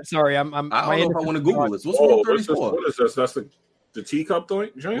doing that. Sorry, I don't know if I want to Google this. What's Rule 34? What is this? That's the teacup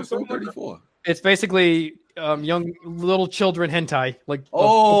joint. What's Rule 34? It's basically young little children hentai. Like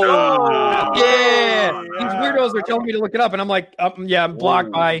yeah. These weirdos are telling me to look it up, and I'm like, I'm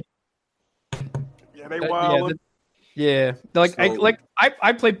blocked by. Yeah, they wild. Yeah, like so,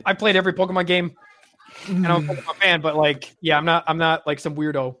 I played every Pokemon game, and I'm a Pokemon fan, but like, yeah, I'm not like some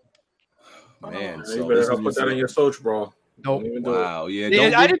weirdo. Man, so you better put that in your search, bro. Nope. Wow. Yeah. I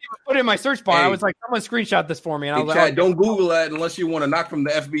didn't even put it in my search bar. I was like, someone screenshot this for me, and I was like, don't Google that unless you want to knock from the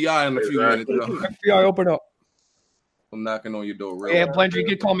FBI in a few minutes. FBI, open up. I'm knocking on your door. Right? Yeah, Blender, you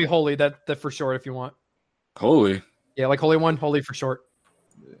can call me Holy. That for short if you want. Holy. Yeah, like Holy One, Holy for short.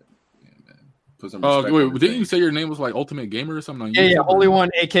 Wait, didn't you say your name was like Ultimate Gamer or something? Yeah, Holy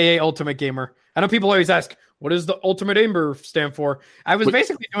One, aka Ultimate Gamer. I know people always ask, what does the Ultimate Gamer stand for? I was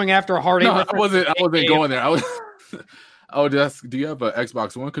basically doing after a hard. No, I wasn't going there. I would ask, do you have an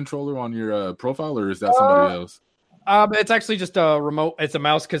Xbox One controller on your profile, or is that somebody else? It's actually just a remote. It's a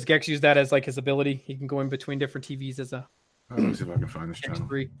mouse because Gex used that as like his ability. He can go in between different TVs as a. Let me see if I can find this channel.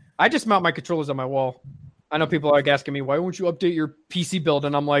 I just mount my controllers on my wall. I know people are like asking me, why won't you update your PC build?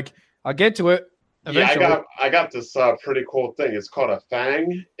 And I'm like, I'll get to it eventually. Yeah, I got this pretty cool thing. It's called a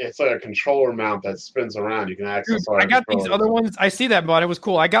Fang. It's like a controller mount that spins around. You can access all I got these other ones. I see that, but it was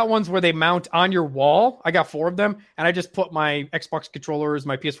cool. I got ones where they mount on your wall. I got 4 of them, and I just put my Xbox controllers,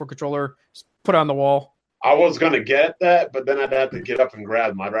 my PS4 controller, put it on the wall. I was going to get that, but then I'd have to get up and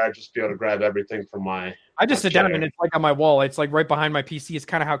grab them. I'd rather just be able to grab everything from my I just sit down and it's like on my wall. It's like right behind my PC. It's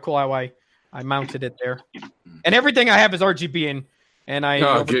kind of how cool I mounted it there. And everything I have is RGB and I.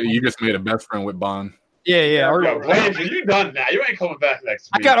 No, you just made a best friend with Bond. Yeah. You done now. You ain't coming back next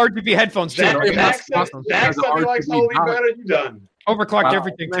week. I got RGB headphones too. Dax said he likes Holy better. You done. Overclocked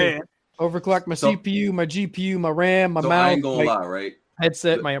everything too. Overclocked my CPU, my GPU, my RAM, my mouse. I ain't gonna lie, right?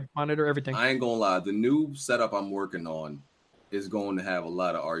 Headset, my monitor, everything. I ain't gonna lie. The new setup I'm working on is going to have a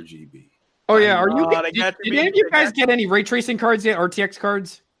lot of RGB. Oh yeah, did any of you guys get any ray tracing cards yet? RTX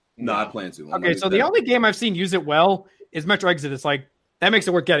cards? No, I plan to. Okay, so the only game I've seen use it well is Metro Exodus. Like that makes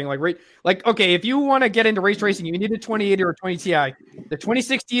it worth getting. Okay, if you want to get into ray tracing, you need a 2080 or a 20 Ti. The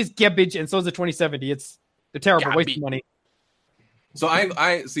 2060 is garbage, and so is the 2070. They're terrible, waste of money. So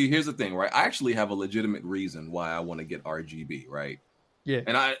I see. Here's the thing, right? I actually have a legitimate reason why I want to get RGB, right?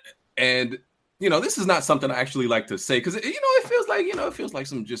 Yeah, and you know, this is not something I actually like to say because it feels like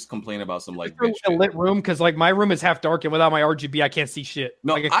some just complain about some like a lit room because like my room is half dark and without my RGB I can't see shit.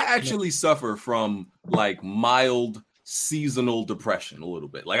 No, I actually suffer from like mild seasonal depression a little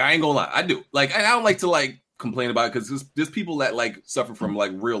bit. Like I ain't gonna lie, I do. Like, and I don't like to like complain about it because there's people that like suffer from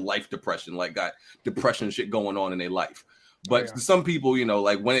like real life depression, like got depression shit going on in their life. But some people, you know,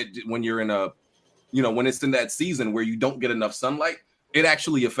 like when you're in a, you know, when it's in that season where you don't get enough sunlight. It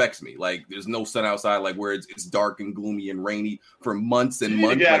actually affects me. Like, there's no sun outside, like where it's dark and gloomy and rainy for months and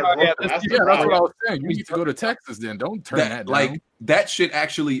months. That's what I was saying. You need to go to Texas then. Don't turn that down. Like, that shit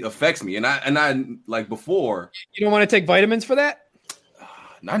actually affects me. And I like before. You don't want to take vitamins for that?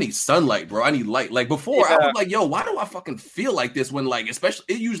 I need sunlight, bro. I need light. Like before, I was like, yo, why do I fucking feel like this when like, especially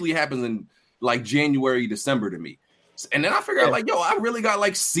it usually happens in like January, December to me. And then I figured out like, yo, I really got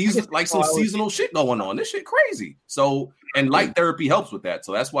like some seasonal shit going on. This shit crazy. So, and light therapy helps with that.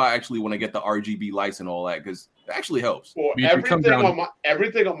 So that's why I actually want to get the RGB lights and all that because it actually helps. Well,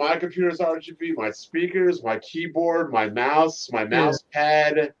 everything on my computer is RGB. My speakers, my keyboard, my mouse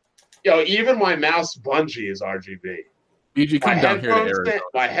pad. Yo, even my mouse bungee is RGB. BG, come down here to Arizona.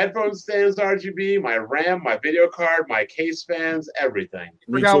 My headphone stand is RGB. My RAM, my video card, my case fans, everything.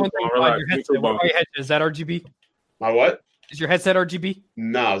 Is that RGB? My what? Is your headset RGB?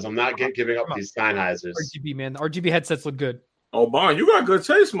 No, I'm not giving up these Sennheisers. RGB, man. The RGB headsets look good. Oh, Bond, you got good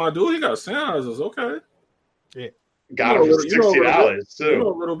taste, my dude. You got Sennheisers, okay. Yeah. Got them for $60 too. You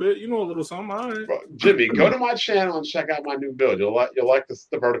know a little bit. You know a little something. All right. Bro, Jimmy, go to my channel and check out my new build. You'll like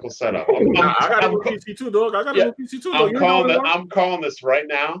the vertical setup. I got a new PC too, dog. I'm calling this right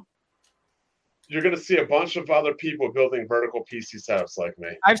now. You're gonna see a bunch of other people building vertical PC setups like me.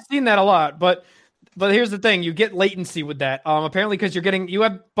 I've seen that a lot, but here's the thing: you get latency with that. Apparently, because you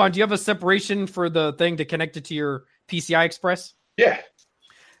have a separation for the thing to connect it to your PCI Express. Yeah.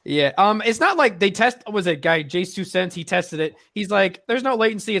 It's not like they was it guy Jace 2 Cents? He tested it. He's like, "There's no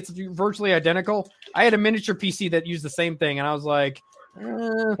latency. It's virtually identical." I had a miniature PC that used the same thing, and I was like,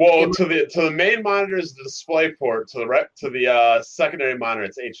 "Well, to the main monitor is the display port. To the secondary monitor,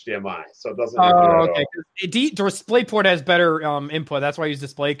 it's HDMI, so it doesn't." Oh, okay. The display port has better input. That's why I use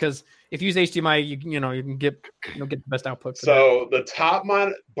display because if you use HDMI, you can get the best output. So the top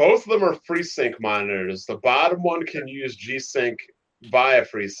monitor, both of them are FreeSync monitors. The bottom one can use G-Sync via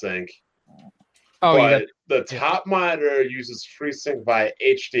FreeSync. But the top monitor uses FreeSync via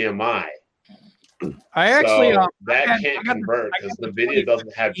HDMI. I actually that can't convert because the video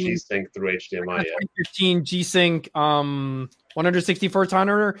doesn't have G-Sync through HDMI yet. 2015 G-Sync 161st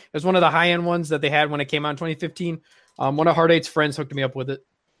monitor. It was one of the high-end ones that they had when it came out in 2015. One of Hard 8's friends hooked me up with it.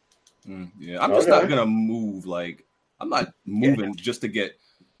 Yeah, I'm just not gonna move. Like I'm not moving just to get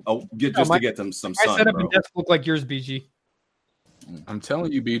to get them some sun. My setup and desk look like yours, BG. I'm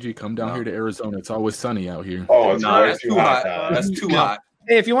telling you, BG, come down here to Arizona. It's always sunny out here. Oh, that's too hot. That's too hot.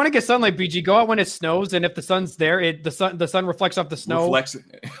 Hey, if you want to get sunlight, BG, go out when it snows, and if the sun's there, the sun reflects off the snow.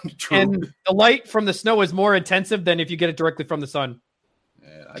 True. And the light from the snow is more intensive than if you get it directly from the sun.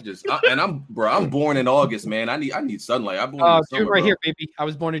 Yeah, I'm born in August, man. I need sunlight. I'm born in June right here, baby. I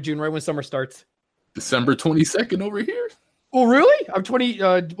was born in June, right when summer starts. December 22nd over here. Oh, really? I'm 20.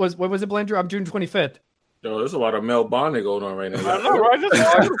 What was it, Blandrew? I'm June 25th. Yo, there's a lot of male bonding going on right now. I know, right?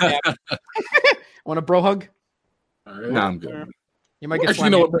 Want a bro hug? Right. Nah, I'm good. You might get. Actually, you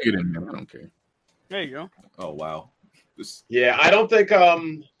know what? Bring it in, man. I don't care. There you go. Oh wow. Yeah, I don't think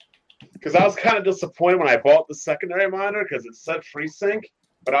because I was kind of disappointed when I bought the secondary monitor because it said FreeSync,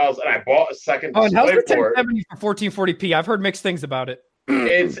 but I bought a second. Oh, and how's the 1070 for 1440p? I've heard mixed things about it.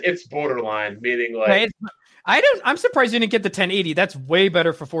 It's borderline, meaning like I'm surprised you didn't get the 1080. That's way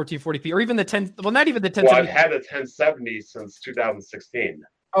better for 1440p, or even the 10. Well, not even the 1070. Well, I've had the 1070 since 2016.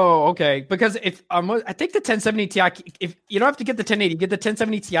 Oh, okay. Because if I think the 1070 Ti, if you don't have to get the 1080, get the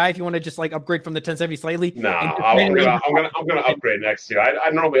 1070 Ti if you want to just like upgrade from the 1070 slightly. No, I'm gonna upgrade next year. I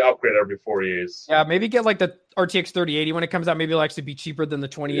normally upgrade every 4 years. Yeah, maybe get like the RTX 3080 when it comes out. Maybe it'll actually be cheaper than the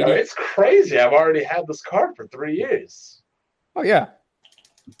 2080. Yeah, it's crazy. I've already had this card for 3 years. Oh yeah.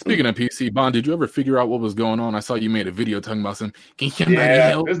 Speaking of PC, Bond, did you ever figure out what was going on? I saw you made a video talking about some. Can somebody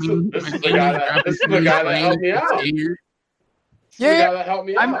help me? This is the guy that helped me out. Yeah,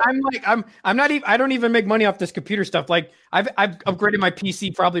 I'm not even. I don't even make money off this computer stuff. Like I've upgraded my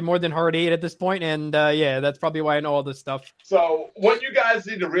PC probably more than Hard 8 at this point, and that's probably why I know all this stuff. So what you guys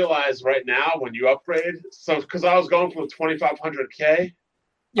need to realize right now when you upgrade, because I was going for the 2500K.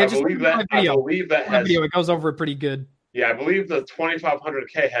 Yeah, I believe that has video. It goes over it pretty good. Yeah, I believe the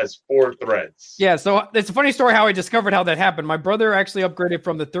 2500K has 4 threads. Yeah, so it's a funny story how I discovered how that happened. My brother actually upgraded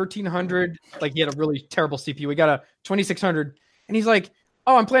from the 1300, like he had a really terrible CPU. We got a 2600, and he's like,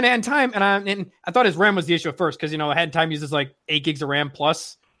 "Oh, I'm playing Hat in Time," and I thought his RAM was the issue at first because Hat in Time uses like 8 gigs of RAM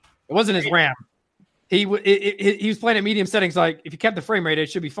plus. It wasn't his RAM. He was playing at medium settings. Like if you kept the frame rate,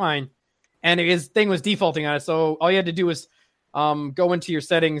 it should be fine. And his thing was defaulting on it, so all you had to do was go into your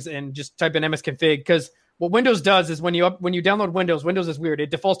settings and just type in msconfig because. What Windows does is when you download Windows is weird.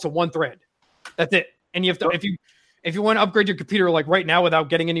 It defaults to 1 thread. That's it. And you have to if you want to upgrade your computer like right now without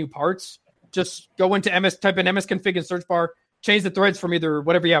getting any new parts, just go into type in msconfig in search bar, change the threads from either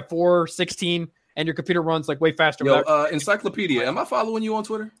whatever you have 4, 16, and your computer runs like way faster. Encyclopedia, am I following you on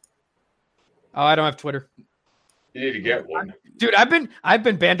Twitter? Oh, I don't have Twitter. You need to get one, dude. I've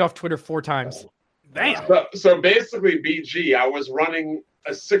been banned off Twitter 4 times. Damn. So basically, BG, I was running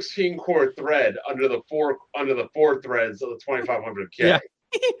a 16-core thread under the four threads of the 2500K. Yeah.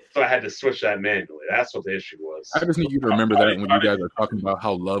 So I had to switch that manually. That's what the issue was. I just need you to remember that when you guys are talking about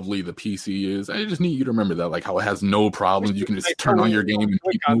how lovely the PC is. I just need you to remember that, like how it has no problems. You can just turn on your game and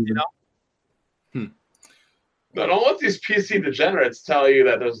keep moving. No, don't let these PC degenerates tell you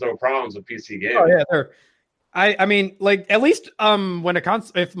that there's no problems with PC gaming. Oh yeah, I mean, like at least when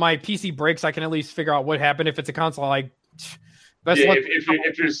if my PC breaks, I can at least figure out what happened. If it's a console, like.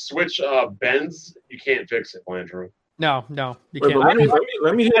 If your switch bends, you can't fix it, Andrew. No, you can't. Let me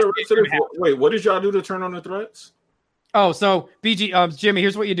hear the rest of it. Wait, what did y'all do to turn on the threads? Oh, so BG, Jimmy,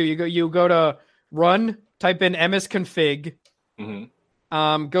 here's what you do. You go to run, type in msconfig,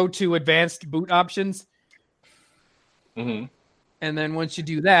 go to advanced boot options, and then once you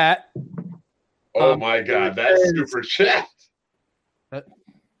do that, oh my God, that's super chat.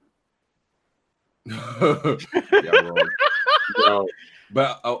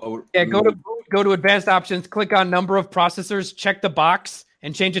 Go to advanced options, click on number of processors, check the box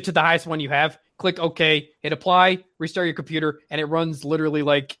and change it to the highest one you have. Click OK, hit apply, restart your computer, and it runs literally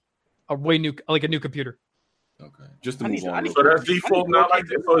like a new computer. Okay, just to move on. So that's default, not like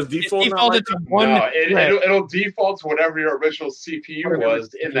that. So it's default. To one. No, it'll default to whatever your original CPU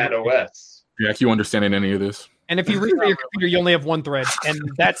was in that OS. Yeah, you understanding any of this? And if you restart your computer, you only have 1 thread, and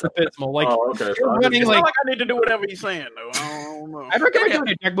that's abysmal. Like, okay. You're running like I need to do whatever he's saying, though. I don't know. I'd recommend doing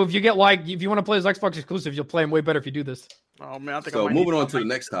it, Jack. But if you get if you want to play as Xbox exclusive, you'll play him way better if you do this. Oh man, I think. So moving on to the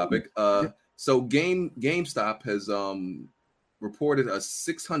next topic. So GameStop has reported a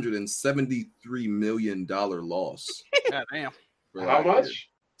 $673 million loss. God damn. How much?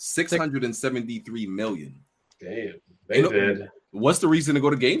 $673 million. Damn, they did. What's the reason to go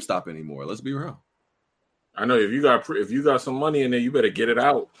to GameStop anymore? Let's be real. I know if you got some money in there, you better get it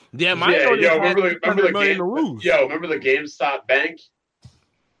out. Damn, remember the GameStop bank?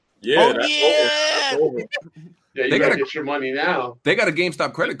 Yeah, that's over. Yeah, you gotta get your money now. They got a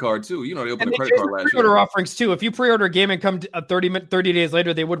GameStop credit card too. They opened a credit card last year. Pre-order offerings too. If you pre-order a game and come 30 days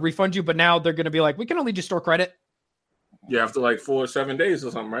later, they would refund you. But now they're going to be like, we can only just store credit. Yeah, after like 4 or 7 days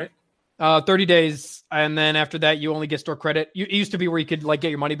or something, right? 30 days, and then after that, you only get store credit. It used to be where you could like get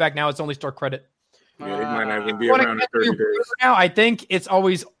your money back. Now it's only store credit. Yeah, it might not even be around 30 days. Now I think it's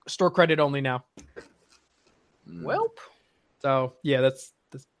always store credit only now. Welp. So yeah, that's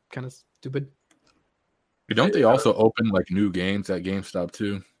kind of stupid. Don't they also open like new games at GameStop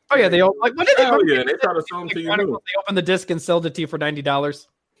too? Oh yeah, they all like what did they? Yeah, they try to sell them to you. They open the disc and sell it to you for $90.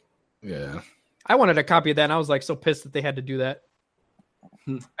 Yeah, I wanted a copy of that, and I was like so pissed that they had to do that.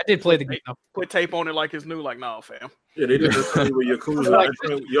 I did play the game. Put tape on it like it's new. Like, no, fam. Yeah, they did this thing with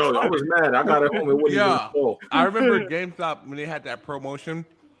Yakuza. Yo, I was mad. I got it home and wouldn't even fall. I remember GameStop when they had that promotion.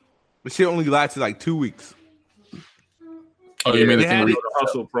 The shit only lasted like 2 weeks. Oh, you mean the thing the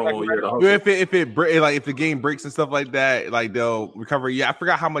hustle promo? Yeah, the hustle. If the game breaks and stuff like that, like they'll recover. Yeah, I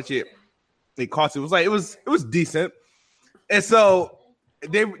forgot how much it cost. It was decent, and so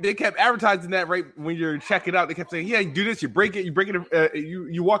they kept advertising that right when you're checking out. They kept saying, "Yeah, you do this, you break it,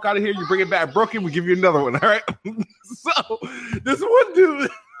 you walk out of here, you bring it back broken, we give you another one." All right. So this one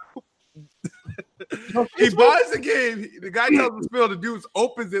dude. He buys the game. The guy tells him to spill. The dude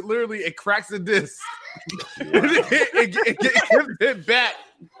opens it literally and cracks the disc. It gives it back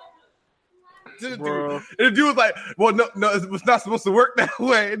to the dude. And the dude was like, "Well, no, it's not supposed to work that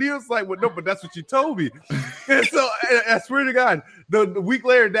way." And he was like, "Well, no, but that's what you told me." And so I swear to God, the week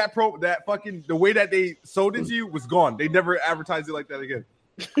later, the way that they sold it to you was gone. They never advertised it like that again.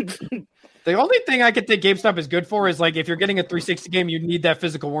 The only thing I could think GameStop is good for is like if you're getting a 360 game, you need that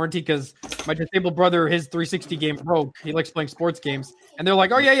physical warranty because my disabled brother, his 360 game broke. He likes playing sports games. And they're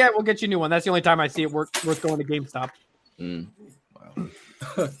like, "Oh, yeah, we'll get you a new one." That's the only time I see it worth going to GameStop. Wow.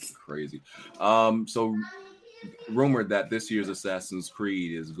 Crazy. So rumored that this year's Assassin's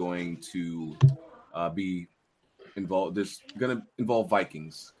Creed is going to be involved. There's going to involve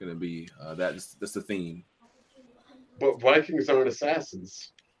Vikings. Going to be that's the theme. But Vikings aren't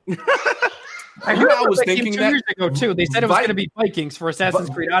assassins. I heard I was thinking 2 years ago too. They said it was going to be Vikings for Assassin's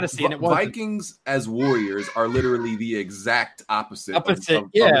Creed Odyssey, and it wasn't. Vikings as warriors are literally the exact opposite of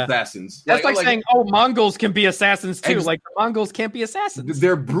assassins. That's like saying, "Oh, Mongols can be assassins too." Like the Mongols can't be assassins.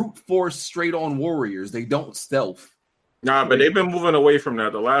 They're brute force, straight on warriors. They don't stealth. Nah, but they've been moving away from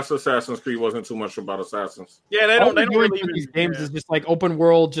that. The last Assassin's Creed wasn't too much about assassins. Yeah, they don't really these games is just like open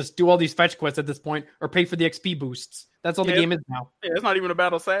world, just do all these fetch quests at this point, or pay for the XP boosts. That's all the game is now. Yeah, it's not even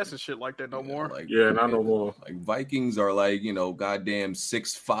about assassin shit like that no more. Not no more. Like Vikings are like, goddamn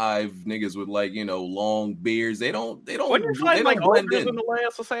 6'5" niggas with like, long beards. They don't like blend in the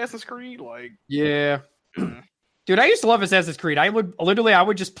last Assassin's Creed. Like, yeah. Dude, I used to love Assassin's Creed. I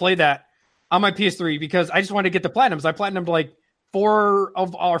would just play that on my PS3 because I just wanted to get the platinums. I platinumed like 4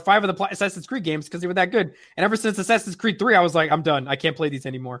 or 5 of the Assassin's Creed games because they were that good. And ever since Assassin's Creed 3, I was like, I'm done. I can't play these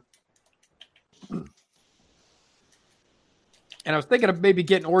anymore. And I was thinking of maybe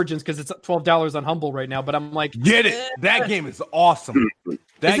getting Origins because it's $12 on Humble right now. But I'm like, get it. That game is awesome.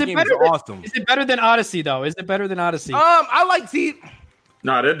 That game is awesome. Is it better than Odyssey though? Is it better than Odyssey? I like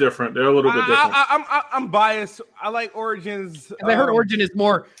Nah, they're different. They're a little bit different. I'm biased. I like Origins. I heard Origin is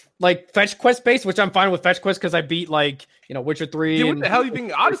more like fetch quest based, which I'm fine with fetch quest because I beat like Witcher 3. Dude, what the hell do you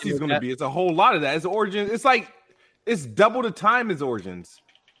think Odyssey is going to be? It's a whole lot of that. It's Origins. It's like it's double the time as Origins,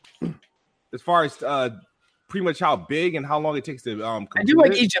 as far as pretty much how big and how long it takes to. I do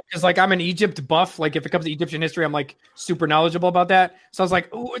like Egypt because like I'm an Egypt buff. Like if it comes to Egyptian history, I'm like super knowledgeable about that. So I was like,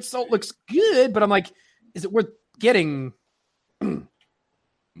 oh, it looks good, but I'm like, is it worth getting?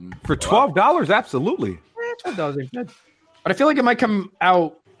 For $12, absolutely. $12 ain't bad. But I feel like it might come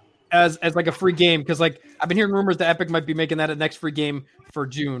out as like a free game because like I've been hearing rumors that Epic might be making that a next free game for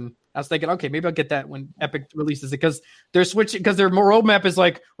June. I was thinking, okay, maybe I'll get that when Epic releases it because they're switching because their roadmap is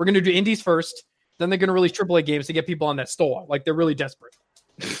like we're going to do indies first, then they're going to release AAA games to get people on that store. Like they're really desperate.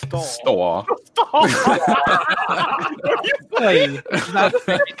 Store. You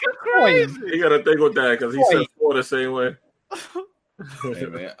got to think with that because he said store the same way. Hey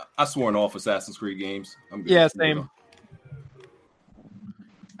man, I sworn off Assassin's Creed games. I'm good. Yeah, same.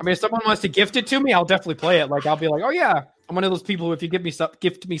 I mean, if someone wants to gift it to me, I'll definitely play it. Like, I'll be like, oh yeah, I'm one of those people who if you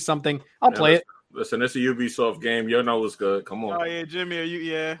gift me something, I'll play it. Listen, it's a Ubisoft game. You know it's good. Come on. Oh yeah, Jimmy,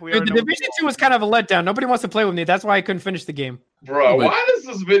 Dude, the Division 2 was kind of a letdown. Nobody wants to play with me. That's why I couldn't finish the game. Bro, why does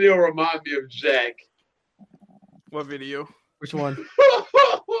this video remind me of Jack? What video? Which one?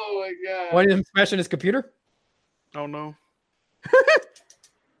 Oh my god! Why did him smashing his computer? Oh no.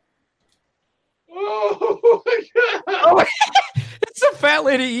 Oh my god! Oh, it's a fat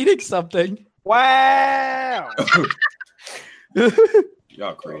lady eating something. Wow!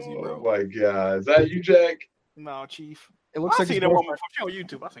 Y'all crazy, bro. Oh my god! Is that you, Jack? No, Chief. It looks like seen that woman on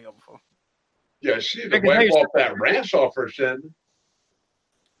YouTube. I've seen her before. Yeah, she had to wipe off that ranch off her chin.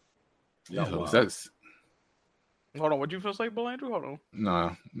 Yeah, that's. Hold on, what'd you first say, Bill Andrew? Hold on. No,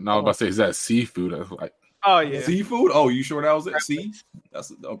 I was about to say, is that seafood? I was like. Oh yeah, seafood. Oh, you sure that was it? See,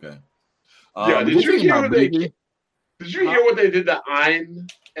 that's okay. Yeah, did you hear what they did to Ein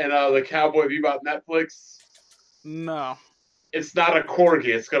and the Cowboy Bebop Netflix? No, it's not a corgi.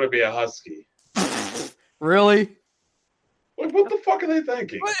 It's gonna be a husky. Really? Like, what the fuck are they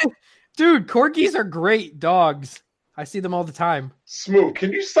thinking? Dude, corgis are great dogs. I see them all the time. Smooth,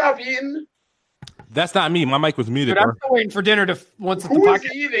 can you stop eating? That's not me. My mic was muted. Dude, I'm still waiting for dinner to once Who is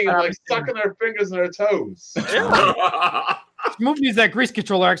eating and like sucking their fingers and their toes? Smooth needs that grease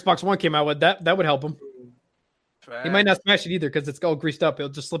controller Xbox One came out with. That would help him. He might not smash it either because it's all greased up.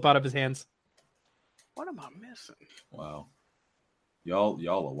 It'll just slip out of his hands. What am I missing? Wow, y'all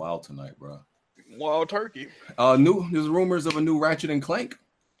are wild tonight, bro. Wild turkey. There's rumors of a new Ratchet and Clank.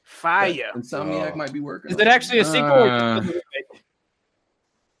 Fire. Insomniac might be working. Is it actually a sequel? Or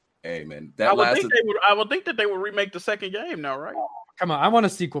hey man, I would think that they would remake the second game now, right? Come on, I want a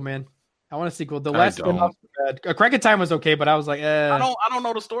sequel, man. I want a sequel. The last one was bad. A Crack of Time was okay, but I was like, I don't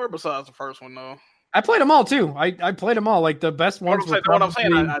know the story besides the first one though. I played them all too. I played them all. Like the best ones. What I'm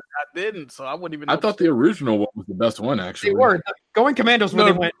saying, I didn't, so I wouldn't even. I thought the original one was the best one. Actually, they were Going Commandos where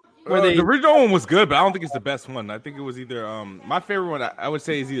they went. The original one was good, but I don't think it's the best one. I think it was either my favorite one. I would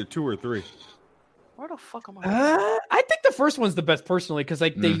say is either 2 or 3. Where the fuck am I? I think the first one's the best personally because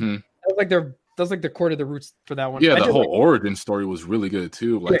like they that was like the core to the roots for that one. Yeah, the whole origin story was really good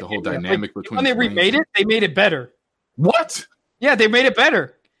too. Like the whole dynamic between. When they remade it, they made it better. What? Yeah, they made it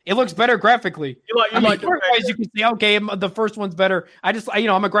better. It looks better graphically. You can say, okay, the first one's better. I'm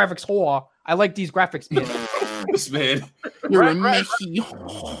a graphics whore. I like these graphics, man. This man, you're a messy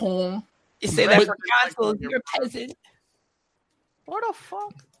home. You say that for consoles, you're a peasant. What the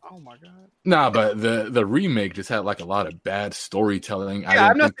fuck? Oh my god. Nah, but the remake just had like a lot of bad storytelling. Yeah,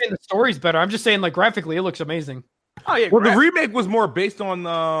 I'm not saying the story's better. I'm just saying like graphically, it looks amazing. Oh yeah. Well, the remake was more based on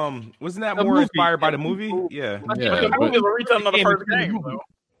wasn't that more inspired by the movie? Yeah. The movie was a retelling of the first game, though.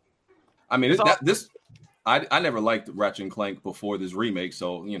 I mean, I never liked Ratchet and Clank before this remake,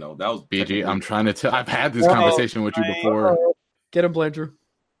 so that was BG. I'm trying to tell. I've had this conversation with you before. Get him, Blandrew.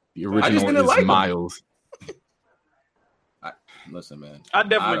 The original is like Miles. Listen, man. I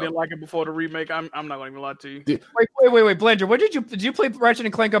definitely didn't like it before the remake. I'm not going to even lie to you. Wait, Blandrew. What did you play Ratchet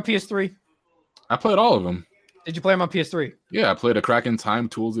and Clank on PS3? I played all of them. Did you play them on PS3? Yeah, I played A Crack in Time,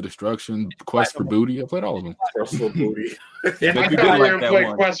 Tools of Destruction, Quest for Booty. I played all of them. Quest for Booty. I never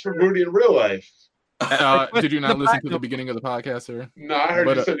played Quest for Booty in real life. Did you not listen to the beginning of the podcast, sir? No, I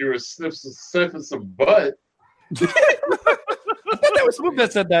heard you said you were sniffing some butt. I thought that was Swoop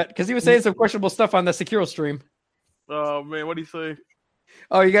that said that because he was saying some questionable stuff on the Sekiro stream. Oh man, what did he say?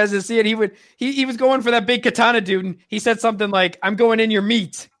 Oh, you guys didn't see it? He was going for that big katana dude, and he said something like, "I'm going in your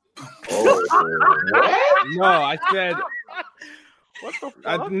meat." No, I said. What the fuck?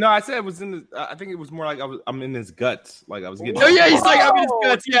 I said it was in the. I think it was more like I'm in his guts. Like I was getting. Oh yeah, he's like I'm in his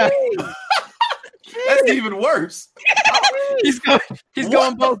guts. Yeah. That's even worse. He's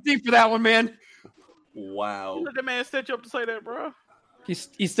going both deep for that one, man. Wow. Let that man set you up to say that, bro. He's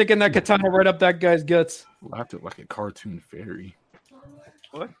sticking that katana right up that guy's guts. I have to like a cartoon fairy.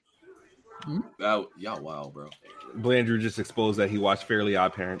 What? Y'all wow, bro. Blandrew just exposed that he watched Fairly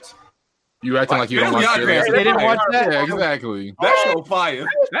Odd Parents. You acting like you don't watch Fairly Odd Parents. They didn't watch that. Yeah, exactly. That show fire.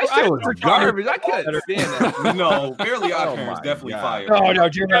 That show was garbage. I couldn't stand that. No, Fairly Odd Parents definitely fire. No,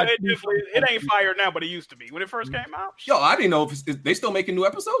 it ain't fire now, but it used to be when it first came out. Yo, I didn't know if they still making new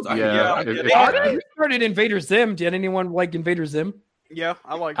episodes. They started Invader Zim. Did anyone like Invader Zim? Yeah,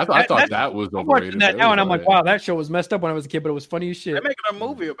 I like. I thought that was overrated. I'm watching that now, and I'm like, wow, that show was messed up when I was a kid, but it was funny as shit. They're making a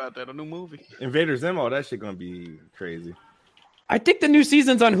movie about that, a new movie. Invader Zim, that shit gonna be crazy. I think the new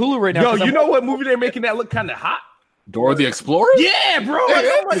season's on Hulu right now. Yo, you know what movie they're making that look kind of hot? Dora the Explorer? Yeah, bro.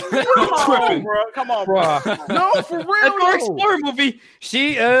 Come on, bro. No, for real. That Dora Explorer movie.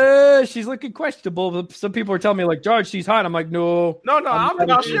 She's looking questionable. Some people are telling me like, George, she's hot. I'm like, no.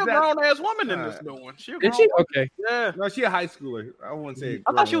 She's a grown ass woman in this new one. Is she? Okay. Yeah. No, she a high schooler. I wouldn't say.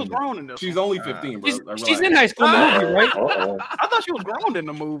 I thought she was grown in this. She's only 15, bro. She's in high school in the movie, right? I thought she was grown in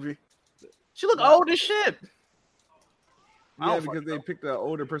the movie. She looked old as shit. Yeah, because they picked an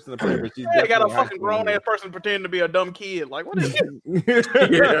older person to play, but she's they got a fucking grown ass person pretending to be a dumb kid. Like, what is it? Like,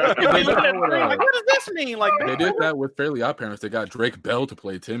 what does this mean? Like, they did that with Fairly Odd Parents. They got Drake Bell to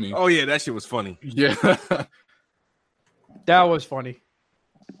play Timmy. Oh yeah, that shit was funny. Yeah, that was funny.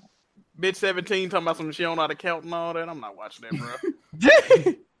 Bitch 17 talking about some shit on how to count and all that. I'm not watching that, bro.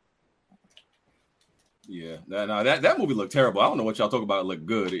 Yeah, that movie looked terrible. I don't know what y'all talk about. It looked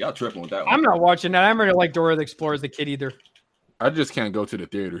good. Y'all tripping with that one. I'm not watching that. I remember like Dora the Explorer as a kid either. I just can't go to the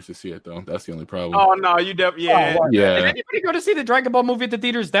theaters to see it though. That's the only problem. Oh no, you definitely yeah. Did anybody go to see the Dragon Ball movie at the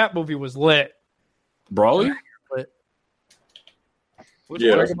theaters? That movie was lit. Broly? Yeah.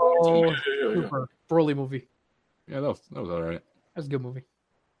 Dragon Ball Super Broly movie. Yeah, that was all right. That was a good movie.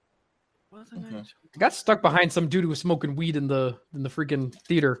 I got stuck behind some dude who was smoking weed in the freaking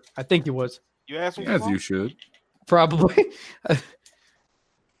theater. I think he was. You asked him as you should. Probably.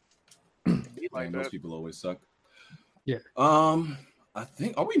 Like those people always suck. Yeah. I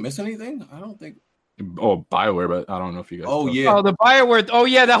think. Are we missing anything? I don't think. Oh, BioWare, but I don't know if you guys. Oh yeah. Oh, the BioWare. Oh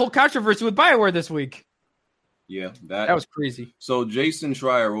yeah, that whole controversy with BioWare this week. Yeah, that was crazy. So Jason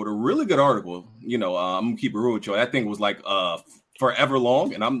Schreier wrote a really good article. I'm gonna keep it real with you. That thing was like forever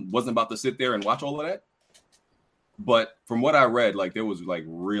long, and I wasn't about to sit there and watch all of that. But from what I read, like there was like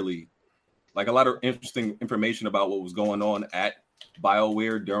really like a lot of interesting information about what was going on at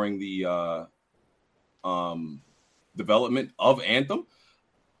BioWare during the development of Anthem.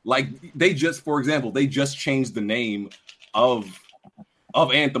 Like for example, they just changed the name of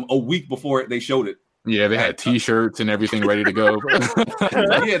Anthem a week before they showed it. Yeah, they had T-shirts and everything ready to go.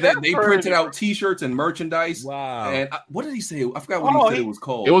 Yeah, they printed out T-shirts and merchandise. Wow! And what did he say? I forgot what he said it was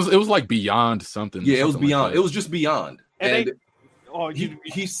called. It was like Beyond something. Yeah, it was Beyond. Like it was just Beyond. And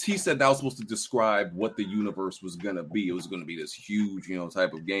he said that was supposed to describe what the universe was gonna be. It was gonna be this huge,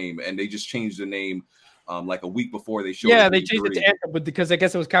 type of game, and they just changed the name. Like a week before they showed. Yeah, they changed it to Anthem because I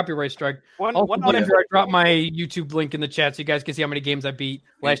guess it was copyright strike. I dropped my YouTube link in the chat so you guys can see how many games I beat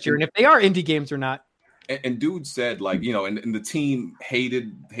last year and if they are indie games or not. And dude said like and the team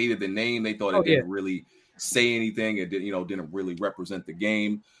hated the name. They thought it didn't really say anything. It didn't really represent the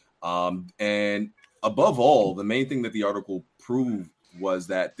game. And above all, the main thing that the article proved was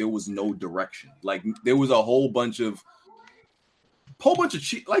that there was no direction. Like there was a whole bunch of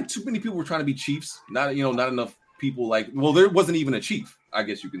like too many people were trying to be chiefs. Not enough people there wasn't even a chief, I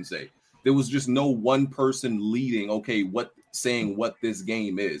guess you can say. There was just no one person leading, saying what this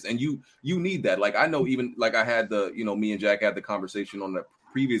game is. And you need that. Like I know even like I had me and Jack had the conversation on the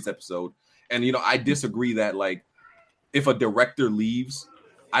previous episode. And I disagree that like if a director leaves,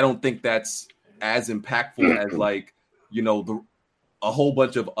 I don't think that's as impactful as like, a whole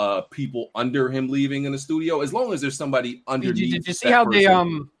bunch of people under him leaving in the studio, as long as there's somebody underneath. Did you see how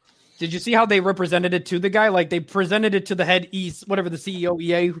did you see how they represented it to the guy? Like they presented it to the head whatever the CEO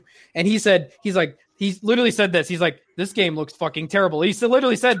EA, and he literally said this. He's like, this game looks fucking terrible. He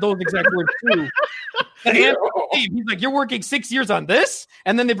literally said those exact words too. He's like, you're working 6 years on this,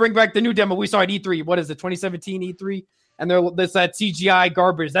 and then they bring back the new demo we saw at E3. What is it, 2017 E3? And there's that CGI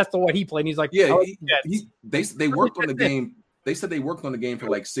garbage. That's the one he played. And he's like, yeah, they worked on the game. They said they worked on the game for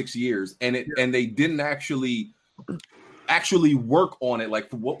like 6 years, and they didn't actually work on it like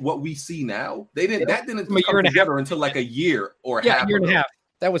for what we see now. That didn't come together until like a year or a year and a half.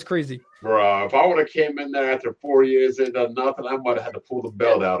 That was crazy, bro. If I would have came in there after 4 years and done nothing, I might have had to pull the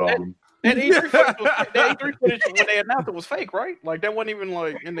belt out on them. And E3 footage when they announced it was fake, right? Like that wasn't even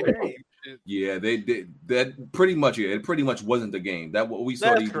like in the game. Yeah, they did that pretty much. Yeah, it pretty much wasn't the game. That what we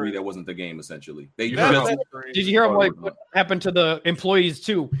saw at E3, that wasn't the game. Essentially, did you hear what happened to the employees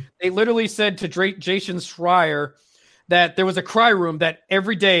too? They literally said to Jason Schreier that there was a cry room that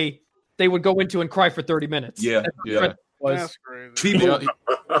every day they would go into and cry for 30 minutes. Yeah. That's crazy. People.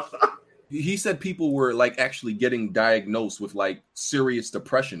 He said people were like actually getting diagnosed with like serious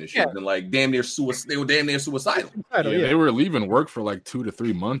depression issues and like damn near suicide. They were damn near suicidal. They were leaving work for like 2 to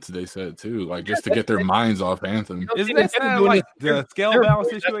 3 months. They said too, like just to get their minds off Anthem. Isn't that kind of like the scale balance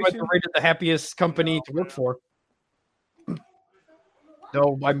situation? They're rated the happiest company to work for.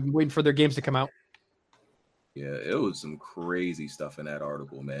 So I'm waiting for their games to come out. Yeah, it was some crazy stuff in that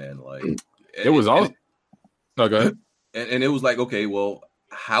article, man. Like it was all. No, go ahead. And it was like, okay, well,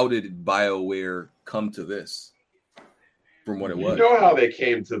 how did BioWare come to this from what it was? You know how they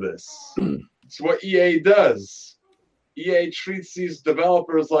came to this. It's what EA does. EA treats these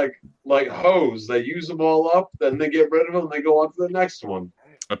developers like hoes. They use them all up, then they get rid of them, and they go on to the next one.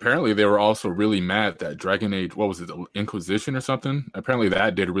 Apparently, they were also really mad that Dragon Age, what was it, the Inquisition or something? Apparently,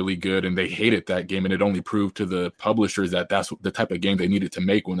 that did really good, and they hated that game, and it only proved to the publishers that that's the type of game they needed to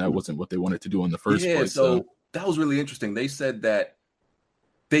make when that wasn't what they wanted to do in the first place. So that was really interesting. They said that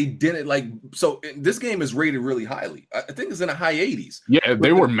they didn't this game is rated really highly. I think it's in the high 80s. Yeah,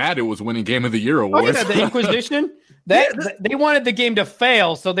 they were mad it was winning Game of the Year awards. The Inquisition. They wanted the game to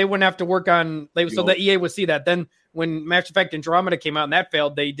fail so they wouldn't have to work on so that EA would see that. Then when Mass Effect Andromeda came out and that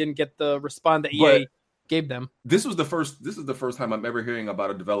failed, they didn't get the response that EA gave them. This is the first time I'm ever hearing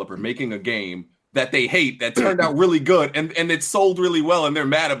about a developer making a game that they hate that turned out really good and it sold really well and they're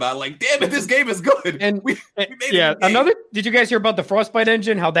mad about it. Like, damn it, this game is good. And we made did you guys hear about the Frostbite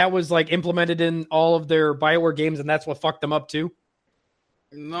engine, how that was like implemented in all of their BioWare games and that's what fucked them up too?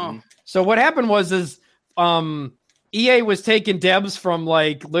 No. So what happened was EA was taking devs from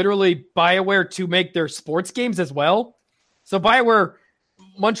like literally BioWare to make their sports games as well. So BioWare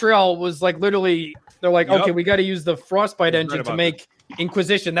Montreal was like literally they're like, okay, we got to use the Frostbite engine to make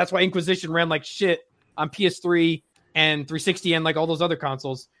Inquisition. That's why Inquisition ran like shit on PS3 and 360 and like all those other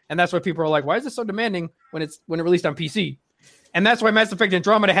consoles. And that's why people are like, why is this so demanding when it released on PC? And that's why Mass Effect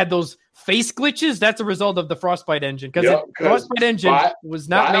Andromeda had those face glitches. That's a result of the Frostbite engine, because Frostbite engine was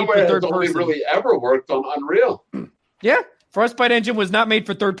not made for third person. Only really ever worked on Unreal. Yeah, Frostbite engine was not made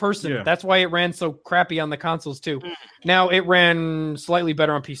for third person. Yeah. That's why it ran so crappy on the consoles too. Now it ran slightly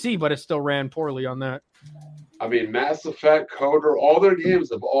better on PC, but it still ran poorly on that. I mean, Mass Effect, Coder, all their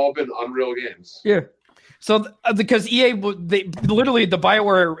games have all been Unreal games. Yeah. So because EA, they literally the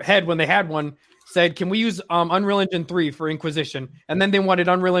BioWare head when they had one said, "Can we use Unreal Engine 3 for Inquisition?" And then they wanted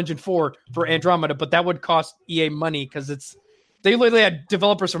Unreal Engine 4 for Andromeda, but that would cost EA money because they literally had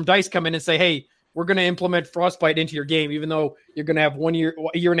developers from DICE come in and say, "Hey, we're going to implement Frostbite into your game, even though you're going to have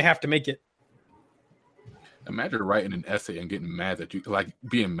a year and a half to make it." Imagine writing an essay and getting mad that you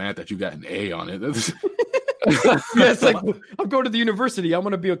being mad that you got an A on it. Yeah, it's like, I'm going to the university. I'm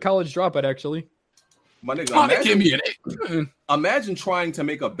going to be a college dropout, actually. My nigga, imagine trying to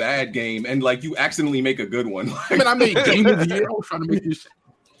make a bad game and like you accidentally make a good one. I made game of the year. I was trying to make this shit.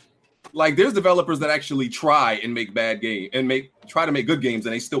 Like there's developers that actually try and make bad game and try to make good games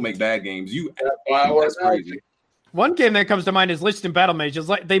and they still make bad games. That's crazy. One game that comes to mind is Lich King Battle Mage. It's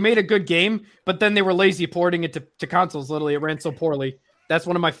like they made a good game, but then they were lazy porting it to consoles. Literally, it ran so poorly. That's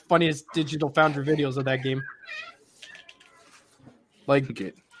one of my funniest Digital Foundry videos of that game. Like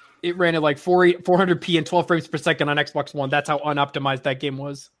it ran at like 400p and 12 frames per second on Xbox One. That's how unoptimized that game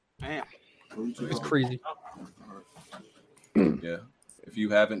was. Damn, it's crazy. Yeah, if you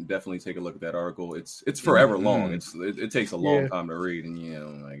haven't, definitely take a look at that article. It's forever long. It takes a long time to read,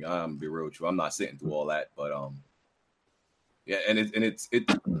 and like I'm be real with you, I'm not sitting through all that, but yeah, and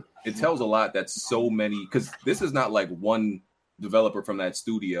it tells a lot that so many, because this is not like one developer from that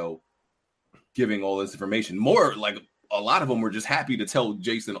studio giving all this information. More like a lot of them were just happy to tell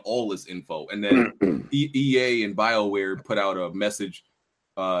Jason all this info, and then EA and BioWare put out a message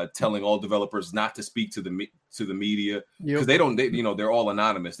telling all developers not to speak to the media because they're all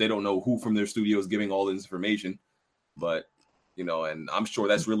anonymous. They don't know who from their studio is giving all this information, but and I'm sure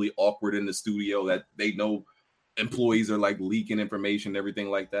that's really awkward in the studio that they know employees are like leaking information, everything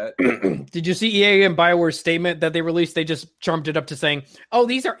like that. Did you see EA and BioWare's statement that they released? They just jumped it up to saying, "Oh,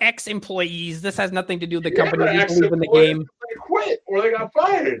 these are ex-employees. This has nothing to do with the company. We believe in the game." They quit or they got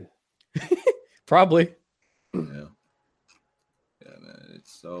fired. Probably. Yeah, man.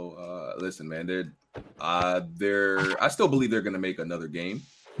 It's so. Listen, man. I still believe they're going to make another game,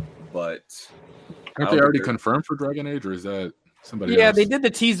 but aren't they already confirmed for Dragon Age, or is that? Somebody else. They did the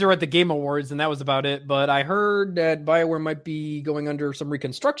teaser at the Game Awards, and that was about it. But I heard that BioWare might be going under some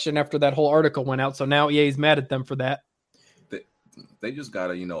reconstruction after that whole article went out. So now EA is mad at them for that. They just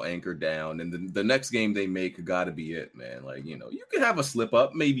gotta, anchor down, and the next game they make gotta be it, man. Like, you can have a slip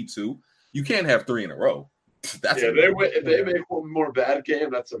up, maybe two. You can't have three in a row. If they make one more bad game,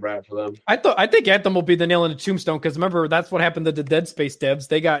 that's a wrap for them. I think Anthem will be the nail in the tombstone because remember that's what happened to the Dead Space devs.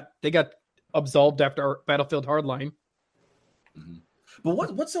 They got absolved after Battlefield Hardline. Mm-hmm.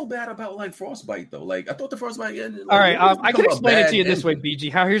 But what's so bad about like Frostbite though? Like I thought the Frostbite. All right, I can explain it to you this way,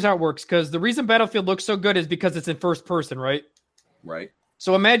 BG. Here's how it works. Because the reason Battlefield looks so good is because it's in first person, right? Right.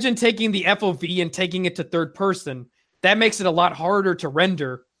 So imagine taking the FOV and taking it to third person. That makes it a lot harder to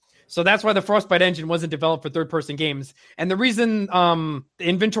render. So that's why the Frostbite engine wasn't developed for third person games. And the reason the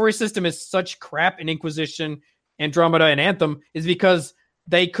inventory system is such crap in Inquisition, Andromeda, and Anthem is because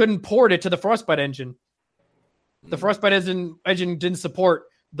they couldn't port it to the Frostbite engine. The Frostbite engine didn't support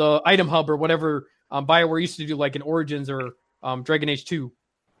the item hub or whatever BioWare used to do, like in Origins or Dragon Age 2.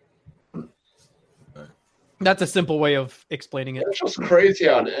 That's a simple way of explaining it. It's just crazy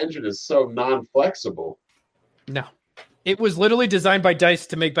how an engine is so non-flexible. No. It was literally designed by DICE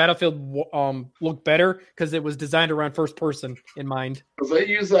to make Battlefield look better because it was designed around first person in mind. Because they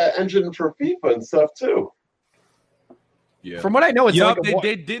use that engine for FIFA and stuff too. Yeah. From what I know, it's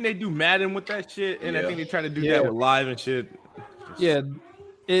didn't they do Madden with that shit? And I think they tried to do that with Live and shit. Yeah.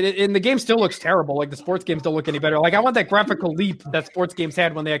 And the game still looks terrible. Like the sports games don't look any better. Like I want that graphical leap that sports games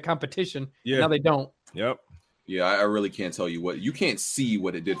had when they had competition. Yeah. Now they don't. Yep. Yeah, I really can't tell you you can't see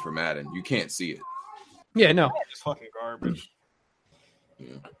what it did for Madden. You can't see it. Yeah, no. It's fucking garbage.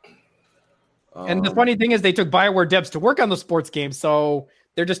 Yeah. And the funny thing is they took BioWare devs to work on the sports games, so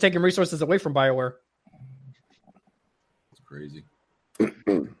they're just taking resources away from BioWare. Crazy.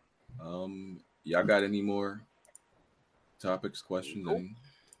 Y'all got any more topics, questions? Any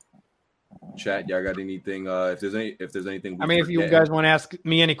chat? Y'all got anything? If there's anything. If you guys want to ask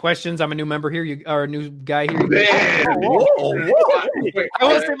me any questions, I'm a new member here. You are a new guy here. Whoa. I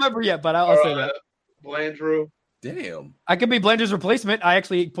won't say member yet, but I'll say that. Blandrew. Damn. I could be Blender's replacement. I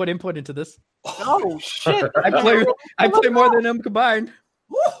actually put input into this. Oh shit! I play more than them combined.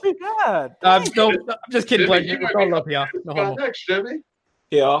 Oh God! I'm just kidding. It's all up here. No homo. Next, Jimmy.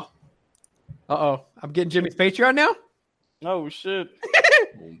 Yeah. I'm getting Jimmy's Patreon now. Oh shit!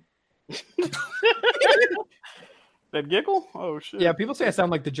 That giggle? Oh shit! Yeah, people say I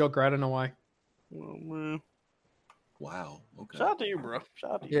sound like the Joker. I don't know why. Oh man! Wow. Okay. Shout out to you, bro.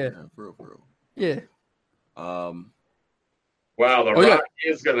 Shout out to you. Yeah, for real. Yeah. Wow, the Rock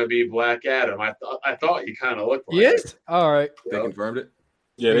is going to be Black Adam. I thought he kind of looked like Yes? All right. They confirmed it?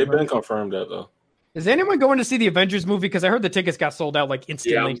 Yeah, they've been confirmed that, though. Is anyone going to see the Avengers movie? Because I heard the tickets got sold out like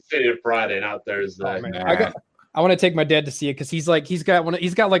instantly. Yeah, I'm seeing it Friday, not Thursday. Oh, man. I want to take my dad to see it because he's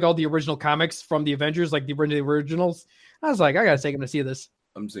got like all the original comics from the Avengers, like the originals. I was like, I gotta take him to see this.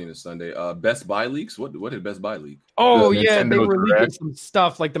 I'm seeing it Sunday. Best Buy leaks. What did Best Buy leak? Oh yeah, they were leaking some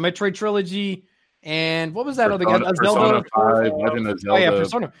stuff like the Metroid trilogy and what was that other game? Persona 5, Legend of Zelda. Oh yeah,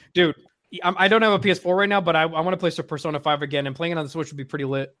 Persona. Dude, I don't have a PS4 right now, but I want to play some Persona 5 again, and playing it on the Switch would be pretty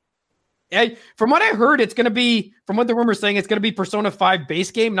lit. From what I heard, it's going to be, from what the rumor's saying, it's going to be Persona 5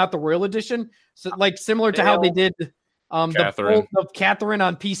 base game, not the Royal Edition. So, like, similar to how they did the Catherine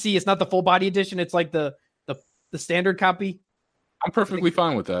on PC. It's not the full body edition. It's like the standard copy. I'm perfectly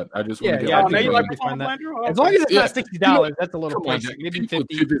fine with that. I just want to as long as it's not $60, that's a little pricey. Maybe people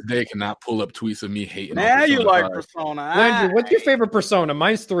to this day cannot pull up tweets of me hating. Now you like Persona. Andrew, what's your favorite Persona?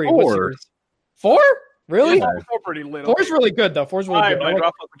 Mine's 3. 4. What's yours? 4? Really? Yeah, 4 pretty lit. 4's really good though. 4's really good. I'll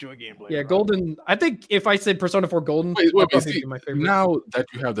fuck with you again, Blake. Yeah, Golden. I think if I said Persona 4 Golden, wait, my favorite. Now that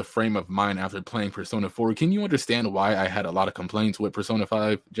you have the frame of mind after playing Persona 4, can you understand why I had a lot of complaints with Persona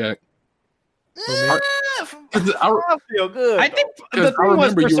 5, Jack? I feel good. I think the thing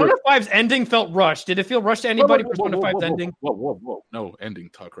was Persona 5's ending felt rushed. Did it feel rushed to anybody? Persona 5's ending? Whoa. No ending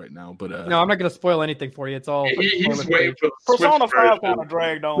talk right now. But no, I'm not going to spoil anything for you. It's all. He's waiting for the Persona 5 kind of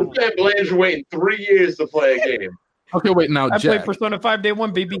dragged on. Blanche waiting 3 years to play a game. Okay, wait. Now, I Jack, played Persona 5 day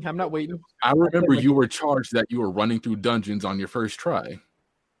one, baby. I'm not waiting. I remember you were charged that you were running through dungeons on your first try.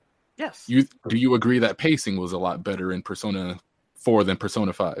 Yes. Do you agree that pacing was a lot better in Persona 4 than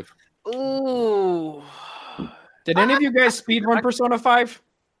Persona 5? Ooh. Did any of you guys speedrun Persona 5?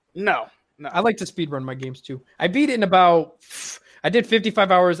 No. I like to speedrun my games too. I beat it in I did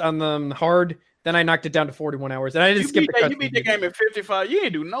 55 hours on the hard, then I knocked it down to 41 hours. And I didn't skip the cut. You beat the game at 55. You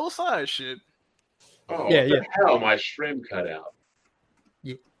didn't do no side shit. Oh, yeah. Hell, my stream cut out.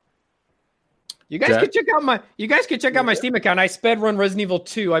 Yeah. You guys can check out my Steam account. I sped run Resident Evil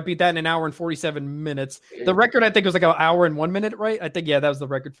 2. I beat that in an hour and 47 minutes. The record I think was like an hour and 1 minute, right? I think that was the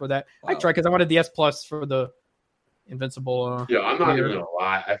record for that. Wow. I tried because I wanted the S Plus for the Invincible. Yeah, I'm not even gonna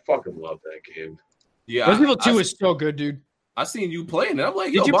lie. I fucking love that game. Yeah, Resident Evil 2 is so good, dude. I seen you playing it. I'm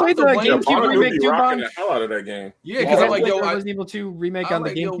like, did you play the GameCube remake too, Bon? The hell out of that game. Yeah, because I'm like, Resident Evil 2 remake on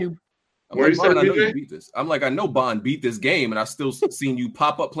the GameCube. Where you said you beat this? I'm like, I know Bond beat this game, and I still seen you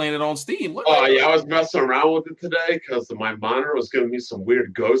pop up playing it on Steam. Yeah, I was messing around with it today because my monitor was giving me some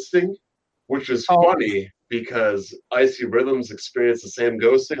weird ghosting, which is funny because Icy Rhythms experienced the same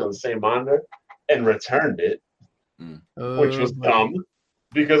ghosting on the same monitor and returned it, which was dumb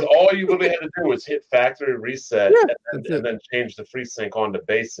because all you really had to do was hit factory reset and then change the FreeSync on to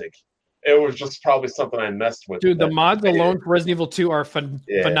basic. It was just probably something I messed with. Dude, the mods alone for Resident Evil 2 are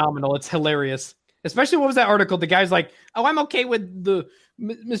phenomenal. It's hilarious. Especially, what was that article? The guy's like, oh, I'm okay with the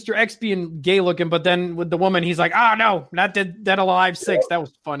Mr. X being gay looking, but then with the woman, he's like, oh, no, not Dead Alive 6. That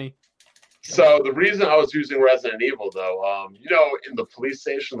was funny. So the reason I was using Resident Evil, though, in the police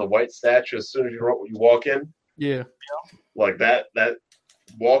station, the white statue, as soon as you walk in, like that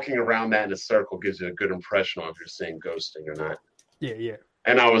walking around that in a circle gives you a good impression of if you're seeing ghosting or not. Yeah.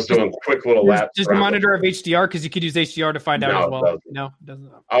 And I was doing quick little laps. Does the monitor have HDR? Because you could use HDR to find out as well. No, it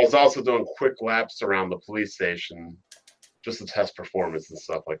doesn't. I was also doing quick laps around the police station just to test performance and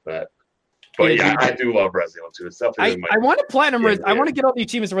stuff like that. But I do love Resident Evil 2. It's definitely I want to platinum. I want to get all the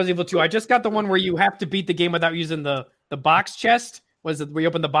achievements in Resident Evil 2. I just got the one where you have to beat the game without using the box chest. Was it where you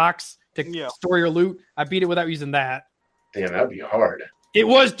open the box to store your loot? I beat it without using that. Damn, that'd be hard. It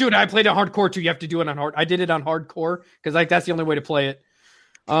was, dude. I played it on hardcore too. You have to do it on hard. I did it on hardcore because that's the only way to play it.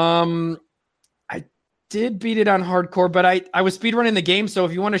 I did beat it on hardcore, but I was speedrunning the game. So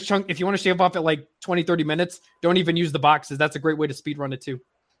if you want to shave off at like 20-30 minutes, don't even use the boxes. That's a great way to speedrun it too.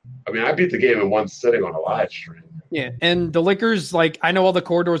 I mean, I beat the game in one sitting on a live stream. Yeah, and the lickers, like I know all the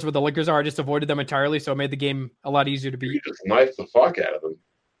corridors where the lickers are. I just avoided them entirely, so it made the game a lot easier to beat. You just knife the fuck out of them.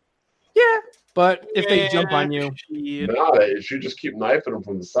 Yeah, but if they jump on you, you should just keep knifing them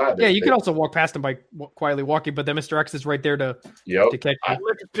from the side. Yeah, you can also walk past them by quietly walking, but then Mr. X is right there to catch you.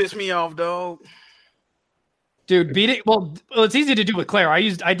 Lickers piss me off, dog. Dude, beat it. Well, it's easy to do with Claire.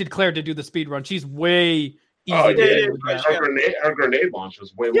 I did Claire to do the speed run. She's way easy. Her grenade launch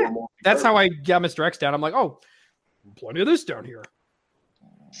was way more. That's how I got Mr. X down. I'm like, oh, plenty of this down here.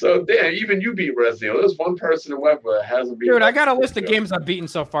 So, damn, even you beat Resident Evil. There's one person in Webber that hasn't beat. Dude, I got a list of games I've beaten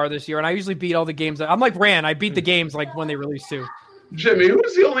so far this year, and I usually beat all the games. I'm like Ran. I beat the games like when they release too. Jimmy,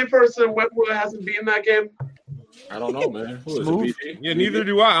 who's the only person in Webber that hasn't beaten that game? I don't know, man. Who is it, BG? Yeah, neither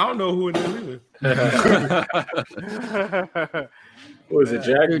do I. I don't know who it is either. Who is it,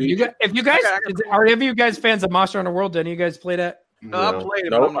 Jack? Dude, are any of you guys fans of Monster Hunter World? Did any of you guys play that? No, I played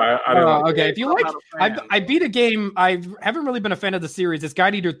it. Nope, I don't okay, if you like, I beat a game. I haven't really been a fan of the series. It's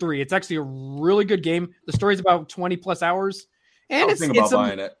Guide Eater 3. It's actually a really good game. The story's about 20 plus hours, and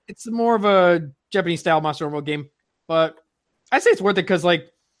it's more of a Japanese style Monster Hunter World game. But I say it's worth it because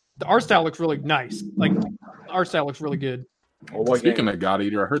like the art style looks really nice. Like the art style looks really good. Speaking of God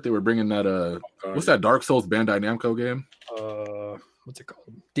Eater, I heard they were bringing that. What's that Dark Souls Bandai Namco game? What's it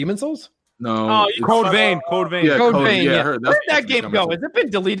called? Demon Souls? No, Code Vein. Yeah, Code Vein. Yeah, Where did that game go? Has it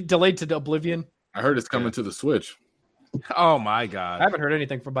been delayed to Oblivion? I heard it's coming to the Switch. Oh my god! I haven't heard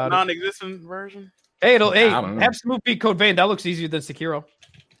anything about it. Non-existent version. Hey, have Smooth beat Code Vein. That looks easier than Sekiro.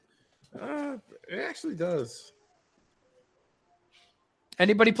 It actually does.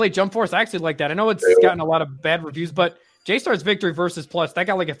 Anybody play Jump Force? I actually like that. I know it's gotten a lot of bad reviews, but J-Star's Victory versus Plus, that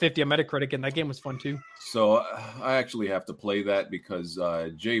got like a 50 on Metacritic, and that game was fun too. So I actually have to play that because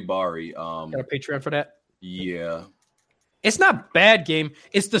Jay Bari got a Patreon for that. Yeah. It's not a bad game.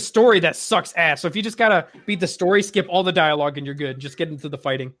 It's the story that sucks ass. So if you just gotta beat the story, skip all the dialogue, and you're good. Just get into the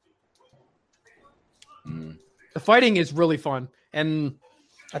fighting. The fighting is really fun, and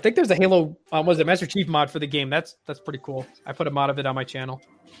I think there's a Halo, Master Chief mod for the game. That's pretty cool. I put a mod of it on my channel.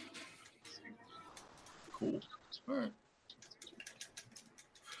 Cool. All right.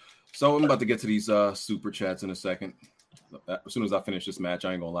 So I'm about to get to these super chats in a second. As soon as I finish this match,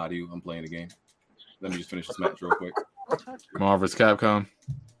 I ain't gonna lie to you. I'm playing the game. Let me just finish this match real quick. Marvel's Capcom.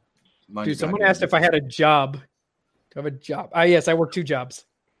 Dude, someone asked if I had a job. Do I have a job? Yes, I work 2 jobs.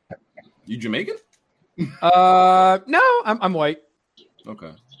 You Jamaican? No, I'm white.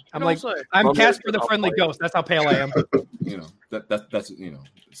 Okay. I'm Casper the Friendly Ghost. That's how pale I am. That's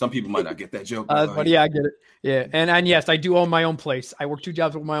some people might not get that joke. But yeah, I get it. Yeah, and yes, I do own my own place. I work 2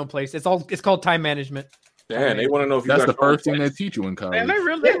 jobs with my own place. It's called time management. Damn, they want to know if you that's got the first thing they teach you in college. And they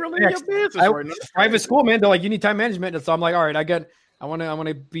really in your business right now. Private school, man. They're like, you need time management, and so I'm like, all right, I want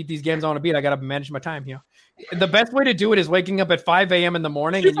to beat these games I want to beat. I got to manage my time here. The best way to do it is waking up at 5 a.m. in the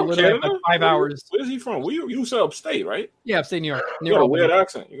morning, and you literally have like 5 hours. Where's he from? You said upstate, right? Yeah, upstate New York. You got a weird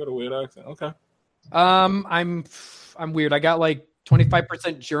accent. Okay. I'm weird. I got like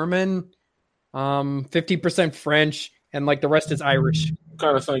 25% German, 50% French, and like the rest is Irish. What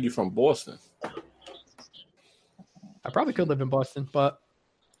kind of thing you from Boston? I probably could live in Boston, but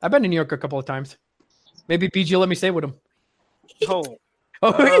I've been to New York a couple of times. Maybe BG let me stay with him.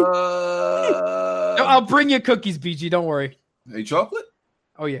 I'll bring you cookies, BG. Don't worry. Hey, chocolate?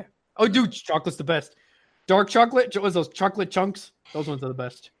 Oh, yeah. Oh, dude, chocolate's the best. Dark chocolate? What was those chocolate chunks? Those ones are the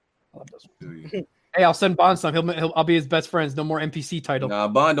best. I love those ones. Hey, I'll send Bond some. I'll be his best friends. No more NPC title. Nah,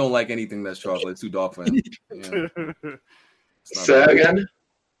 Bond don't like anything that's chocolate. It's too dark for him. Yeah. Say again?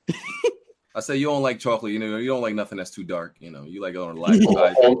 I say you don't like chocolate. You don't like nothing that's too dark. You like on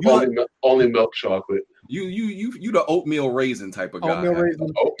only milk chocolate. You the oatmeal raisin type of guy. Oatmeal raisin.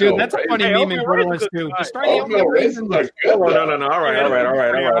 Dude, that's a funny meme in Borderlands 2. Just try the oatmeal raisin. No. All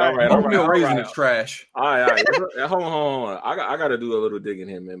right. Oatmeal raisin is trash. All right. Hold on. I got to do a little digging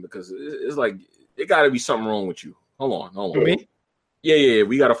here, man, because it's like it got to be something wrong with you. Hold on. For me? Yeah.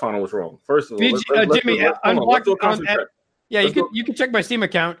 We got to find out what's wrong. First of all, Jimmy, unblock. Yeah, you can check my Steam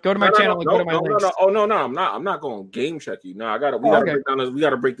account. Go to my channel and go to my links. No. I'm not going to game check you. No, we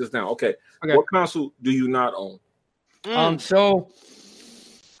got to break this down. Okay. What console do you not own? So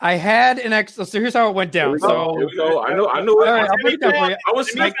I had an X. So here's how it went down. Here we go. I knew it. All right, I'll break it down for you. I was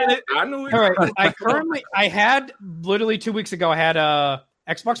sneaking it. I knew it. All right. I had literally 2 weeks ago. I had a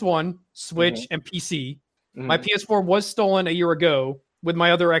Xbox One, Switch, and PC. My PS4 was stolen a year ago with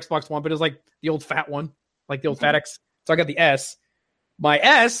my other Xbox One, but it was like the old fat one, like the old fat X. So I got the S. My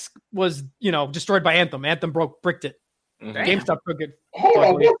S was, destroyed by Anthem. Anthem bricked it. GameStop took it. Hold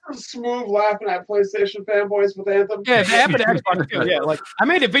on, what's Smooth laughing at PlayStation fanboys with Anthem? Yeah, it happened to Xbox too. Yeah, like I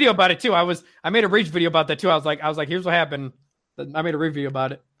made a video about it too. I made a rage video about that too. I was like, here's what happened. I made a review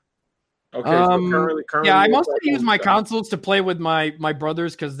about it. Okay. So currently, I mostly use my consoles to play with my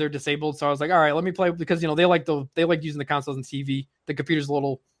brothers because they're disabled. So I was like, all right, let me play because they like using the consoles and TV. The computer's a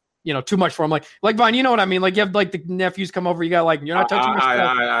little too much for them. Like Vaughn, you know what I mean? Like you have like the nephews come over, you got like you're not touching.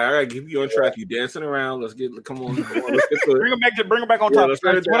 I gotta keep you on track. You dancing around. Come on. Let's get to it. Bring them back on top.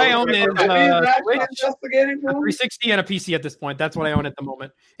 That's what I own is investigating a 360 and a PC at this point. That's what I own at the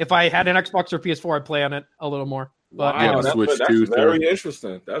moment. If I had an Xbox or PS4, I'd play on it a little more. But wow, that's very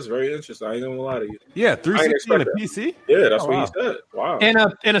interesting. That's very interesting. I ain't gonna lie to you. Yeah, 360 and a PC. Yeah, that's what he said. Wow.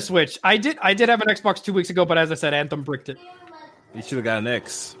 And a Switch. I did have an Xbox 2 weeks ago, but as I said, Anthem bricked it. You should have got an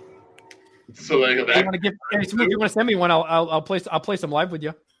X. So like you want to send me one? I'll play some live with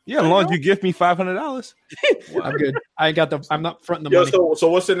you. Yeah, as long as you give me $500. I'm good. I'm not fronting the money. So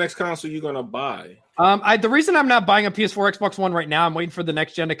what's the next console you're gonna buy? The reason I'm not buying a PS4, Xbox One right now, I'm waiting for the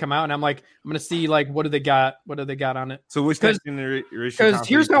next gen to come out, and I'm gonna see like what do they got on it. So which next generation? Because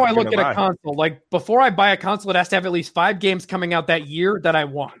here's how I look at a console. Like before I buy a console, it has to have at least 5 games coming out that year that I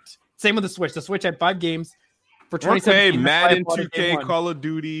want. Same with the Switch. The Switch had 5 games for 2017. Okay, Madden, 2K, Call of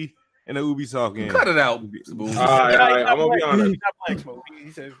Duty, and a Ubisoft game. Cut it out. All right, I'm gonna be honest.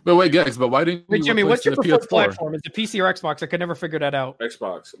 But wait, guys, but why didn't you Jimmy, what's your preferred platform? Is it PC or Xbox? I could never figure that out.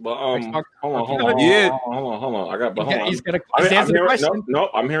 Xbox. But Xbox. hold on. I got. He's got a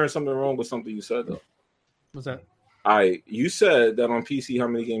I'm hearing something wrong with something you said though. What's that? You said that on PC, how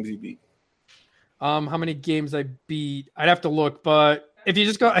many games you beat? How many games I beat? I'd have to look, but if you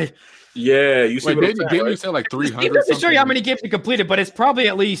just go, yeah, you see. Didn't you say like 300? It doesn't show you how many games you completed, but it's probably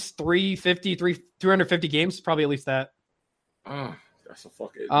at least 350 games. Probably at least that. That's a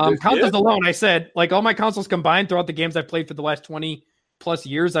fucking. Consoles alone, I said like all my consoles combined throughout the games I've played for the last 20 plus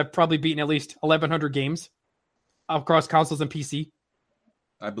years, I've probably beaten at least 1,100 games across consoles and PC.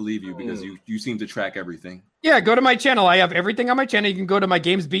 I believe you because you seem to track everything. Yeah, go to my channel. I have everything on my channel. You can go to my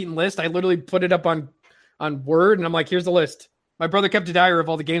games beaten list. I literally put it up on Word, and I'm like, here's the list. My brother kept a diary of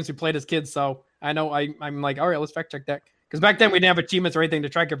all the games we played as kids, so I know I'm like, all right, let's fact check that. Because back then we didn't have achievements or anything to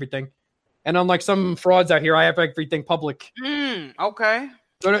track everything. And unlike some frauds out here, I have everything public. Okay. I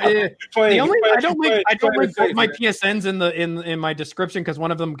don't like my PSNs in my description because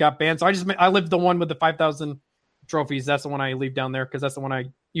one of them got banned. So I lived the one with the 5,000 trophies. That's the one I leave down there because that's the one I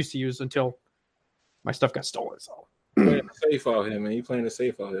used to use until my stuff got stolen. So playing safe out here, man. You playing the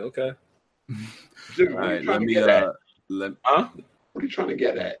safe out here, okay? All right, let me. What are you trying to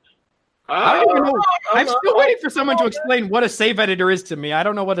get at? I don't even know. I'm still waiting for someone to explain what a save editor is to me. I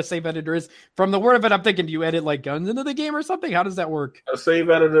don't know what a save editor is. From the word of it, I'm thinking, do you edit like guns into the game or something? How does that work? A save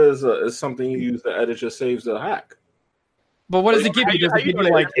editor is something you use to edit your saves to hack. But what does it give you? Does it give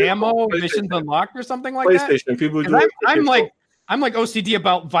you like ammo, missions unlocked, or something like that? PlayStation. People do. I'm like OCD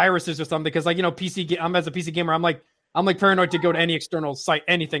about viruses or something because, like, you know, I'm as a PC gamer, I'm like paranoid to go to any external site,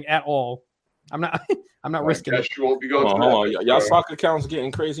 anything at all. I'm not risking it. You won't be going. Hold on. Y'all soccer accounts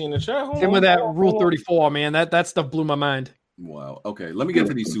getting crazy in the chat. Same with that Rule 34, man. That stuff blew my mind. Wow. Okay, let me get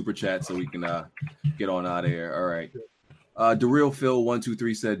to these super chats so we can get on out of here. All right. DeReal Phil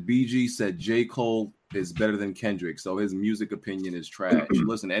 123 said BG said J. Cole is better than Kendrick, so his music opinion is trash.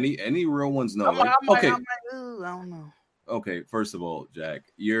 Listen, any real ones know. I don't know. Okay, first of all, Jack,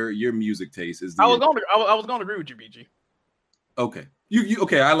 your music taste is. I was going to agree with you, BG. Okay, you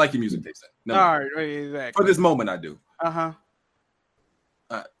okay? I like your music taste. No, all right, exactly. For this moment, I do.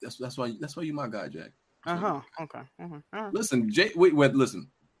 That's why you my guy, Jack. Okay. Right. Listen, listen.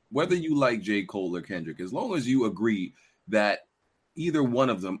 Whether you like J. Cole or Kendrick, as long as you agree that either one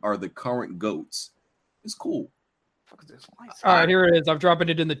of them are the current GOATs, it's cool. All right, here it is. I'm dropping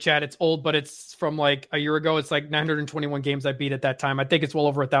it in the chat. It's old, but it's from like a year ago. It's like 921 games I beat at that time. I think it's well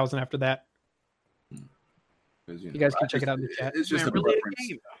over 1,000 after that. You guys can check it out in the chat. It's just a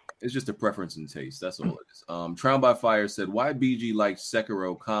preference. It's just a preference and taste. That's all it is. Trial by Fire said, "Why BG likes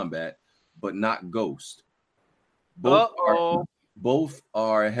Sekiro Combat, but not Ghost? Both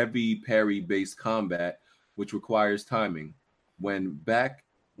are heavy parry based combat, which requires timing. When back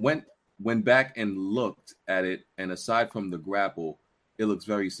and looked at it, and aside from the grapple, it looks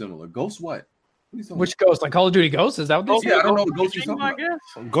very similar. Ghost what? Which Ghost? Like Call of Duty Ghost? Is that what this is? Yeah, I don't know what Ghost is talking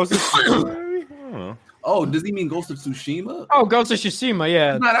about. Ghost of Oh, does he mean Ghost of Tsushima? Oh, Ghost of Tsushima,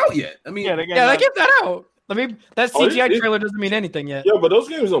 yeah. It's not out yet. I mean, they get that out. I mean, that CGI trailer doesn't mean anything yet. Yeah, but those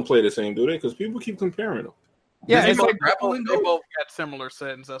games don't play the same, do they? Because people keep comparing them. Yeah, it's like grappling. They both got similar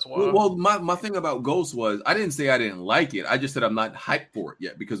settings. That's why. Well, my thing about Ghost was I didn't say I didn't like it. I just said I'm not hyped for it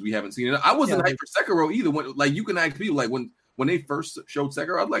yet because we haven't seen it. I wasn't hyped for Sekiro either. When like you can ask people like when they first showed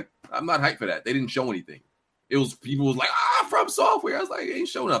Sekiro, I was like, I'm not hyped for that. They didn't show anything. It was people was like, From Software. I was like, ain't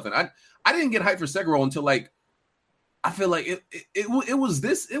show nothing. I didn't get hyped for Sekiro until like I feel like it was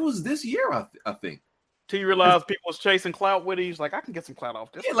this year. I think. Till you realize people was chasing clout with it. He's like, I can get some clout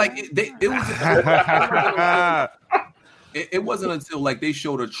off this. Yeah, like it was. It wasn't until like they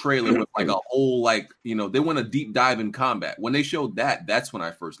showed a trailer with like a whole they went a deep dive in combat. When they showed that, that's when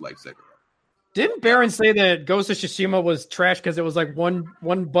I first liked Sekiro. Didn't Baron say that Ghost of Tsushima was trash because it was like one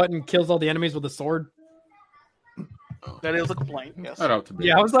button kills all the enemies with a sword? That is a complaint. Yes.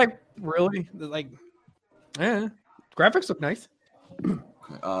 Yeah, I was like, really? Like, graphics look nice.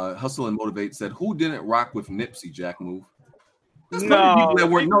 Hustle and Motivate said, "Who didn't rock with Nipsey? Jack Move." There's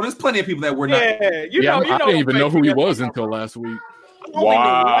plenty of people that were not. I didn't even know who he was until last week.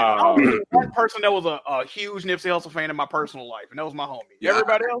 Wow. One person that was a huge Nipsey Hussle fan in my personal life, and that was my homie.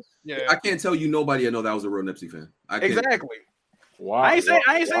 Everybody else? Yeah. I can't tell you nobody I know that was a real Nipsey fan. Exactly. Wow. I ain't saying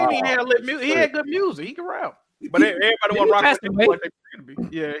he had he had good music. He can rap. But everybody want to rock with him like they be.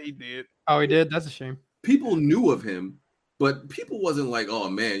 Yeah, he did. Oh, he did? That's a shame. People knew of him, but people wasn't like, oh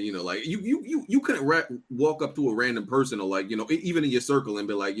man, like you couldn't walk up to a random person or like, even in your circle and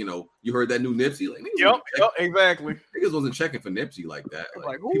be like, you heard that new Nipsey? Like, yep, exactly. Niggas wasn't checking for Nipsey like that.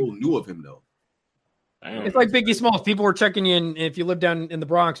 Like people knew of him though. It's like Biggie Smalls. People were checking you in if you live down in the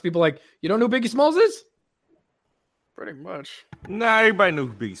Bronx. People like, you don't know who Biggie Smalls is? Pretty much. Nah, everybody knew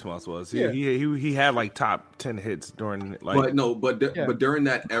who Biggie Smalls was. He had like top 10 hits during like. But during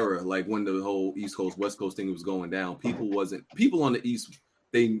that era, like when the whole East Coast West Coast thing was going down, people on the East.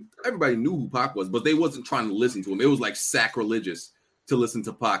 Everybody knew who Pac was, but they wasn't trying to listen to him. It was like sacrilegious to listen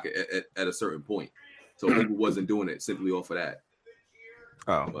to Pac at a certain point. So people wasn't doing it simply off of that.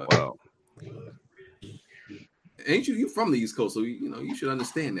 Well. Ain't you from the East Coast, so you should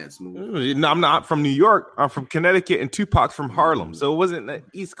understand that, Smooth. No, I'm not from New York. I'm from Connecticut, and Tupac's from Harlem, so it wasn't an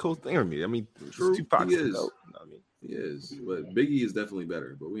East Coast thing for me. I mean, Tupac is. He is, but Biggie is definitely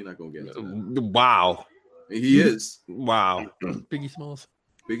better. But we're not gonna get into that. Wow, he is. Wow, Biggie Smalls.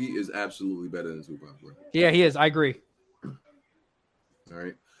 Biggie is absolutely better than Tupac, bro. Yeah, he is. I agree. All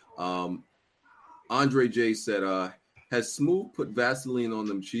right. Andre J said, "Has Smooth put Vaseline on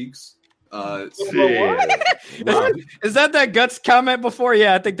them cheeks?" Is that Guts comment before?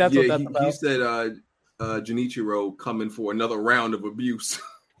 Yeah, I think that's what that's about. He said Genichiro coming for another round of abuse.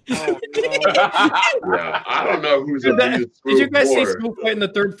 Yeah, I don't know who's abused. Did you guys see Smooth fighting the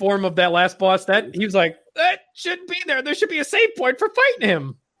third form of that last boss? That he was like, that shouldn't be there. There should be a save point for fighting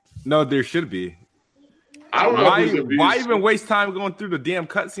him. No, there should be. I don't know. Why even waste time going through the damn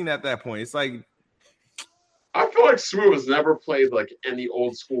cutscene at that point? It's like, I feel like Smooth has never played like any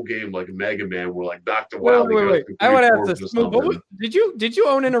old school game like Mega Man where like Dr. Wily Wait. I would have to Smooth. Did you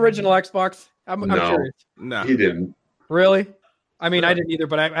own an original Xbox? I'm curious. No, he didn't. Really? I mean, I didn't either,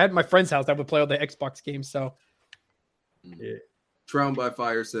 but I had my friend's house. I would play all the Xbox games. So, yeah. Drowned by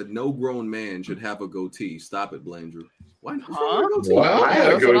Fire said, "No grown man should have a goatee." Stop it, Blandrew. Why not? Wow, I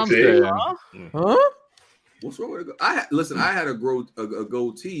had a goatee. Huh? What's wrong with it? I had a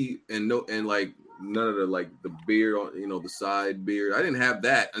goatee and like none of the beard on the side beard. I didn't have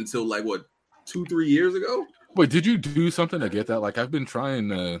that until like 2-3 years ago. Wait, did you do something to get that? Like I've been trying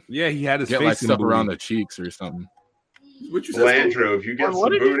to. Yeah, he had his get face like stuff around the cheeks or something. What you said, Andrew? If you get some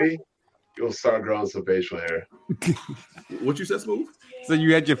booty, you'll start growing some facial hair. What you said, Smooth? So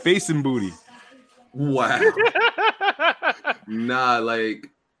you had your face in booty. Wow. Nah, like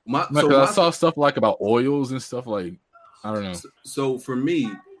I saw stuff like about oils and stuff like I don't know. So for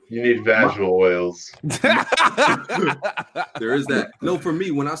me, you need vaginal oils. There is that. No, for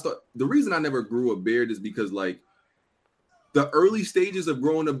me, when I start, the reason I never grew a beard is because like the early stages of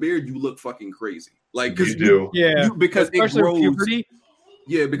growing a beard, you look fucking crazy. Like you do, because especially it grows. Puberty.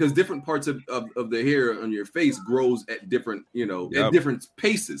 Yeah, because different parts of the hair on your face grows at different, at different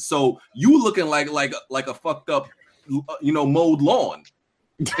paces. So you looking like a fucked up, mowed lawn.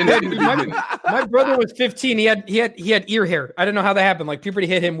 My brother was 15. He had ear hair. I don't know how that happened. Like puberty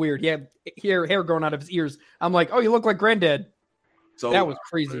hit him weird. He had hair growing out of his ears. I'm like, oh, you look like granddad. So that was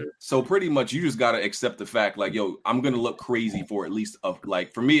crazy. So pretty much, you just gotta accept the fact, like, yo, I'm gonna look crazy for at least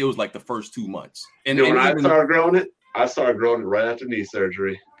for me, it was like the first 2 months. And when I started growing it right after knee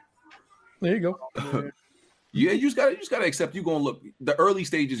surgery. There you go. Yeah, you just gotta accept you're gonna look the early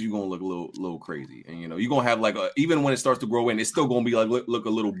stages. You're gonna look a little crazy, and you're gonna have like even when it starts to grow in, it's still gonna be like look a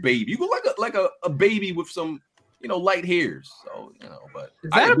little baby. You go like a baby with some light hairs. So but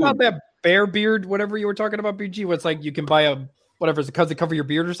is that about that bear beard, whatever you were talking about, BG? What's like you can buy a whatever it's to cover your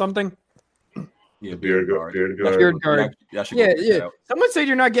beard or something. Yeah, beard guard. Beard guard. Yeah. Someone said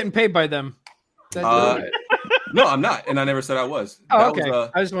you're not getting paid by them. No, I'm not, and I never said I was. Oh, okay.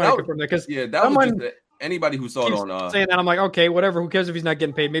 I just want to confirm that because that was just anybody who saw it on saying that. I'm like, okay, whatever. Who cares if he's not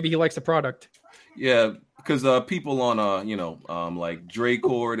getting paid? Maybe he likes the product. Yeah, because people on like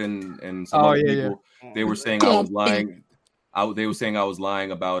Draycord and some other people, they were saying I was lying. They were saying I was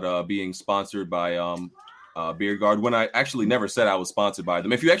lying about being sponsored by Beard Guard, when I actually never said I was sponsored by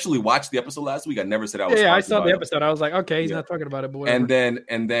them. If you actually watched the episode last week, I never said I was. Yeah, I saw the episode. I was like, okay, he's not talking about it, but whatever.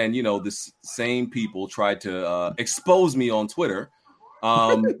 And then this same people tried to expose me on Twitter,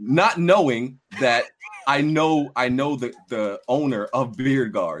 not knowing that I know the owner of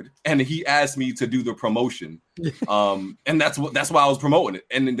Beard Guard, and he asked me to do the promotion, and that's why I was promoting it.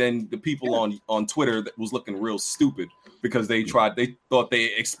 And then the people on Twitter that was looking real stupid because they thought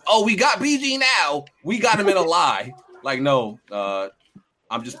we got BG now, we got him in a lie. Like, no,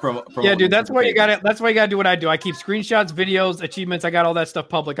 I'm just promoting. Yeah, dude, that's why you got it. That's why you got to do what I do. I keep screenshots, videos, achievements. I got all that stuff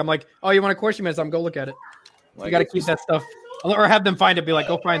public. I'm like, oh, you want a course? You go look at it. Like, you got to keep that stuff. Or have them find it, be like,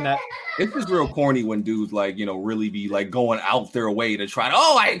 go find that. It's just real corny when dudes really be like going out their way to try to,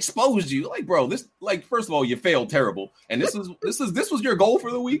 I exposed you. Like, bro, this, like, first of all, you failed terrible. And this was your goal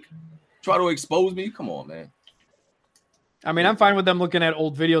for the week? Try to expose me? Come on, man. I mean, I'm fine with them looking at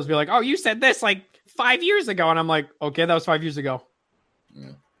old videos, be like, oh, you said this like 5 years ago. And I'm like, okay, that was 5 years ago.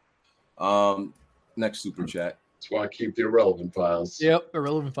 Yeah. Next super chat. That's why I keep the irrelevant files. Yep,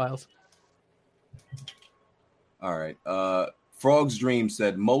 irrelevant files. All right. Frog's Dream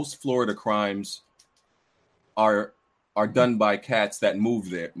said most Florida crimes are done by cats that move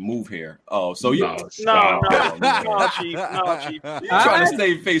here. Oh, so you No, Chief. You're trying to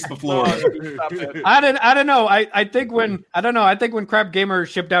save face for Florida. I don't know. I think when Crap Gamer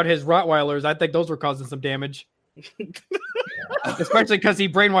shipped out his Rottweilers, I think those were causing some damage. Especially because he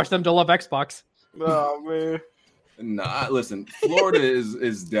brainwashed them to love Xbox. Oh man. Nah, listen, Florida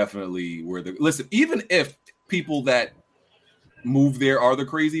is definitely where even if people that move there are the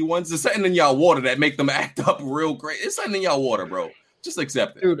crazy ones, there's something in y'all water that make them act up real crazy. It's something in y'all water, bro. Just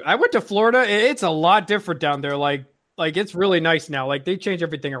accept it. Dude, I went to Florida. It's a lot different down there. Like it's really nice now. Like they changed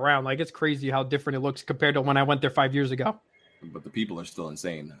everything around. Like it's crazy how different it looks compared to when I went there 5 years ago. But the people are still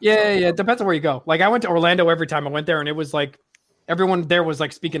insane. Yeah. It depends on where you go. Like I went to Orlando every time I went there, and it was like everyone there was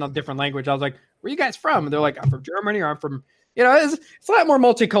like speaking a different language. I was like, "Where are you guys from?" And they're like, "I'm from Germany," or "I'm from," it's a lot more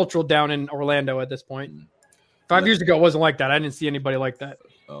multicultural down in Orlando at this point. 5 years ago, it wasn't like that. I didn't see anybody like that.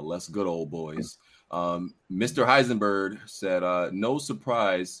 Less good old boys. Mr. Heisenberg said, no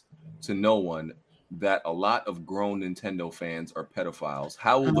surprise to no one that a lot of grown Nintendo fans are pedophiles.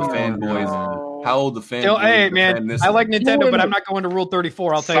 How will the fanboys? Hey, man, I like Nintendo, but I'm not going to Rule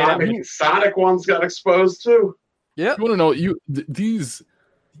 34. I'll tell you that. Sonic ones got exposed too. Yeah. You want to know these?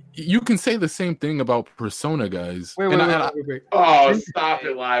 You can say the same thing about Persona, guys. Wait. Oh, stop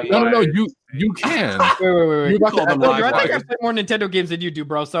it, live. No, you can. Wait. I think I play more Nintendo games than you do,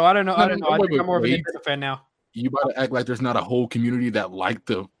 bro. So I don't know. I think I'm more of a Nintendo fan now. You about to act like there's not a whole community that liked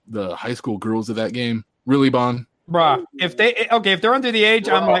the high school girls of that game? Really, Bon? Bruh, if they're under the age,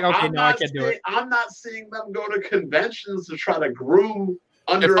 I'm like, okay, no, I can't do it. I'm not seeing them go to conventions to try to groom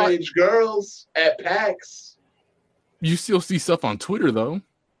underage girls at PAX. You still see stuff on Twitter, though.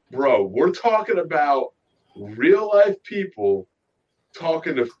 Bro, we're talking about real life people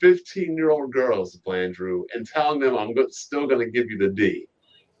talking to 15-year-old girls, Blandrew, and telling them I'm still going to give you the D.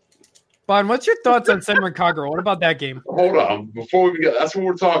 Bon, what's your thoughts on Senran Kagura? What about that game? Hold on, before we get, that's what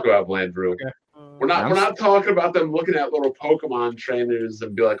we're talking about, Blandrew. Okay. We're not talking about them looking at little Pokemon trainers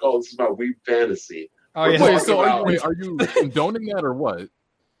and be like, oh, this is my weeb fantasy. Oh, yeah. Wait, so are you condoning that or what?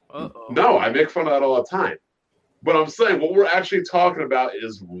 No, I make fun of that all the time. But I'm saying what we're actually talking about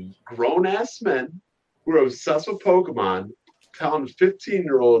is grown-ass men who are obsessed with Pokemon telling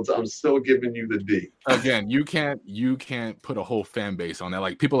 15-year-olds I'm still giving you the D. Again, you can't put a whole fan base on that.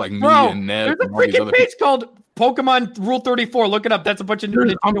 Like people like me and Ned. There's a freaking page called Pokemon Rule 34. Look it up. That's a bunch of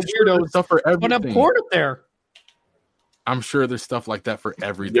weirdos stuff for everything. Put up porn up there. I'm sure there's stuff like that for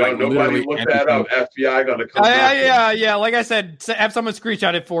everything. Yo, like, nobody look that up. FBI gonna come. Yeah. Like I said, have someone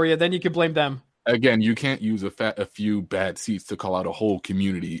screenshot it for you. Then you can blame them. Again, you can't use a few bad seats to call out a whole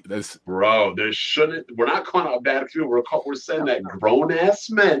community. Bro, there shouldn't. We're not calling out bad community. We're saying that grown ass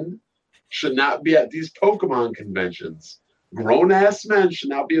men should not be at these Pokemon conventions. Grown ass men should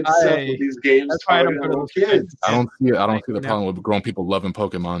not be obsessed with these games targeting little kids. I don't see the problem with grown people loving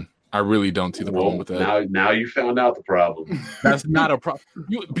Pokemon. I really don't see the problem with that. Now you found out the problem. That's not a problem.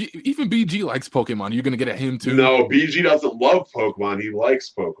 Even BG likes Pokemon. You're gonna get at him too. No, BG doesn't love Pokemon. He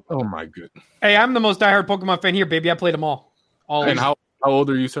likes Pokemon. Oh my goodness. Hey, I'm the most diehard Pokemon fan here, baby. I played them all. And how old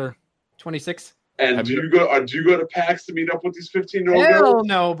are you, sir? 26. And do you go to PAX to meet up with these 15-year-old girls? Hell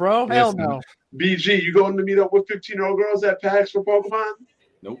no, bro. Hell no. BG, you going to meet up with 15-year-old girls at PAX for Pokemon?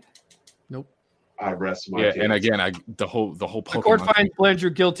 Nope. I rest my case. And again, the whole Pokemon. The court finds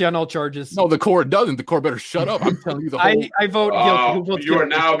Blandrew guilty on all charges. No, the court doesn't. The court better shut up. I'm telling you the whole. I vote guilty. You are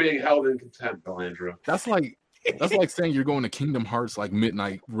now being held in contempt, Blandrew. That's like That's like saying you're going to Kingdom Hearts like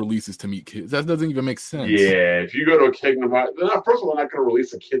midnight releases to meet kids. That doesn't even make sense. Yeah, if you go to a Kingdom Hearts, first of all, they're not going to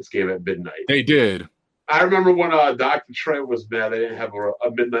release a kids game at midnight. They did. I remember when Dr. Trey was mad they didn't have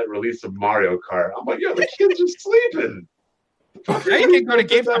a midnight release of Mario Kart. I'm like, yo, the kids are sleeping. Now you can go to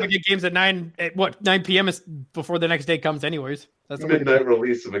GameStop and get games at 9 p.m. is before the next day comes anyways. That's the midnight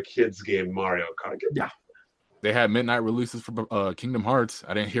release of a kids game, Mario Kart. Yeah. They had midnight releases for Kingdom Hearts.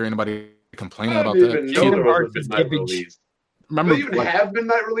 I didn't hear anybody complaining about that. Kingdom Hearts is midnight release. Remember, do they even have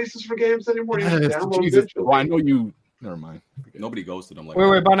midnight releases for games anymore? You can download digitally. Well, I know you. Never mind. Nobody goes to them like.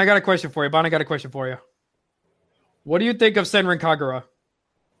 Wait, Bon, I got a question for you. What do you think of Senran Kagura?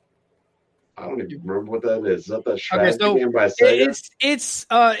 I don't even remember what that is. Is that strategy game by Sega?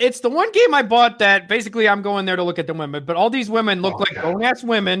 It's the one game I bought that basically I'm going there to look at the women, but all these women look like grown-ass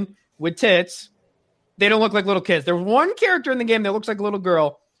women with tits. They don't look like little kids. There's one character in the game that looks like a little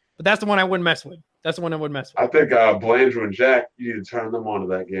girl, but that's the one I wouldn't mess with. I think Blandrew and Jack, you need to turn them on to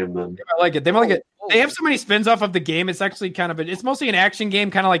that game then. I like it. They might like it. They have so many spins off of the game. It's actually it's mostly an action game,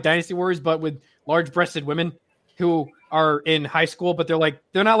 kind of like Dynasty Warriors, but with large-breasted women who are in high school, but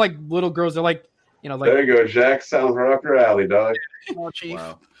they're not like little girls. They're like, like. There you go, Jack. Sounds right up your alley, dog.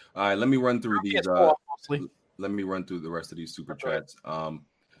 Wow. All right, let me run through these. Let me run through the rest of these super chats.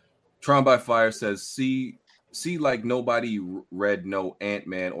 Tron by Fire says, see like nobody read no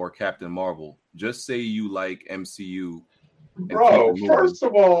Ant-Man or Captain Marvel. Just say you like MCU. Bro, first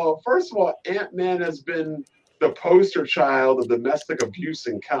of all, Ant-Man has been the poster child of domestic abuse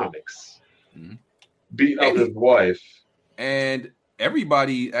in comics. Mm-hmm. Beating up his wife. And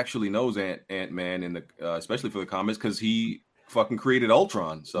everybody actually knows Ant-Man in the especially for the comics because he fucking created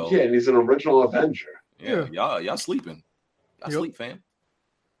Ultron. So yeah, and he's an original Avenger. Yeah. Y'all sleeping. Y'all sleep, fam.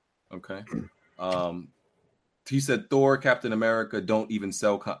 Okay. He said Thor, Captain America don't even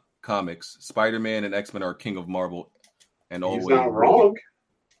sell comics. Spider-Man and X-Men are king of Marvel, and always. He's not wrong.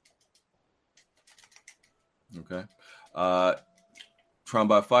 Okay. Tron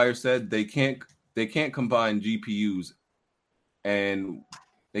by Fire said they can't combine GPUs, and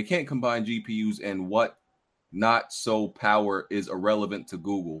what not so power is irrelevant to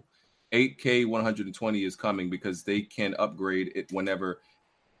Google. 8K 120 is coming because they can upgrade it whenever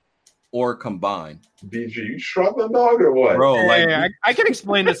or combine. BG, you struggling, dog, or what? Bro, I can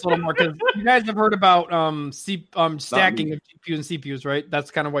explain this a little more because you guys have heard about stacking of GPUs and CPUs, right?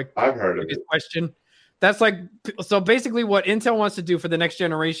 That's kind of like I've heard of it. Question. That's like so. Basically, what Intel wants to do for the next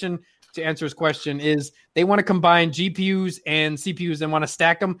generation, to answer his question, is they want to combine GPUs and CPUs and want to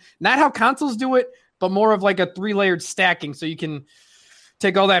stack them. Not how consoles do it, but more of like a 3-layered stacking, so you can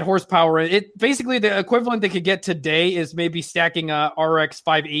take all that horsepower. It basically the equivalent they could get today is maybe stacking a RX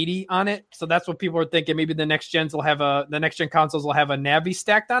 580 on it. So that's what people are thinking. Maybe the next gen consoles will have a Navi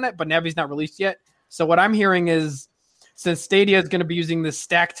stacked on it, but Navi's not released yet. So what I'm hearing is, since Stadia is going to be using this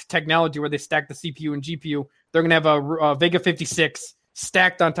stacked technology where they stack the CPU and GPU, they're going to have a Vega 56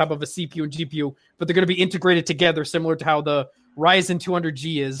 stacked on top of a CPU and GPU, but they're going to be integrated together, similar to how the Ryzen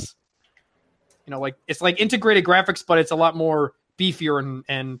 200G is. Like it's like integrated graphics, but it's a lot more beefier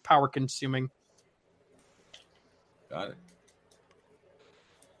and power consuming. Got it.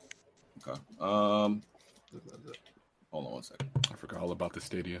 Okay. Hold on one second. I forgot all about the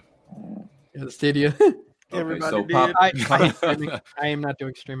Stadia. Yeah, the Stadia. Okay, so I am not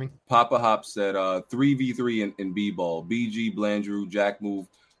doing streaming. Papa Hop said 3v3 in B-ball. BG, Blandrew, Jack Move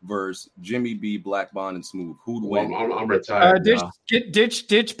versus Jimmy B, Black Bond, and Smooth. Who'd win? I'm retired now. Ditch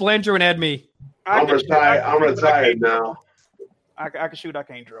Blandrew and add me. I'm retired now. I can shoot. I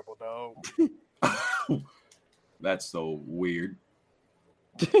can't dribble, dog. That's so weird.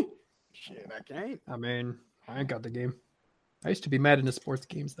 Shit, I can't. I mean, I ain't got the game. I used to be mad into sports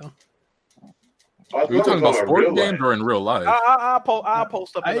games, though. Are you talking about sports games or in real life? I'll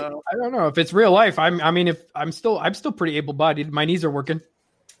post up. I don't know if it's real life. If I'm still pretty able-bodied. My knees are working.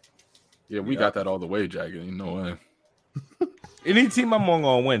 Yeah, we got that all the way, Jack. No way. Any team I'm on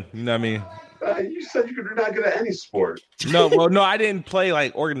gonna win. You know what I mean? You said you could not good at any sport. No, I didn't play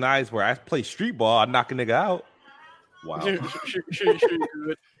like organized where I play street ball. I knock a nigga out. Wow.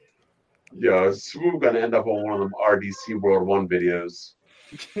 Yo, Smooth gonna end up on one of them RDC World 1 videos.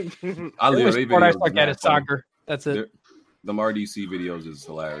 I suck at is soccer. That's it. The RDC videos is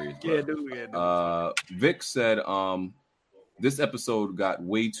hilarious. Yeah, dude. Vic said, this episode got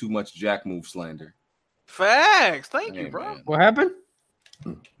way too much Jack Move slander. Facts. Thank you, bro. Man. What happened?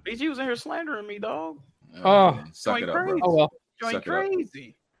 BG was in here slandering me, dog. Suck it up, bro. Oh, well. Joint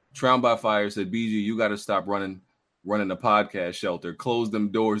crazy. Trown by Fire said, BG, you got to stop running a podcast shelter. Close them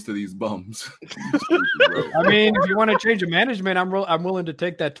doors to these bums. I mean, if you want to change the management, I'm willing to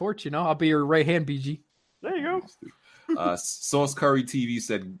take that torch. I'll be your right hand, BG. There you go. Sauce Curry TV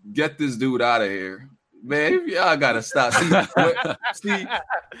said, "Get this dude out of here." Man, y'all gotta stop. See,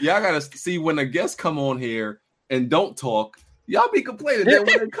 y'all gotta see when the guests come on here and don't talk. Y'all be complaining. Then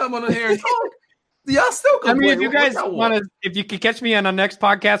when they come on here and talk, y'all still complain. I mean, if you guys want to, if you could catch me on the next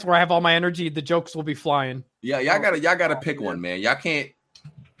podcast where I have all my energy, the jokes will be flying. Yeah, y'all gotta pick one, man. Y'all can't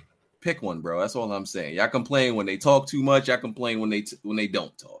pick one, bro. That's all I'm saying. Y'all complain when they talk too much. Y'all complain when they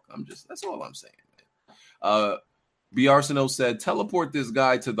don't talk. That's all I'm saying, man. B. Arsenal said, "Teleport this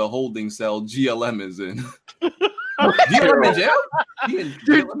guy to the holding cell GLM is in." GLM in jail?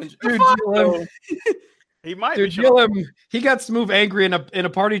 GLM. He might. Dude, GLM, he got Smooth angry in a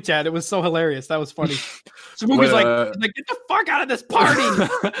party chat. It was so hilarious. That was funny. Smooth was like, "Get the fuck out of this party!"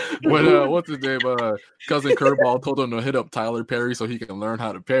 When what's his name? Cousin Curveball told him to hit up Tyler Perry so he can learn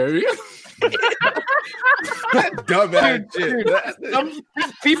how to parry. Dumbass shit. Some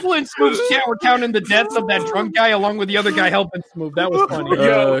people in Smooth's chat were counting the deaths of that drunk guy along with the other guy helping Smooth. That was funny.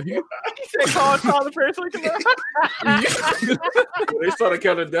 He said, "Call Tyler Perry so he can They started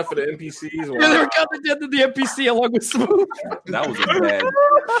counting the death of the NPCs. Wow. Yeah, they were counting the death of the NPC along with Smooth. That was a bad.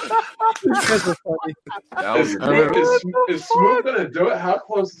 That was funny. That was is Smooth gonna do it? How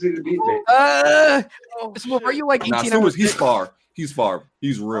close is he to beat me? Smooth, are you like 18 Smooth, he's far. He's far.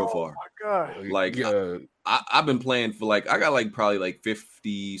 He's real far. My God. Like I've been playing for I got probably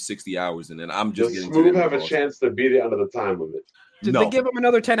 50, 60 hours in, and I'm just Does getting. Smooth have a chance to beat it under the time limit? Did they give him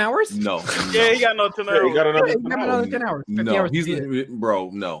another 10 hours? No. Yeah, he got another 10 hours. He got another 10 hours. No, hours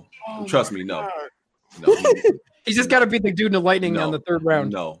bro. No, trust me, no. No, he's just got to beat the dude in the lightning on the third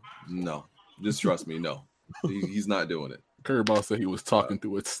round. No, just trust me. No, he's not doing it. Curveball said he was talking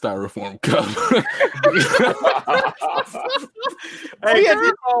through a styrofoam cup. At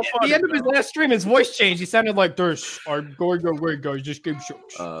the end of his last stream, his voice changed. He sounded like this. I'm going away, guys. Just give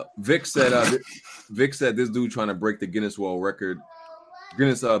shots. Vic said this dude trying to break the Guinness Book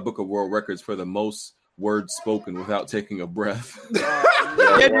of World Records for the most words spoken without taking a breath.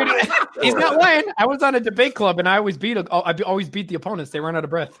 Yeah, dude, he's not lying. I was on a debate club and I always beat the opponents. They run out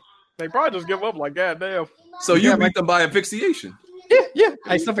of breath. They probably just give up like goddamn. So you beat them by asphyxiation? Yeah.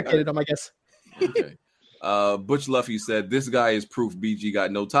 I suffocated them, I guess. Okay. Butch Luffy said, "This guy is proof BG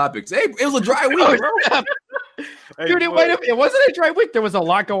got no topics." Hey, it was a dry week, bro. Dude, it wasn't a dry week. There was a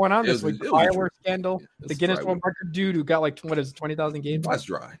lot going on this week. The fireworks scandal, the Guinness World Record dude who got 20,000 games. That's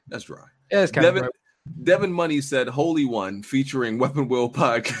dry. Yeah, it's kind of dry. Devin Money said, "Holy One," featuring Weapon Will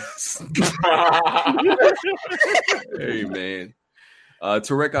podcast. Hey, man.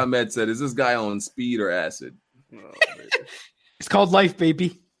 Tarek Ahmed said, "Is this guy on speed or acid?" It's called life,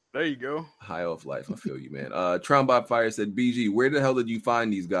 baby. There you go. High off life. I feel you, man. Trombot Fire said, "BG, where the hell did you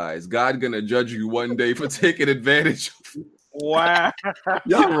find these guys? God gonna judge you one day for taking advantage." Wow.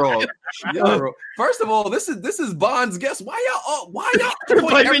 Y'all wrong. First of all, this is Bond's guess. Why y'all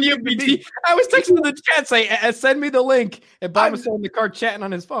blaming you, BG? I was texting the chat saying, "Send me the link," and Bob was in the car chatting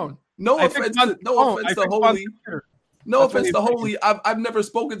on his phone. No offense to Holy. No offense to Holy. I've never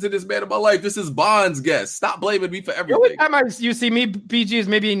spoken to this man in my life. This is Bond's guest. Stop blaming me for everything. The only time you see me, BG, is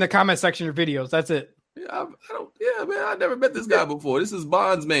maybe in the comment section of your videos. That's it. Yeah, man. I never met this guy before. This is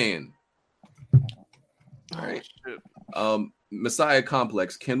Bond's man. All right. Messiah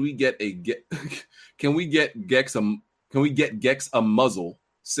Complex. Can we get Gex a muzzle?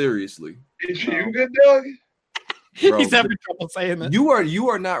 Seriously. Is you good, Doug? Bro, he's having trouble saying that. You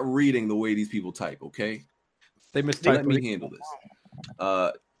are not reading the way these people type, okay? They mistyped. Let me handle this.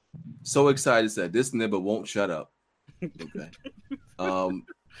 So excited said this nibba won't shut up. Okay.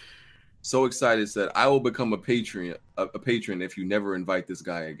 So excited said I will become a patron if you never invite this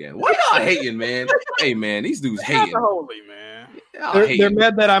guy again. Why y'all hating, man? Hey, man, these dudes hating. Holy man. They're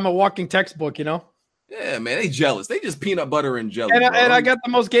mad that I'm a walking textbook, you know. Yeah, man, they jealous. They just peanut butter and jelly. And I got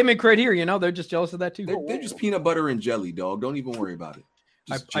the most gaming cred here, you know. They're just jealous of that too. They're just peanut butter and jelly, dog. Don't even worry about it.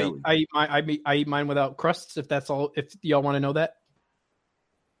 I eat mine without crusts. If that's all, if y'all want to know that.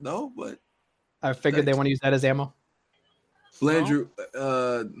 No, but I figured they want to use that as ammo. Blandrew,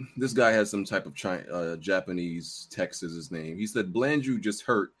 this guy has some type of Japanese text as his name. He said Blandrew just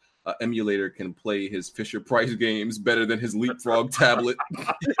hurt. Emulator can play his Fisher Price games better than his Leapfrog tablet.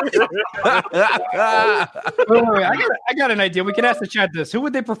 Wait, I got an idea. We can ask the chat this. Who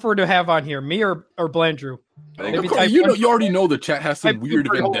would they prefer to have on here, me or Blandrew? You already know the chat has some weird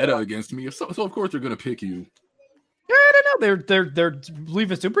vendetta against me, so of course they're gonna pick you. Yeah, I don't know. They're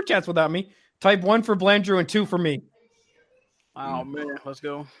leaving super chats without me. Type 1 for Blandrew and 2 for me. Oh man, let's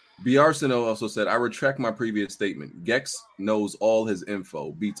go. B. Arsenal also said, "I retract my previous statement. Gex knows all his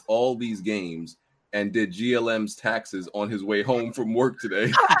info, beats all these games, and did GLM's taxes on his way home from work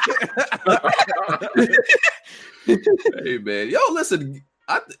today. Hey man, yo, listen,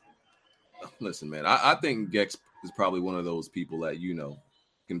 man. I think Gex is probably one of those people that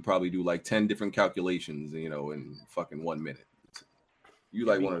can probably do like 10 different calculations, in fucking 1 minute. You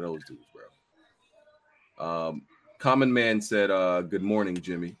like one of those dudes, bro. Common Man said, "Good morning,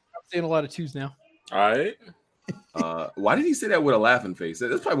 Jimmy." I'm saying a lot of twos now. All right. Why did he say that with a laughing face?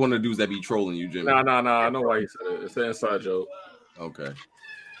 That's probably one of the dudes that be trolling you, Jimmy. No. I know why he said it. It's an inside joke. Okay.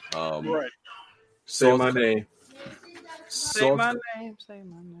 Right. Say my name. Say my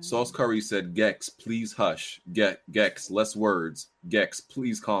name. Sauce Curry said, "Gex, please hush. Gex, less words. Gex,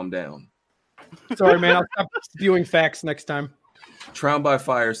 please calm down." Sorry, man. I'll stop spewing facts next time. Tround by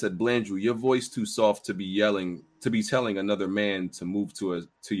Fire said, "Blandrew, your voice too soft to be telling another man to move to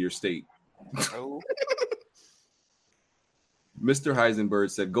your state." Oh. Mr.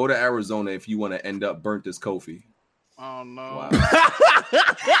 Heisenberg said, "Go to Arizona if you want to end up burnt as Kofi." Oh no! Wow. Yeah,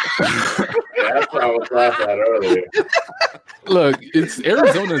 that's what I was laughing at earlier. Look, it's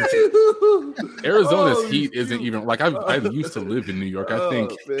Arizona's heat isn't even like I used to live in New York. I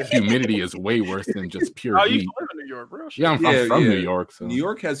think humidity is way worse than just pure heat. You used to live in New York, bro. Yeah, I'm from New York. So. New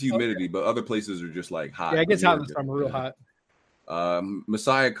York has humidity, but other places are just like hot. Yeah, it gets hot in the summer, real hot.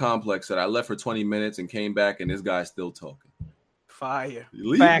 Messiah Complex said, "I left for 20 minutes and came back, and this guy's still talking." Fire.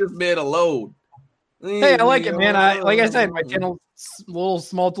 Leave this man alone. Hey, I like it, man. Like I said, my channel,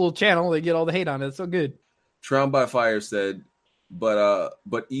 little channel, they get all the hate on it. It's so good. Tround by Fire said, but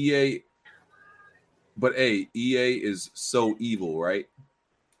EA is so evil, right?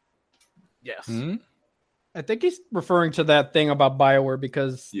 Yes. Hmm? I think he's referring to that thing about BioWare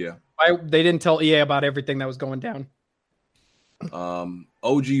because they didn't tell EA about everything that was going down.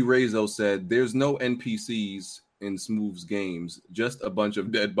 OG Rezo said, "There's no NPCs in Smooth's games, just a bunch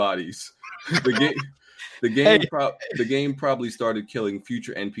of dead bodies." The game probably started killing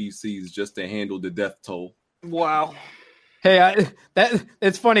future NPCs just to handle the death toll. Wow. Hey,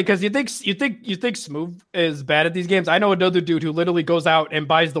 it's funny because you think Smooth is bad at these games. I know another dude who literally goes out and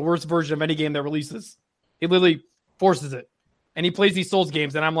buys the worst version of any game that releases. He literally forces it, and he plays these Souls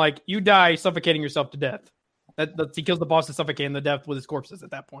games. And I'm like, you die suffocating yourself to death. He kills the boss to suffocating the death with his corpses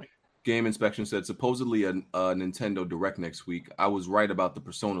at that point. Game Inspection said, "Supposedly a Nintendo Direct next week. I was right about the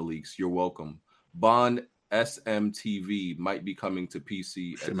Persona leaks. You're welcome. Bond SMTV might be coming to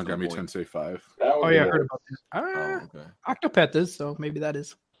PC." Shit, got me Tensei 5. Oh yeah, I heard about that. Okay. Octopath is, so maybe that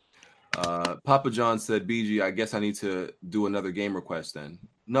is. Papa John said, "BG, I guess I need to do another game request then."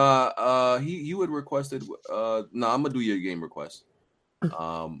 Nah, he would requested. I'm gonna do your game request.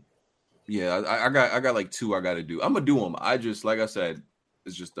 Yeah, I got like 2 I got to do. I'm gonna do them. I just, like I said,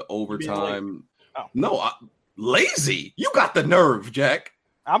 it's just the overtime. Oh. No, lazy. You got the nerve, Jack.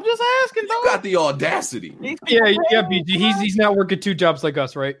 I'm just asking, though. You got the audacity. Yeah, BG. He's not working 2 jobs like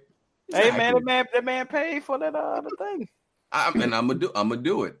us, right? Exactly. Hey man, that man paid for that the thing. And I'm gonna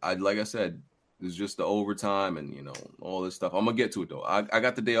do it. Like I said, it's just the overtime and all this stuff. I'm gonna get to it though. I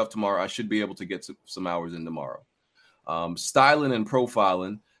got the day off tomorrow. I should be able to get some hours in tomorrow. Styling and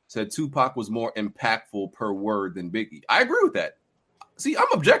profiling said Tupac was more impactful per word than Biggie. I agree with that. See, I'm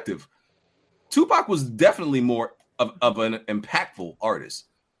objective. Tupac was definitely more of an impactful artist.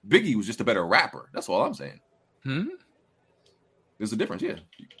 Biggie was just a better rapper. That's all I'm saying. There's a difference, yeah.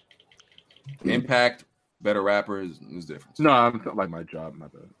 Impact, better rapper is different. No, I'm like my job, my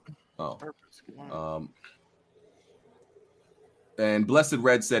bad. Oh. And Blessed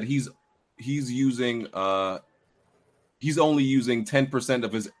Red said he's using he's only using 10%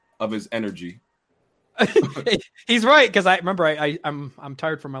 of his energy. He's right, because I remember I'm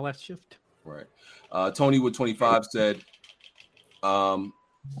tired from my last shift. Right. Tony Wood 25 said, to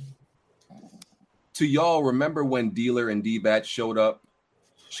y'all, remember when Dealer and D-Bat showed up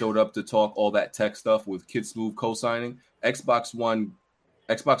to talk all that tech stuff with Kid Smooth co-signing? Xbox One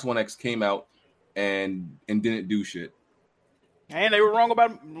X came out and didn't do shit. And they were wrong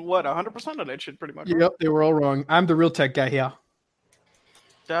about 100% of that shit, pretty much. Yep, they were all wrong. I'm the real tech guy here.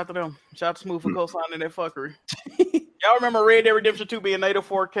 Shout out to them. Shout out to Smooth for co-signing that fuckery. Y'all remember Red Dead Redemption 2 being native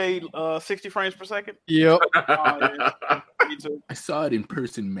 4K 60 frames per second? Yep. Me too. I saw it in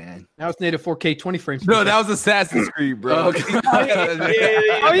person, man. Now it's native 4K 20 frames. No, that was Assassin's Creed, bro. Okay.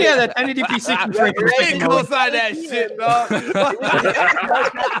 Oh yeah, that 1080p 60 frames per second. They co-signed that shit, dog.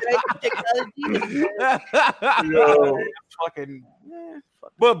 Yo, fucking.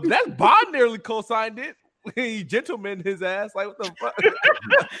 But that Bond nearly co-signed it. He gentleman his ass. Like, what the fuck? It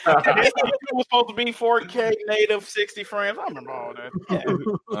was supposed to be 4K native 60 frames. I remember all that. Yeah.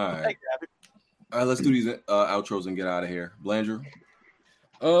 All right, let's do these outros and get out of here. Blandrew?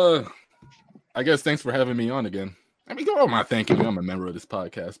 I guess thanks for having me on again. I mean, go on my thanking you. I'm a member of this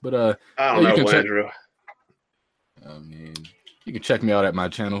podcast, but I don't know, Andrew. I mean, you can check me out at my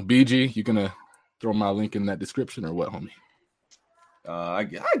channel. BG, you gonna throw my link in that description or what, homie? I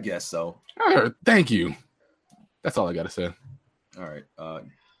guess so. Thank you. That's all I gotta say. All right,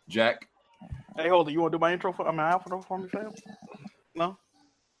 Jack. Hey, hold on. You want to do my intro for my outro for me, fam? No.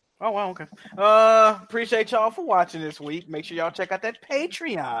 Oh, well, okay. Appreciate y'all for watching this week. Make sure y'all check out that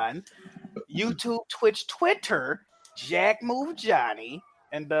Patreon, YouTube, Twitch, Twitter, Jack Move Johnny,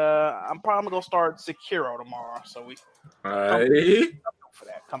 and I'm probably gonna start Sekiro tomorrow. So we. Come for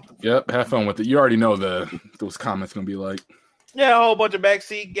that. Come through. Yep. Have fun with it. You already know those comments gonna be like. Yeah, a whole bunch of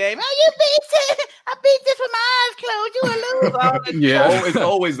backseat game. Oh, you beat it! I beat this with my eyes closed. You a loser. Yeah, it's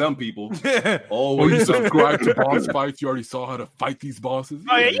always them people. Always. You subscribe to boss fights. You already saw how to fight these bosses.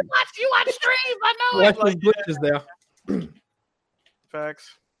 Oh yeah, you watch streams. I know. Watch those glitches there.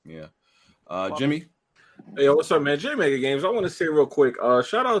 Facts. Yeah. Jimmy. Hey, what's up, man? J Mega Games. I want to say real quick.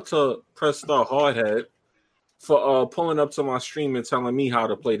 Shout out to Press Star Hardhead for pulling up to my stream and telling me how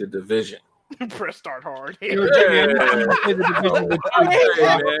to play the Division. Press start hard.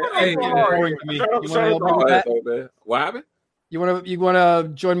 What happened? You want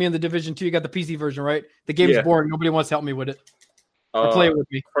to join me in the Division 2? You got the PC version, right? The game's boring. Nobody wants to help me with it. Or play it with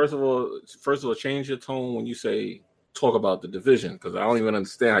me. First of all, change your tone when you say talk about the Division, because I don't even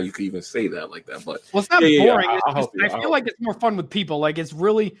understand how you could even say that like that. But it's not boring. I feel like it's more fun with people. Like it's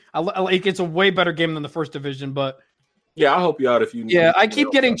really, it's a way better game than the first Division, but. Yeah, I'll help you out if you need. Yeah, I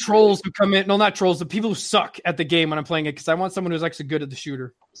keep getting trolls who come in. No, not trolls. The people who suck at the game when I'm playing it, because I want someone who's actually good at the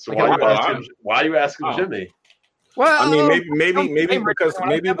shooter. So why are you asking Jimmy? Well, I mean, maybe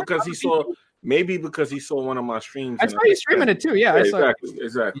because he saw one of my streams. I saw you streaming it too. Yeah, exactly.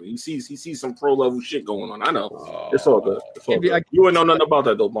 He sees some pro level shit going on. I know. It's all good. You wouldn't know nothing about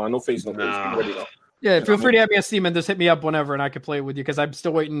that though, Bond. No face, no face. Yeah, feel free to have me on Steam and just hit me up whenever, and I can play with you because I'm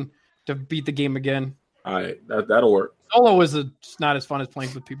still waiting to beat the game again. All right, that'll work. Solo is not as fun as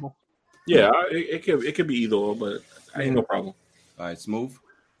playing with people. Yeah, it could be either or, but ain't no problem. All right, Smooth.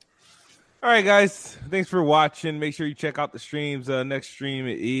 All right, guys. Thanks for watching. Make sure you check out the streams. Next stream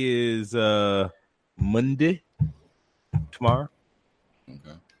is Monday, tomorrow.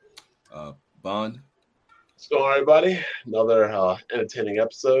 Okay. Bond. What's going on, everybody? Another entertaining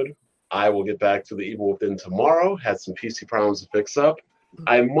episode. I will get back to the Evil Within tomorrow. Had some PC problems to fix up.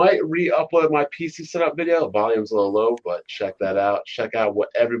 I might re-upload my PC setup video. The volume's a little low, but check that out. Check out what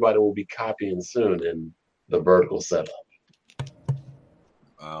everybody will be copying soon in the vertical setup.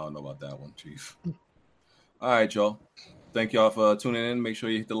 I don't know about that one, Chief. All right, y'all. Thank y'all for tuning in. Make sure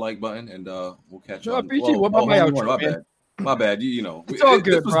you hit the like button, and we'll catch you. What about my outro? My bad. You know, it's all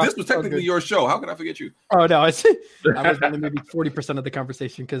good. This was technically your show. How could I forget you? Oh no, I was only maybe 40% of the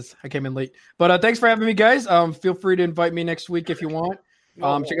conversation because I came in late. But thanks for having me, guys. Feel free to invite me next week if you want.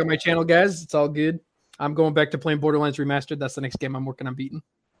 Check out my channel, guys. It's all good. I'm going back to playing Borderlands Remastered. That's the next game I'm working on beating.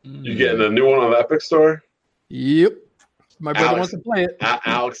 You getting a new one on Epic Store? Yep. My brother wants to play it.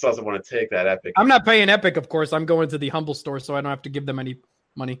 Alex doesn't want to take that Epic. I'm not paying Epic, of course. I'm going to the Humble Store, so I don't have to give them any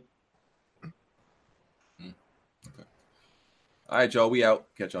money. Okay. All right, y'all. We out.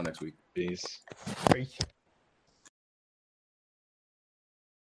 Catch y'all next week. Peace.